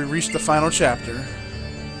last, we reached the final chapter.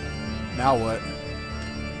 Now what?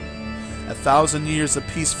 1,000 years of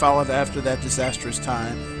peace followed after that disastrous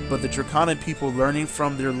time, but the Draconic people, learning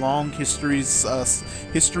from their long histories,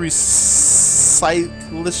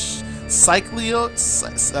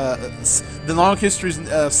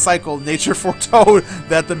 cycle nature foretold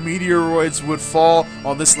that the meteoroids would fall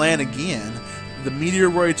on this land again. The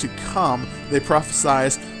meteoroid to come, they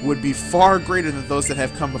prophesied, would be far greater than those that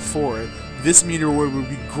have come before it. This meteoroid would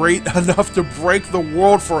be great enough to break the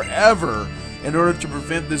world forever. In order to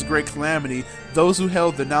prevent this great calamity, those who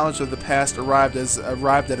held the knowledge of the past arrived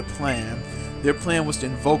at a plan. Their plan was to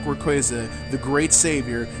invoke Rayquaza, the great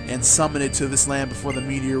savior, and summon it to this land before the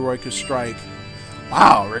meteoroid could strike.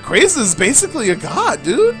 Wow, Rayquaza is basically a god,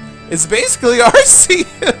 dude. It's basically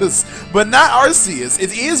Arceus, but not Arceus.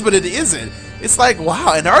 It is, but it isn't. It's like,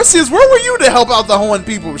 wow, and Arceus, where were you to help out the Hoenn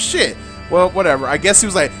people? Shit. Well, whatever. I guess he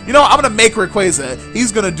was like, you know, I'm going to make Rayquaza.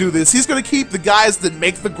 He's going to do this. He's going to keep the guys that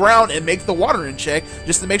make the ground and make the water in check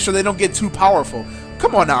just to make sure they don't get too powerful.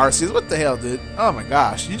 Come on now, Arceus. What the hell, dude? Oh my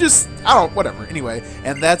gosh. You just, I don't, whatever. Anyway,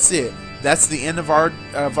 and that's it. That's the end of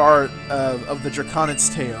the Draconid's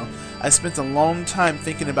tale. I spent a long time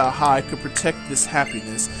thinking about how I could protect this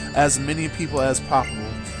happiness as many people as possible.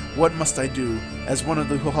 What must I do, as one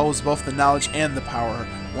who holds both the knowledge and the power,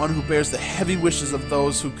 one who bears the heavy wishes of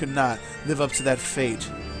those who could not live up to that fate?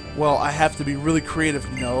 Well, I have to be really creative,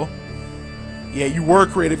 you know. Yeah, you were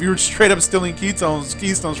creative. You were straight up stealing keystones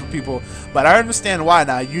from people. But I understand why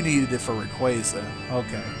now. You needed it for Rayquaza.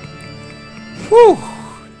 Okay. Whew.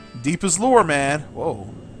 Deep as lore, man.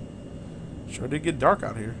 Whoa. Sure did get dark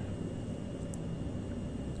out here.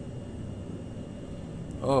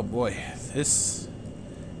 Oh boy. This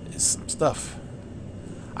is some stuff.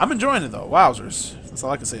 I'm enjoying it though. Wowzers. That's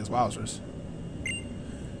all I can say is wowzers.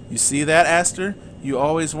 You see that, Aster? You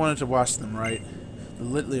always wanted to watch them, right? The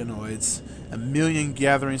Litleonoids. A million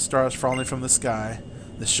gathering stars falling from the sky.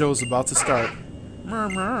 The show's about to start.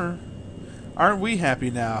 Murmur. Aren't we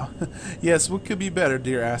happy now? Yes, what could be better,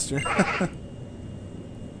 dear Aster?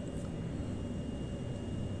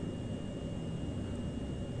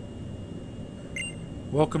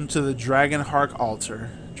 Welcome to the Dragonheart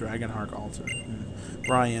Altar. Dragonheart Altar.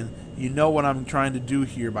 Brian, you know what I'm trying to do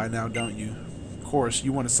here by now, don't you? Of course,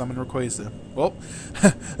 you want to summon Rayquaza. Well,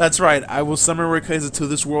 that's right. I will summon Rayquaza to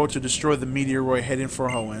this world to destroy the meteoroid heading for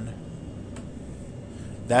Hoenn.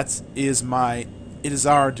 It is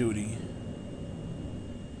our duty.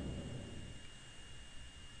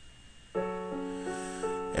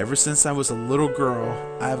 Ever since I was a little girl,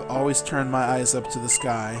 I have always turned my eyes up to the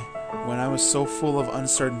sky. When I was so full of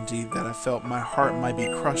uncertainty that I felt my heart might be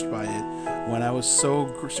crushed by it. When I was so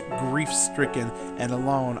grief-stricken and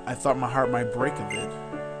alone, I thought my heart might break of it.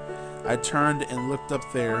 I turned and looked up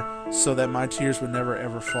there so that my tears would never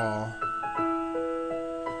ever fall.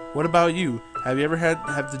 What about you? Have you ever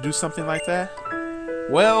have to do something like that?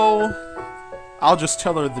 Well, I'll just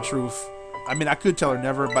tell her the truth. I mean, I could tell her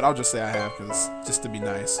never, but I'll just say I have, because just to be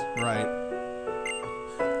nice, right?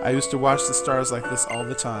 I used to watch the stars like this all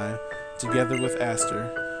the time, together with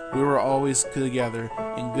Aster. We were always together,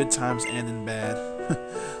 in good times and in bad.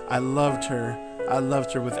 I loved her. I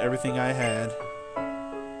loved her with everything I had.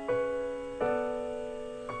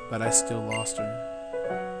 But I still lost her.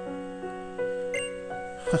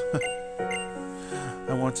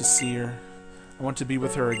 I want to see her. I want to be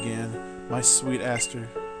with her again, my sweet Aster.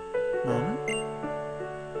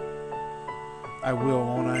 I will,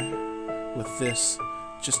 won't I? With this,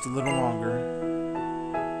 just a little longer.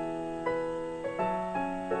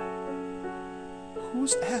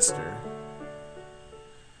 Who's Aster?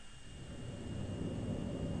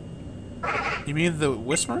 You mean the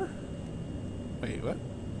Whisperer? Wait, what?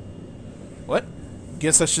 What?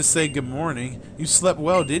 Guess I should say good morning. You slept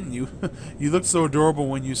well, didn't you? You look so adorable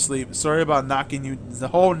when you sleep. Sorry about knocking you. The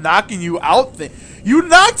whole knocking you out thing. You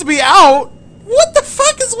knocked me out? What the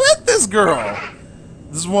fuck is with this girl?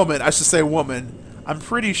 This woman. I should say woman. I'm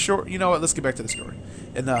pretty sure. You know what? Let's get back to the story.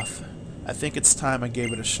 Enough. I think it's time I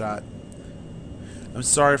gave it a shot. I'm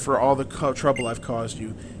sorry for all the trouble I've caused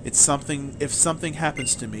you. It's something. If something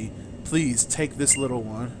happens to me, please take this little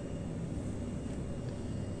one.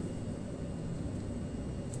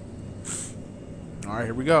 Alright,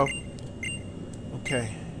 here we go.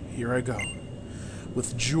 Okay, here I go.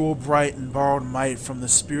 With jewel bright and borrowed might from the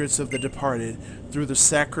spirits of the departed, through the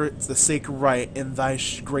sacred rite and thy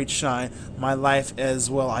great shine, my life as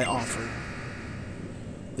well I offer.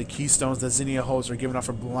 The keystones that Zinnia holds are giving off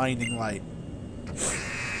a blinding light.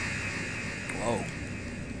 Whoa.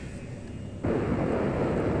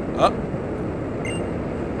 Up.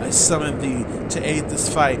 I summon thee to aid this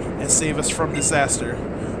fight and save us from disaster.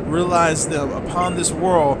 Realize them upon this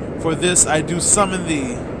world, for this I do summon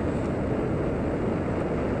thee.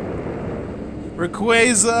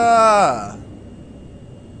 Rayquaza!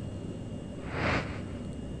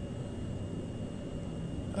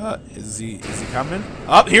 Is he coming?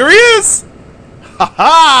 Up, here he is! Ha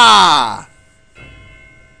ha!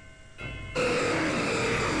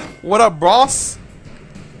 What up, boss?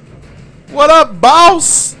 What up,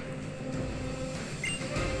 boss?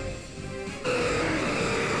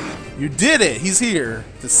 You did it! He's here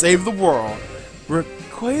to save the world.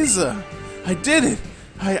 Rayquaza! I did it!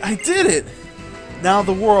 I did it! Now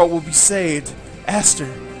the world will be saved.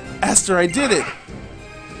 Aster! Aster, I did it!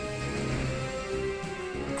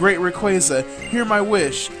 Great Rayquaza, hear my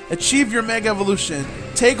wish. Achieve your Mega Evolution.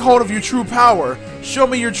 Take hold of your true power. Show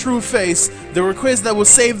me your true face. The Rayquaza that will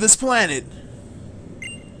save this planet.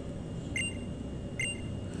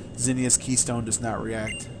 Zinnia's keystone does not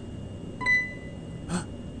react.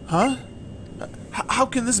 Huh? How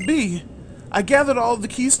can this be? I gathered all of the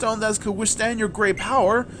keystone that could withstand your great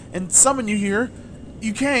power and summon you here.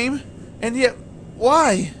 You came, and yet,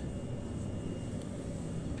 why?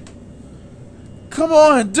 Come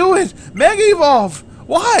on, do it! Mega Evolve!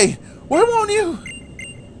 Why? Why won't you?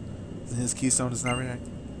 His keystone does not react.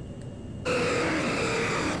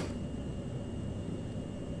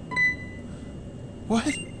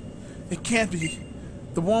 What? It can't be.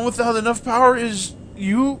 The one without enough power is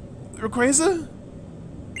you, Rayquaza?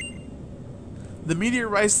 The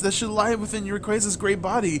meteorites that should lie within Rayquaza's great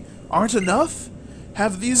body aren't enough?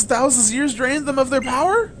 Have these thousands of years drained them of their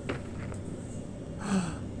power?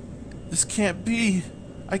 This can't be.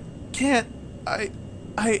 I can't.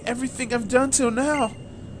 Everything I've done till now.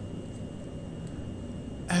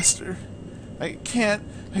 Esther, I can't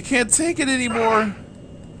take it anymore.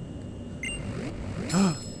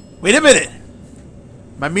 Wait a minute!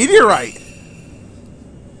 My meteorite!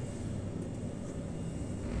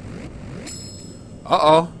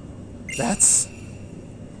 Uh-oh. That's...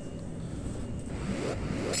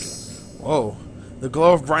 Whoa. The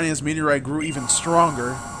glow of Briney's meteorite grew even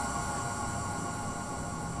stronger.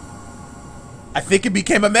 I think it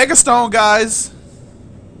became a megastone, guys!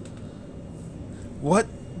 What?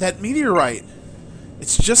 That meteorite?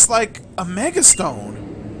 It's just like a megastone.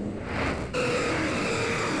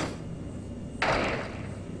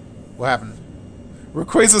 What happened?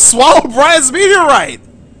 Rayquaza swallowed Brian's meteorite!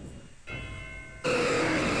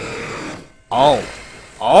 Oh.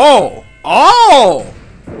 Oh! Oh!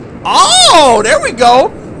 Oh! There we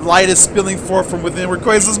go! Light is spilling forth from within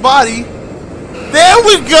Rayquaza's body. There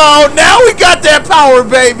we go! Now we got that power,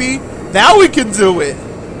 baby! Now we can do it!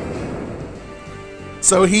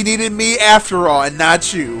 So he needed me after all, and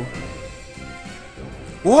not you.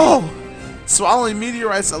 Whoa! Swallowing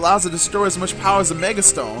meteorites allows it to store as much power as a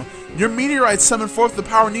megastone. Your meteorites summon forth the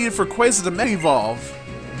power needed for Rayquaza to Mega Evolve.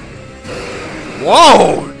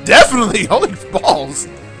 Whoa! Definitely! Holy balls!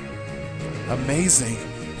 Amazing.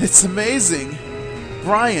 It's amazing.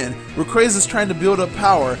 Brian, Rayquaza is trying to build up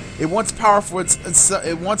power. It wants power for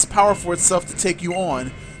itself to take you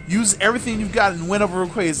on. Use everything you've got and win over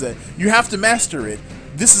Rayquaza. You have to master it.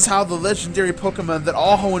 This is how the legendary Pokemon that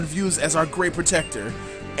all Hoenn views as our great protector.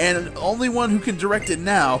 And the only one who can direct it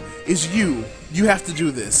now is you. You have to do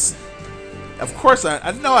this. Of course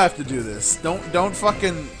I know I have to do this. Don't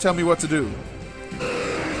fucking tell me what to do.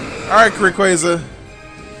 Alright, Rayquaza.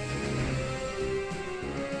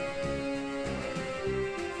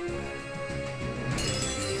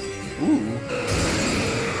 Ooh.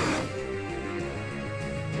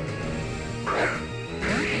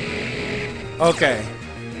 Okay.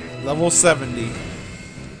 Level 70.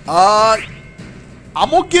 I'm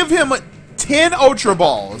gonna give him 10 Ultra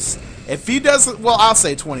Balls. If he doesn't, well, I'll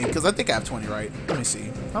say 20 because I think I have 20, right? Let me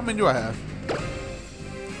see. How many do I have?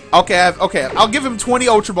 Okay, okay. I'll give him 20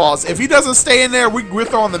 Ultra Balls. If he doesn't stay in there, we're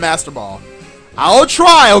throwing the Master Ball. I'll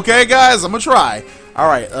try, okay, guys? I'm gonna try. All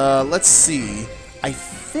right. Let's see. I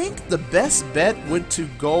think the best bet would to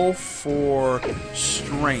go for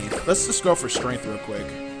Strength. Let's just go for Strength real quick.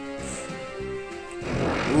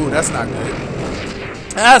 Ooh, that's not good.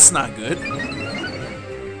 That's not good.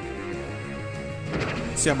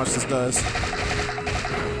 See how much this does.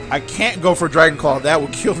 I can't go for Dragon Claw. That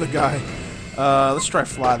would kill the guy. Let's try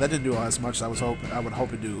Fly. That didn't do as much as I would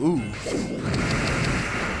hope it do. Ooh.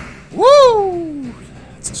 Woo!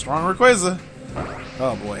 It's a strong Rayquaza.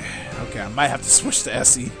 Oh boy. Okay, I might have to switch to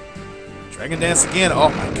Essie. Dragon Dance again. Oh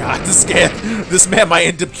my god, this man might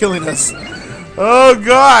end up killing us. Oh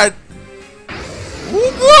god.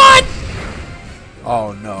 What?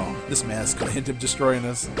 Oh no, this man's gonna end up destroying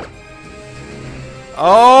us.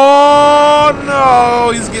 Oh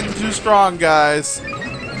no, he's getting too strong, guys.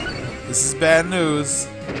 This is bad news.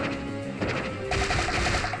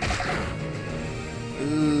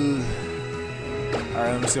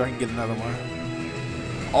 Alright, let me see if I can get another one.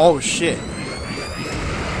 Oh shit.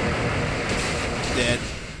 Dead.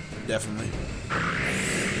 Definitely.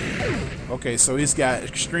 Okay, so he's got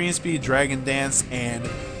Extreme Speed, Dragon Dance, and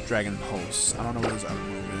Dragon Pulse. I don't know what his other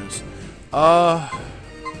move is.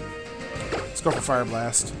 Let's go for Fire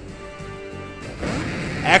Blast.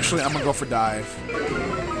 Actually, I'm gonna go for Dive.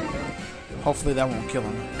 Hopefully that won't kill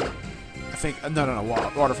him. I think... No.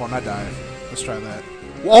 Waterfall, not Dive. Let's try that.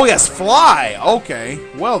 Oh, yes, Fly! Okay.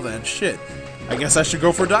 Well then, shit. I guess I should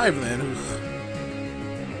go for Dive then.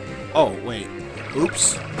 Oh, wait.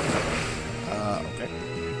 Oops. Okay.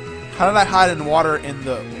 How did I hide in the water in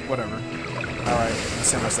the... whatever. Alright, let's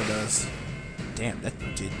see how much that does. Damn, that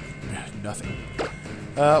did nothing.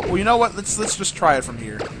 Well, you know what? Let's just try it from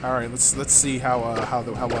here. All right, let's see how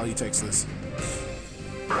well he takes this.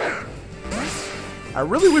 I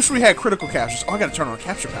really wish we had critical captures. Oh, I gotta turn on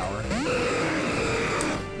capture power.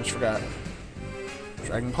 Just forgot.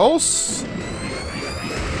 Dragon Pulse.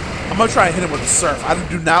 I'm gonna try and hit him with a surf. I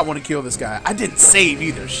do not want to kill this guy. I didn't save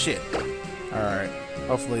either. Shit. Alright.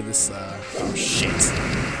 Hopefully this, oh, shit.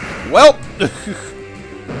 Welp!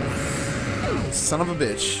 Son of a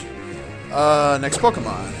bitch. Next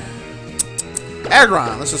Pokemon.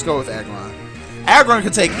 Aggron. Let's just go with Aggron. Aggron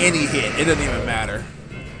can take any hit. It doesn't even matter.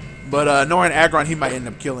 But, knowing Aggron, he might end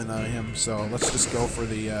up killing him. So, let's just go for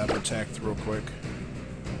the, Protect real quick.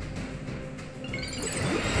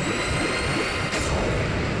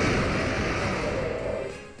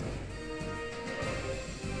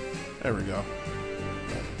 There we go.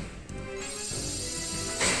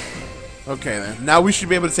 Okay then. Now we should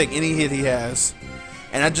be able to take any hit he has.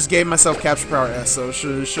 And I just gave myself Capture Power S, so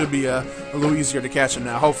it should be a little easier to catch him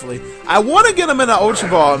now, hopefully. I want to get him in an Ultra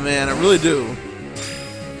Ball, man. I really do.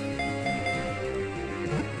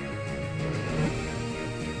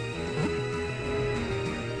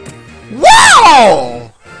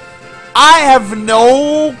 Wow! I have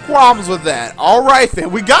no problems with that. Alright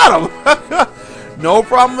then, we got him. No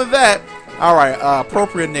problem with that. Alright,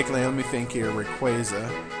 appropriate nickname. Let me think here.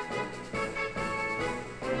 Rayquaza.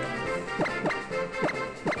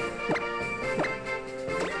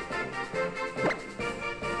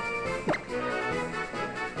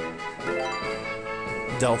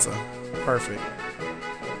 Delta. Perfect.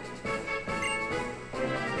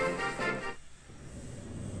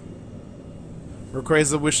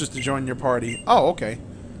 Rayquaza wishes to join your party. Oh, okay.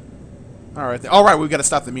 Alright, we've got to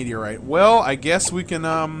stop the meteorite. Well, I guess we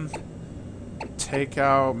can, take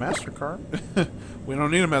out MasterCard. We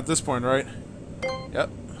don't need him at this point, right? Yep.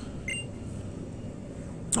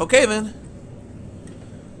 Okay, then.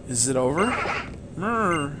 Is it over?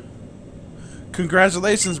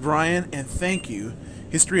 Congratulations, Brian, and thank you.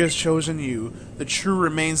 History has chosen you. The truth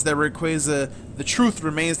remains that Rayquaza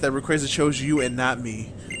chose you and not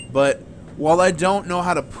me. But while I don't know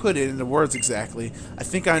how to put it into words exactly, I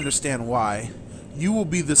think I understand why. You will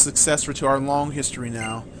be the successor to our long history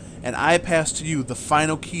now, and I pass to you the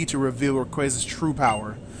final key to reveal Rayquaza's true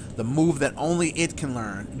power, the move that only it can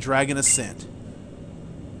learn, Dragon Ascent.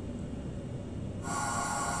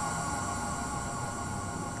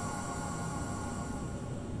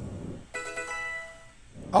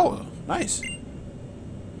 Oh, nice.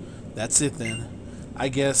 That's it then. I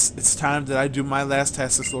guess it's time that I do my last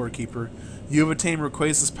task as Lord Keeper. You have attained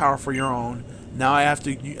Rayquaza's power for your own. Now I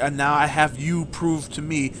have you prove to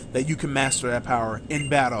me that you can master that power in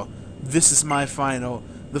battle. This is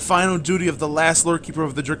the final duty of the last Lord Keeper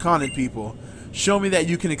of the Draconic people. Show me that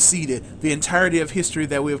you can exceed it, the entirety of history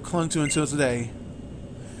that we have clung to until today.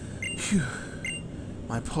 Phew.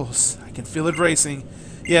 My pulse, I can feel it racing.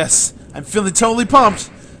 Yes, I'm feeling totally pumped.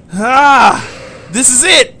 Ah! This is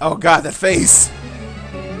it! Oh god, that face.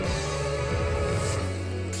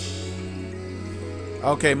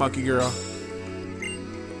 Okay, monkey girl.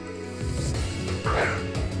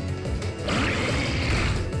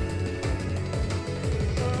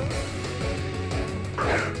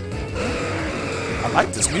 I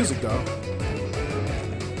like this music though.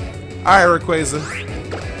 Alright, Rayquaza.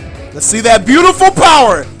 Let's see that beautiful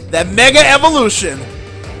power! That mega evolution!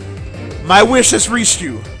 My wish has reached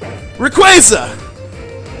you. Rayquaza!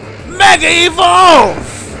 Mega Evolve!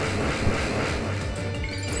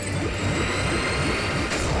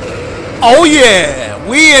 Oh yeah!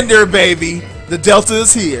 We in there, baby! The Delta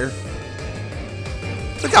is here.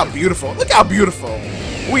 Look how beautiful. Look how beautiful.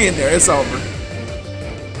 We in there. It's over.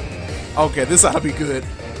 Okay, this ought to be good.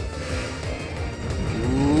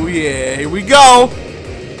 Ooh yeah. Here we go!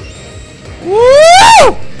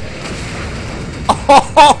 Woo!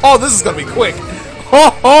 Oh, this is gonna be quick.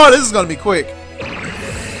 Oh, this is gonna be quick.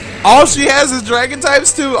 All she has is dragon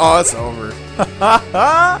types too. Oh, it's over.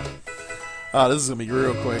 Oh, this is gonna be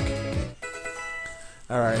real quick.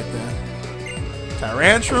 All right then.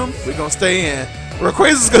 Tyrantrum, we gonna stay in.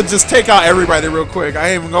 Rayquaza's gonna just take out everybody real quick. I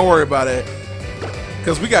ain't even gonna worry about it.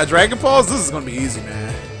 Cause we got Dragon Balls. This is gonna be easy,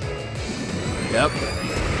 man. Yep.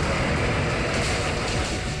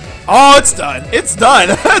 Oh, it's done. It's done.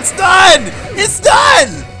 It's done. It's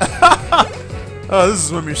done. Oh, this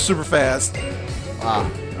is gonna be super fast.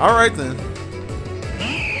 Wow. All right then.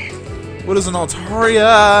 What is an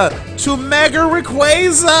Altaria to Mega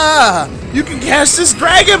Rayquaza? You can catch this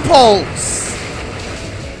Dragon Pulse.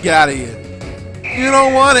 Get out of here. You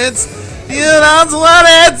don't want it. You don't want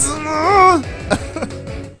it.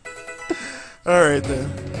 All right then.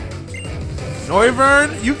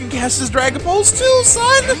 Noivern, you can catch this Dragon Pulse too,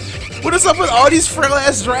 son. What is up with all these frail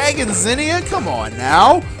ass dragons, Zinnia? Come on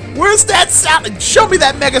now. Where's that show me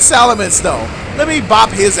that Mega Salamence though. Let me bop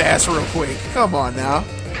his ass real quick. Come on now.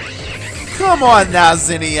 Come on now,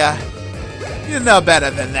 Zinnia. You know better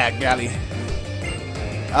than that, Gally.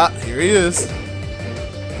 Ah, here he is.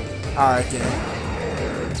 Alright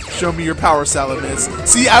then. Show me your power, Salamence.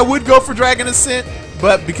 See, I would go for Dragon Ascent,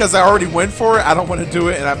 but because I already went for it, I don't want to do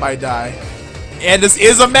it and I might die. And this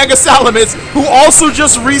is a Mega Salamence who also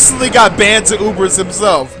just recently got banned to Ubers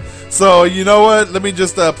himself. So, you know what? Let me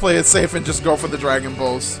just play it safe and just go for the Dragon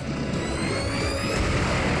Balls.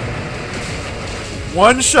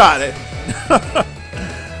 One shot it.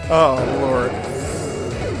 Oh, Lord.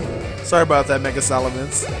 Sorry about that, Mega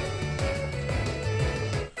Salamence.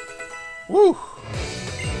 Woo!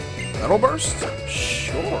 Metal Burst?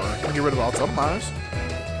 Sure. Can I get rid of all Totemize?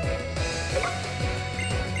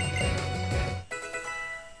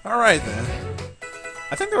 Alright then.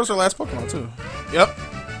 I think that was our last Pokemon too. Yep.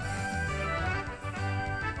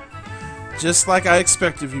 Just like I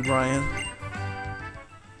expect of you, Brian.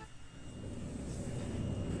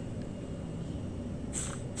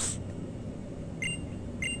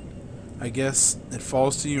 I guess it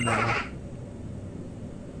falls to you now.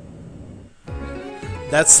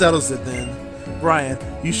 That settles it then. Brian,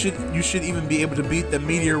 you should even be able to beat the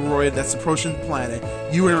meteoroid that's approaching the planet.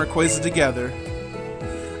 You and Rayquaza together.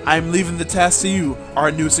 I'm leaving the task to you,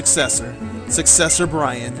 our new successor. Successor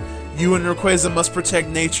Brian. You and Rayquaza must protect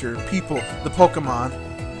nature, people, the Pokemon.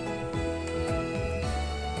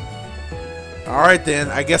 Alright then,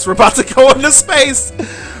 I guess we're about to go into space!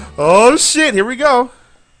 Oh shit, here we go.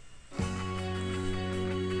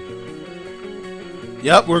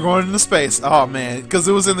 Yep, we're going into space. Oh man, because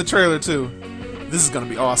it was in the trailer too. This is gonna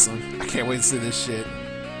be awesome. I can't wait to see this shit.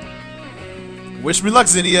 Wish me luck,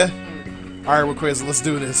 Zinnia. Alright, Rayquaza, let's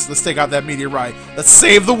do this. Let's take out that meteorite. Let's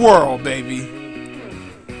save the world, baby.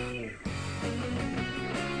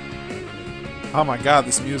 Oh my god,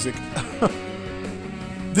 this music.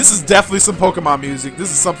 This is definitely some Pokemon music. This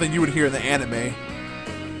is something you would hear in the anime.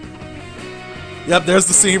 Yep, there's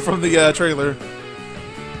the scene from the trailer.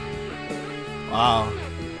 Wow.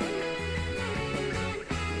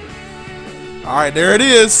 Alright, there it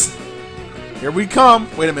is. Here we come.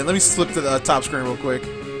 Wait a minute, let me flip to the top screen real quick.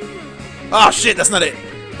 Oh shit, that's not it.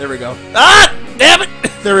 There we go. Ah! Damn it!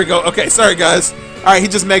 There we go. Okay, sorry guys. Alright, he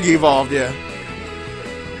just Mega Evolved, yeah.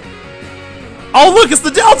 Oh look, it's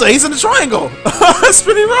the Delta! He's in the triangle! That's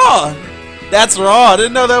pretty raw! That's raw, I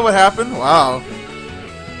didn't know that would happen. Wow.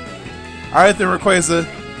 Alright then, Rayquaza.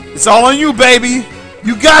 It's all on you, baby!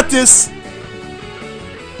 You got this!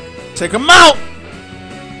 Take him out!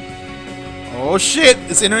 Oh shit!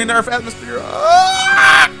 It's entering the Earth atmosphere.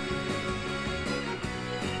 Ah!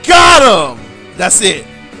 Got him! That's it.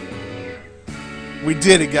 We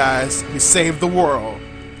did it, guys. We saved the world.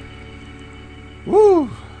 Woo!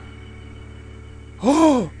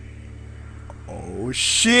 Oh! Oh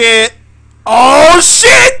shit! Oh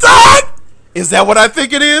shit, dog! Is that what I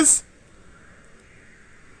think it is?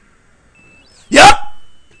 Yep!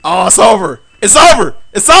 Oh, it's over! It's over!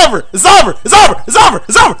 It's over! It's over! It's over! It's over!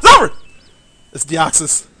 It's over! It's over! It's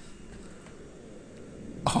Deoxys.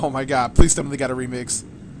 Oh my god, please tell me they got a remix.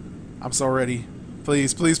 I'm so ready.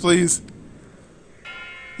 Please, please, please.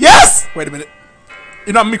 Yes! Wait a minute.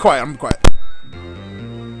 You know, I'm gonna be quiet. I'm gonna be quiet.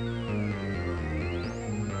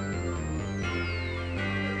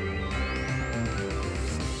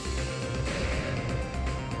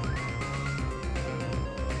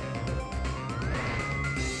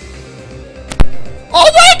 Oh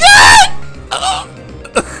my god!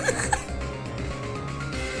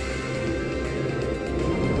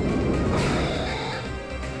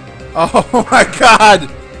 Oh my god!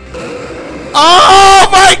 Oh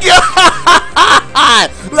my god!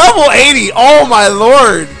 Level 80! Oh my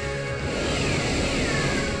lord!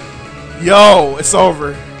 Yo, it's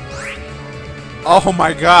over. Oh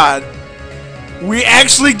my god. We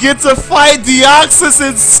actually get to fight Deoxys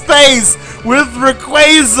in space with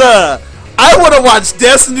Rayquaza! I want to watch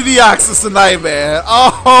Destiny Deoxys tonight, man.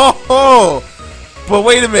 Oh, but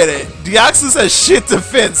wait a minute. Deoxys has shit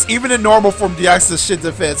defense. Even in normal form, Deoxys has shit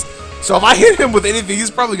defense. So if I hit him with anything, he's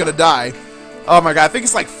probably gonna die. Oh my god, I think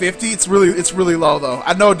it's like 50. It's really low though.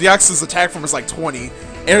 I know Deoxys' attack form is like 20,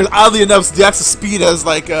 and oddly enough, Deoxys' speed has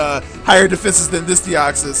like higher defenses than this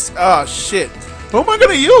Deoxys. Oh shit. Who am I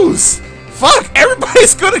gonna use? Fuck,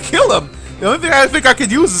 everybody's gonna kill him. The only thing I think I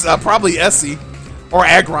could use is probably Essie. Or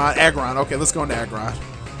Aggron. Aggron. Okay, let's go into Aggron.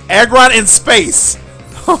 Aggron in space.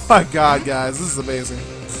 Oh my god, guys. This is amazing.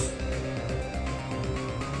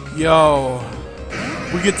 Yo.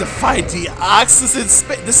 We get to fight Deoxys in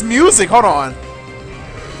space. This music. Hold on.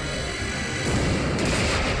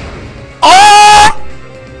 Oh!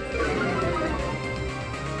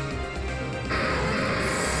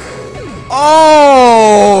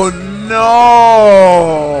 Oh, no.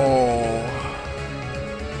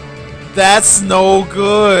 That's no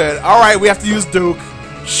good. Alright, we have to use Duke.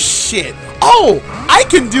 Shit. Oh! I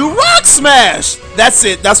can do Rock Smash! That's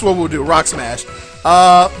it. That's what we'll do. Rock Smash.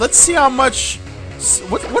 Let's see how much...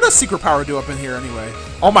 What does Secret Power do up in here anyway?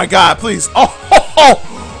 Oh my god, please.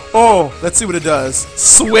 Oh, let's see what it does.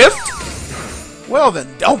 Swift? Well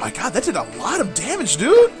then, oh my god, that did a lot of damage,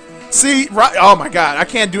 dude. See, oh my god, I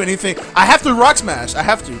can't do anything. I have to Rock Smash. I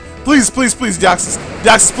have to. Please, please, please, Deoxys.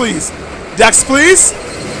 Deoxys, please. Deoxys, please.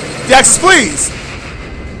 Deoxys, please.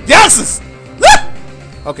 Deoxys!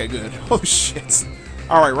 Okay, good. Holy shit.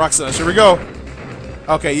 Alright, Rock Smash, here we go.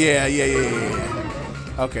 Okay, yeah.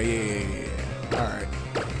 Okay, yeah.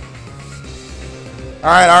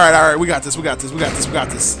 Alright. Alright. We got this.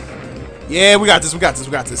 Yeah, we got this.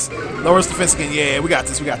 Lowers defense again. Yeah, we got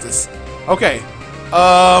this. Okay.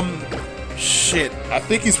 Shit. I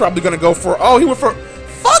think he's probably gonna go for... Oh, he went for...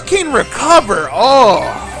 Fucking recover! Oh!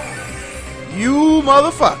 You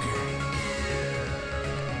motherfucker.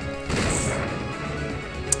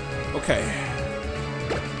 Okay.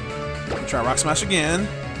 Try Rock Smash again.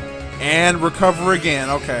 And recover again.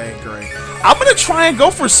 Okay, great. I'm gonna try and go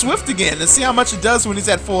for Swift again and see how much it does when he's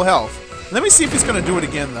at full health. Let me see if he's gonna do it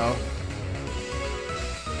again though.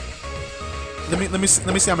 Let me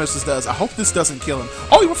see how much this does. I hope this doesn't kill him.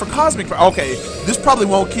 Oh, he went for Cosmic. Okay, this probably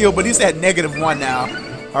won't kill, but he's at -1 now.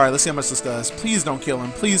 All right, let's see how much this does. Please don't kill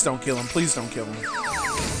him. Please don't kill him. Please don't kill him.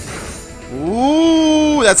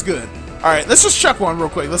 Ooh, that's good. All right, let's just chuck one real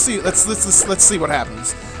quick. Let's see. Let's see what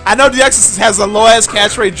happens. I know Deoxys has a low ass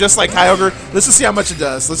catch rate just like Kyogre. Let's just see how much it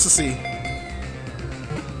does. Let's just see.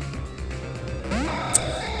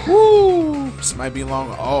 Woo! This might be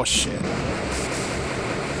long. Oh shit.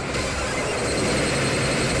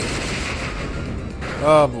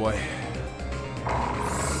 Oh boy.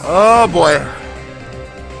 Oh boy.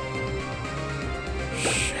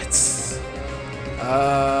 Shit.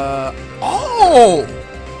 Oh!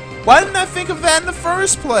 Why didn't I think of that in the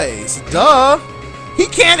first place? Duh! He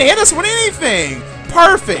can't hit us with anything!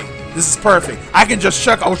 Perfect! This is perfect. I can just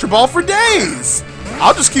chuck Ultra Ball for days!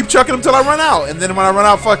 I'll just keep chucking them till I run out, and then when I run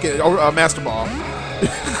out, fuck it, Master Ball.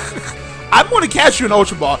 I'm going to catch you an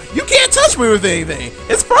Ultra Ball. You can't touch me with anything.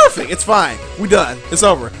 It's perfect. It's fine. We done. It's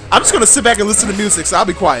over. I'm just going to sit back and listen to music, so I'll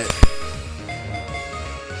be quiet.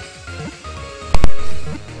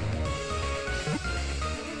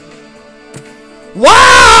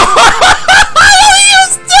 Wow!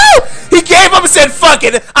 He gave up and said, fuck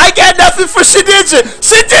it. I got nothing for Shedinja.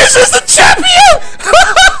 Shedinja's the champion!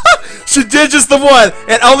 Shedinja's the one,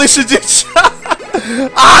 and only Shedinja.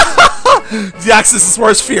 Deoxys'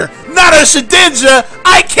 worst fear. Not a Shedinja!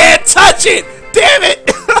 I can't touch it! Damn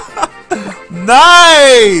it!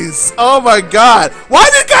 Nice! Oh my god. Why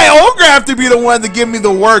did Kyogre have to be the one to give me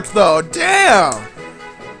the work, though? Damn!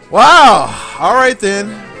 Wow. Alright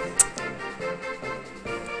then.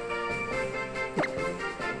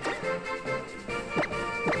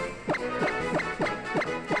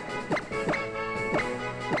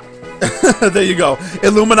 There you go.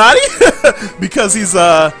 Illuminati? Because he's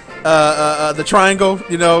the triangle,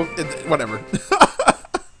 you know, whatever.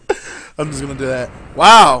 I'm just gonna do that.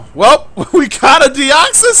 Wow. Well, we got a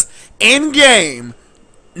Deoxys in game.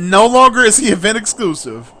 No longer is he event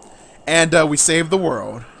exclusive. And we saved the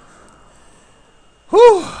world.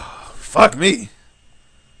 Whew. Fuck me.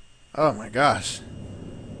 Oh my gosh.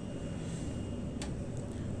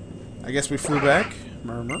 I guess we flew back.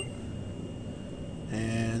 Murmur.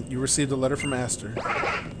 And you received a letter from Aster.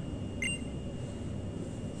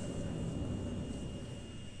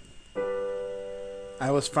 I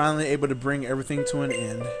was finally able to bring everything to an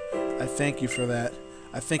end. I thank you for that.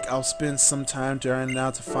 I think I'll spend some time during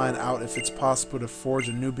now to find out if it's possible to forge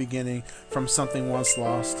a new beginning from something once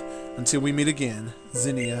lost. Until we meet again,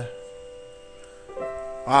 Zinnia.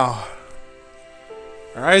 Wow.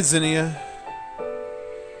 Alright, Zinnia.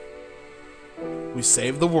 We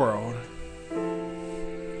saved the world.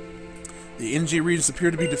 The NG regions appear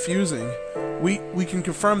to be diffusing. We can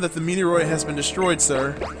confirm that the meteoroid has been destroyed,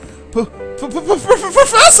 sir. Professor!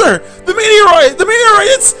 The meteoroid! The meteoroid!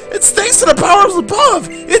 It's thanks to the powers above!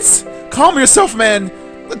 It's... Calm yourself, man.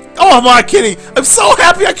 Oh, I'm not kidding. I'm so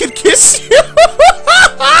happy I could kiss you!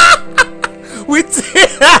 We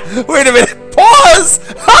did... Wait a minute. Pause!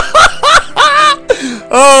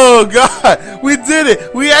 Oh, God. We did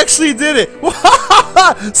it. We actually did it.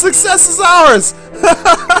 Success is ours!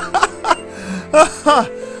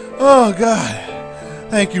 Oh, God.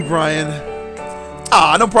 Thank you, Brian.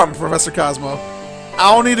 Ah, no problem, Professor Cosmo.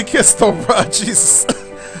 I don't need a kiss, though, bro. Jesus.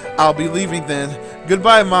 I'll be leaving then.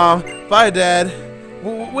 Goodbye, Mom. Bye, Dad.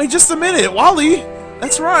 Wait just a minute. Wally,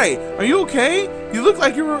 That's right. Are you okay? You look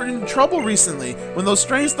like you were in trouble recently when those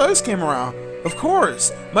strange thugs came around. Of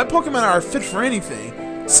course. My Pokemon are fit for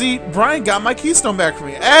anything. See, Brian got my Keystone back for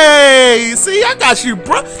me. Hey, see, I got you,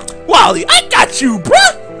 bruh. Wally, I got you,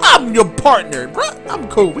 bruh. I'm your partner, bruh. I'm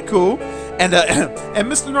cool. We cool. And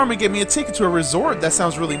Mr. Norman gave me a ticket to a resort that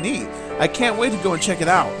sounds really neat. I can't wait to go and check it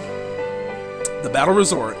out. The Battle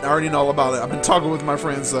Resort. I already know all about it. I've been talking with my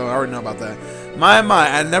friends, so I already know about that. My,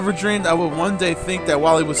 I never dreamed I would one day think that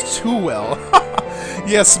Wally was too well.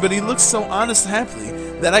 Yes, but he looks so honest and happy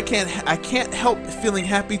that I can't help feeling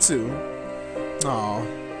happy too. Aww.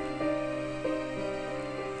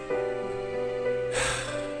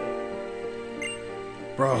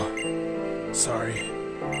 Bro, sorry.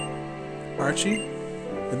 Archie,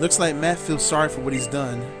 it looks like Matt feels sorry for what he's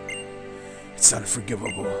done. It's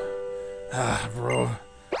unforgivable. Ah, bro.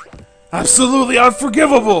 Absolutely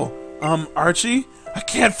unforgivable! Archie, I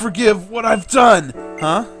can't forgive what I've done!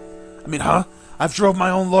 Huh? I've drove my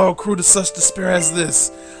own loyal crew to such despair as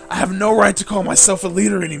this. I have no right to call myself a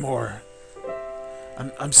leader anymore.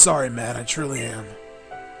 I'm sorry, Matt, I truly am.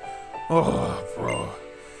 Oh, bro.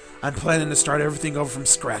 I'm planning to start everything over from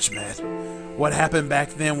scratch, Matt. What happened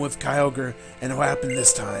back then with Kyogre and what happened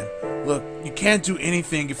this time. Look, you can't do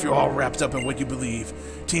anything if you're all wrapped up in what you believe.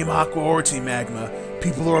 Team Aqua or Team Magma,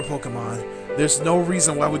 people or Pokemon. There's no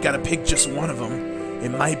reason why we gotta pick just one of them. It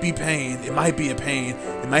might be pain, it might be a pain,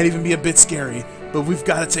 it might even be a bit scary, but we've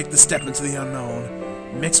gotta take the step into the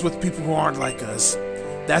unknown. Mix with people who aren't like us.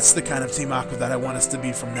 That's the kind of Team Aqua that I want us to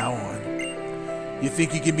be from now on. You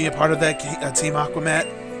think you can be a part of that Team Aqua, Matt?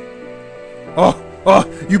 Oh,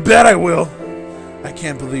 you bet I will! I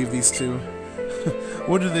can't believe these two.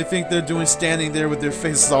 What do they think they're doing standing there with their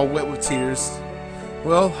faces all wet with tears?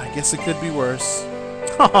 Well, I guess it could be worse.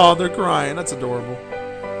 Oh, they're crying. That's adorable.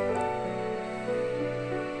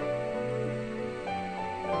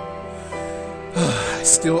 I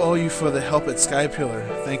still owe you for the help at Sky Pillar.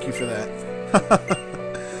 Thank you for that.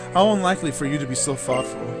 How unlikely for you to be so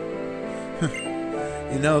thoughtful.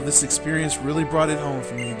 You know, this experience really brought it home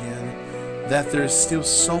for me again. That there's still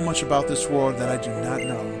so much about this world that I do not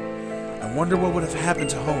know. I wonder what would have happened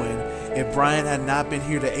to Hoenn if Brian had not been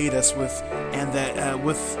here to aid us with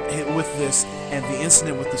this and the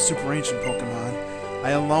incident with the super ancient Pokemon. I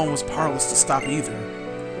alone was powerless to stop either.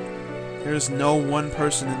 There is no one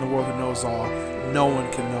person in the world who knows all. No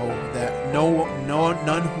one can know that.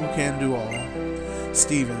 None who can do all.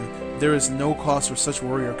 Stephen, there is no cause for such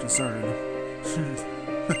worry or concern.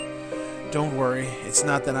 Don't worry, it's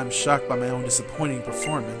not that I'm shocked by my own disappointing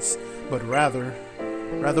performance, but rather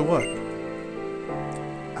what?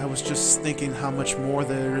 I was just thinking how much more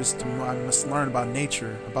there is I must learn about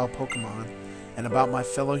nature, about Pokemon, and about my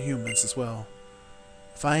fellow humans as well.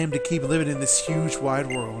 If I am to keep living in this huge wide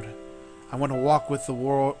world, I want to walk with the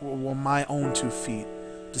world on my own 2 feet,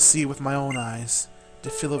 to see it with my own eyes, to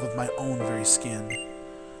feel it with my own very skin.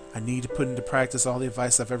 I need to put into practice all the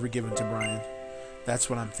advice I've ever given to Brian. That's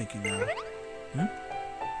what I'm thinking now.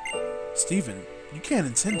 Stephen, you can't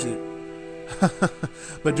intend it.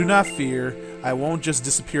 But do not fear, I won't just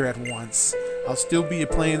disappear at once. I'll still be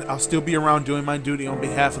around doing my duty on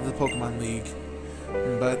behalf of the Pokemon League.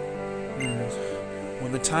 But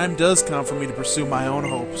when the time does come for me to pursue my own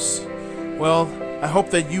hopes, well, I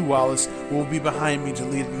hope that you, Wallace, will be behind me to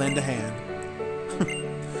lend a hand.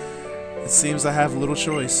 It seems I have little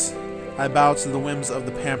choice. I bow to the whims of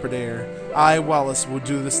the pampered heir. I, Wallace, will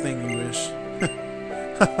do this thing you wish.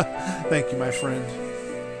 Thank you, my friend.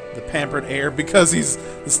 The pampered heir, because he's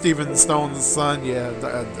the Stephen Stone's son. Yeah,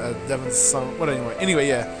 Devin's son. What anyway,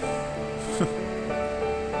 yeah.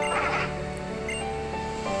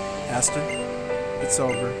 Aston, it's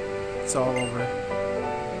over. It's all over.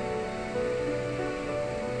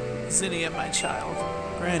 Zinnia, my child.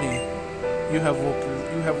 Granny, you have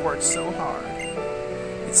worked so hard.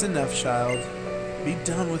 It's enough, child. Be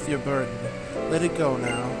done with your burden. Let it go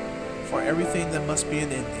now. For everything there must be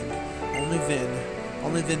an ending.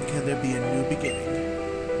 Only then can there be a new beginning.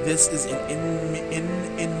 This is an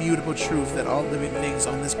immutable truth that all living things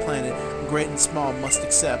on this planet, great and small, must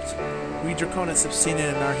accept. We Draconians have seen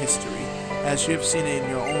it in our history, as you have seen it in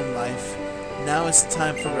your own life. Now is the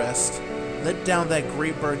time for rest. Let down that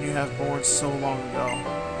great burden you have borne so long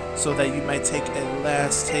ago, so that you might take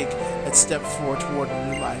a step forward toward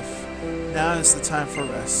a new life. Now is the time for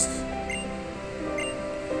rest.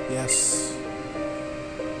 Yes.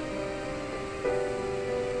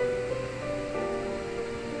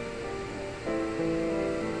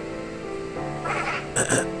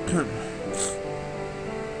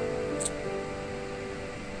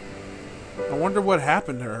 I wonder what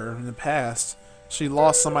happened to her in the past. she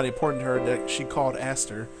lost somebody important to her that she called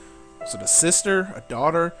Aster. So a sister, a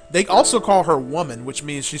daughter. They also call her woman, which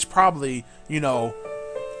means she's probably, you know,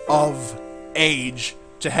 of age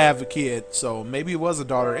to have a kid. So maybe it was a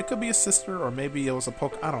daughter. It could be a sister, or maybe it was a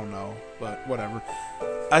I don't know, but whatever.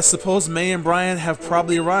 I suppose May and Brian have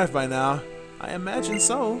probably arrived by now. I imagine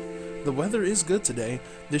so. The weather is good today.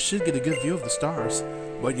 This should get a good view of the stars.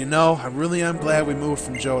 But you know, I really am glad we moved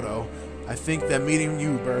from Johto. I think that meeting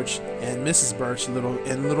you, Birch, and Mrs. Birch,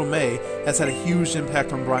 little May, has had a huge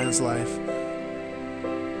impact on Brian's life.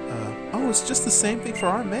 Oh, it's just the same thing for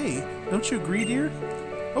our May. Don't you agree, dear?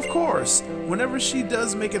 Of course. Whenever she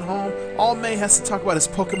does make it home, all May has to talk about is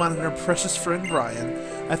Pokemon and her precious friend Brian.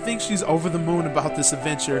 I think she's over the moon about this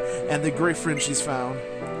adventure and the great friend she's found.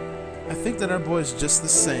 I think that our boy is just the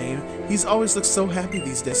same. He's always looked so happy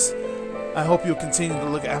these days. I hope you'll continue to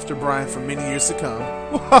look after Brian for many years to come.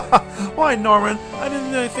 Why, Norman? I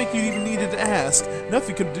didn't really think you even needed to ask.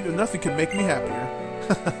 Nothing could make me happier.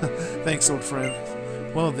 Thanks, old friend.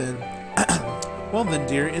 Well then,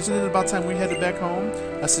 dear, isn't it about time we headed back home?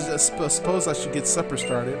 I suppose I should get supper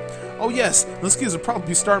started. Oh yes, those kids will probably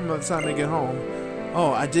be starting by the time they get home.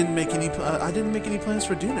 Oh, I didn't make any plans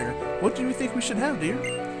for dinner. What do you think we should have, dear?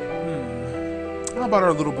 How about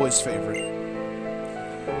our little boy's favorite?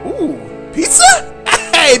 Ooh, pizza?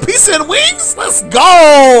 Hey, pizza and wings? Let's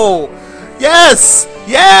go! Yes!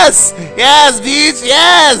 Yes! Yes, Beach!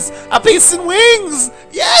 Yes! A pizza and wings!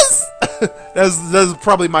 Yes! That's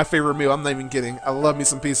probably my favorite meal. I'm not even kidding. I love me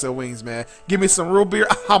some pizza and wings, man. Give me some root beer.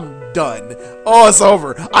 I'm done. Oh, it's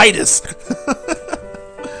over. Itis.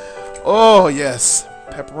 Oh, yes.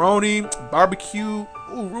 Pepperoni, barbecue.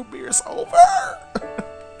 Ooh, root beer is over.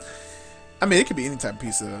 I mean, it could be any type of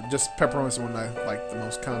pizza. Just pepperoni is the one I like the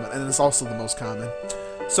most common, and it's also the most common.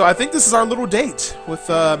 So I think this is our little date with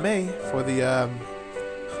May for the.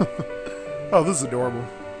 Oh, this is adorable.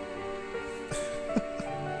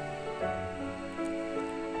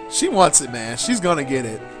 She wants it, man. She's gonna get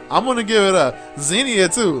it. I'm gonna give it a Xenia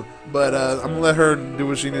too, but I'm gonna let her do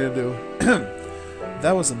what she need to do.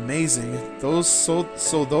 That was amazing. Those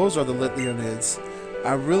those are the lit Leonids.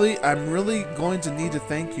 I'm really going to need to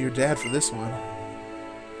thank your dad for this one.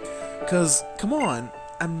 Cause come on,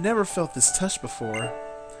 I've never felt this touch before.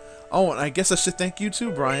 Oh, and I guess I should thank you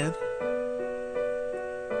too, Brian.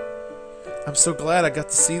 I'm so glad I got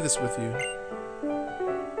to see this with you.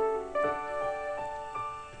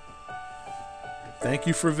 Thank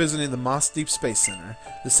you for visiting the Moss Deep Space Center.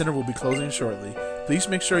 The center will be closing shortly. Please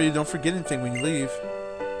make sure you don't forget anything when you leave.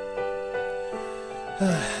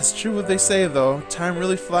 It's true what they say, though. Time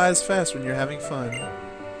really flies fast when you're having fun.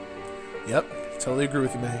 Yep, totally agree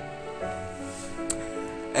with you, May.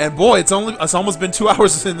 And boy, it's almost been 2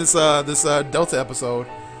 hours in this Delta episode,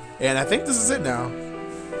 and I think this is it now.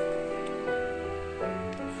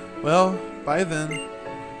 Well, bye then.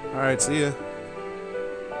 All right, see ya.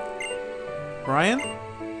 Brian?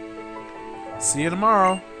 See you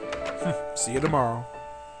tomorrow. See you tomorrow.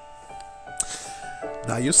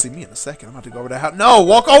 Now you'll see me in a second. I'm about to go over the house. No,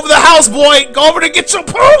 walk over the house, boy. Go over to get your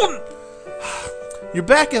poon. You're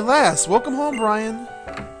back at last. Welcome home, Brian.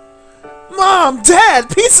 Mom, Dad,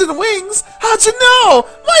 pizza and wings. How'd you know?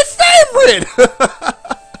 My favorite.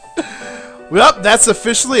 Well, that's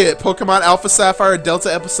officially it. Pokemon Alpha Sapphire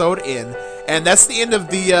Delta episode in, and that's the end of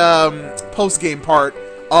the post-game part.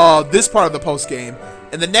 This part of the post-game.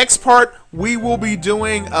 In the next part, we will be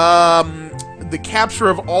doing the capture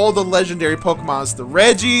of all the legendary Pokemons, the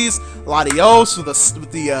Regis, Latios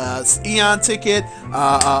with the Eon ticket,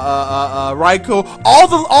 Raikou,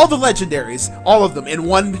 all the legendaries, all of them in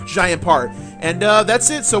one giant part. And that's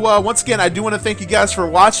it. So once again, I do want to thank you guys for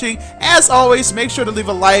watching. As always, make sure to leave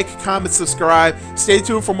a like, comment, subscribe. Stay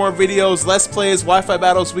tuned for more videos, Let's Plays, Wi-Fi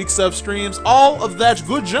battles, week sub streams, all of that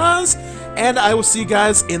good jazz. And I will see you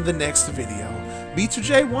guys in the next video.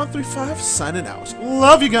 B2J135 signing out.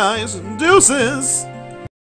 Love you guys. Deuces.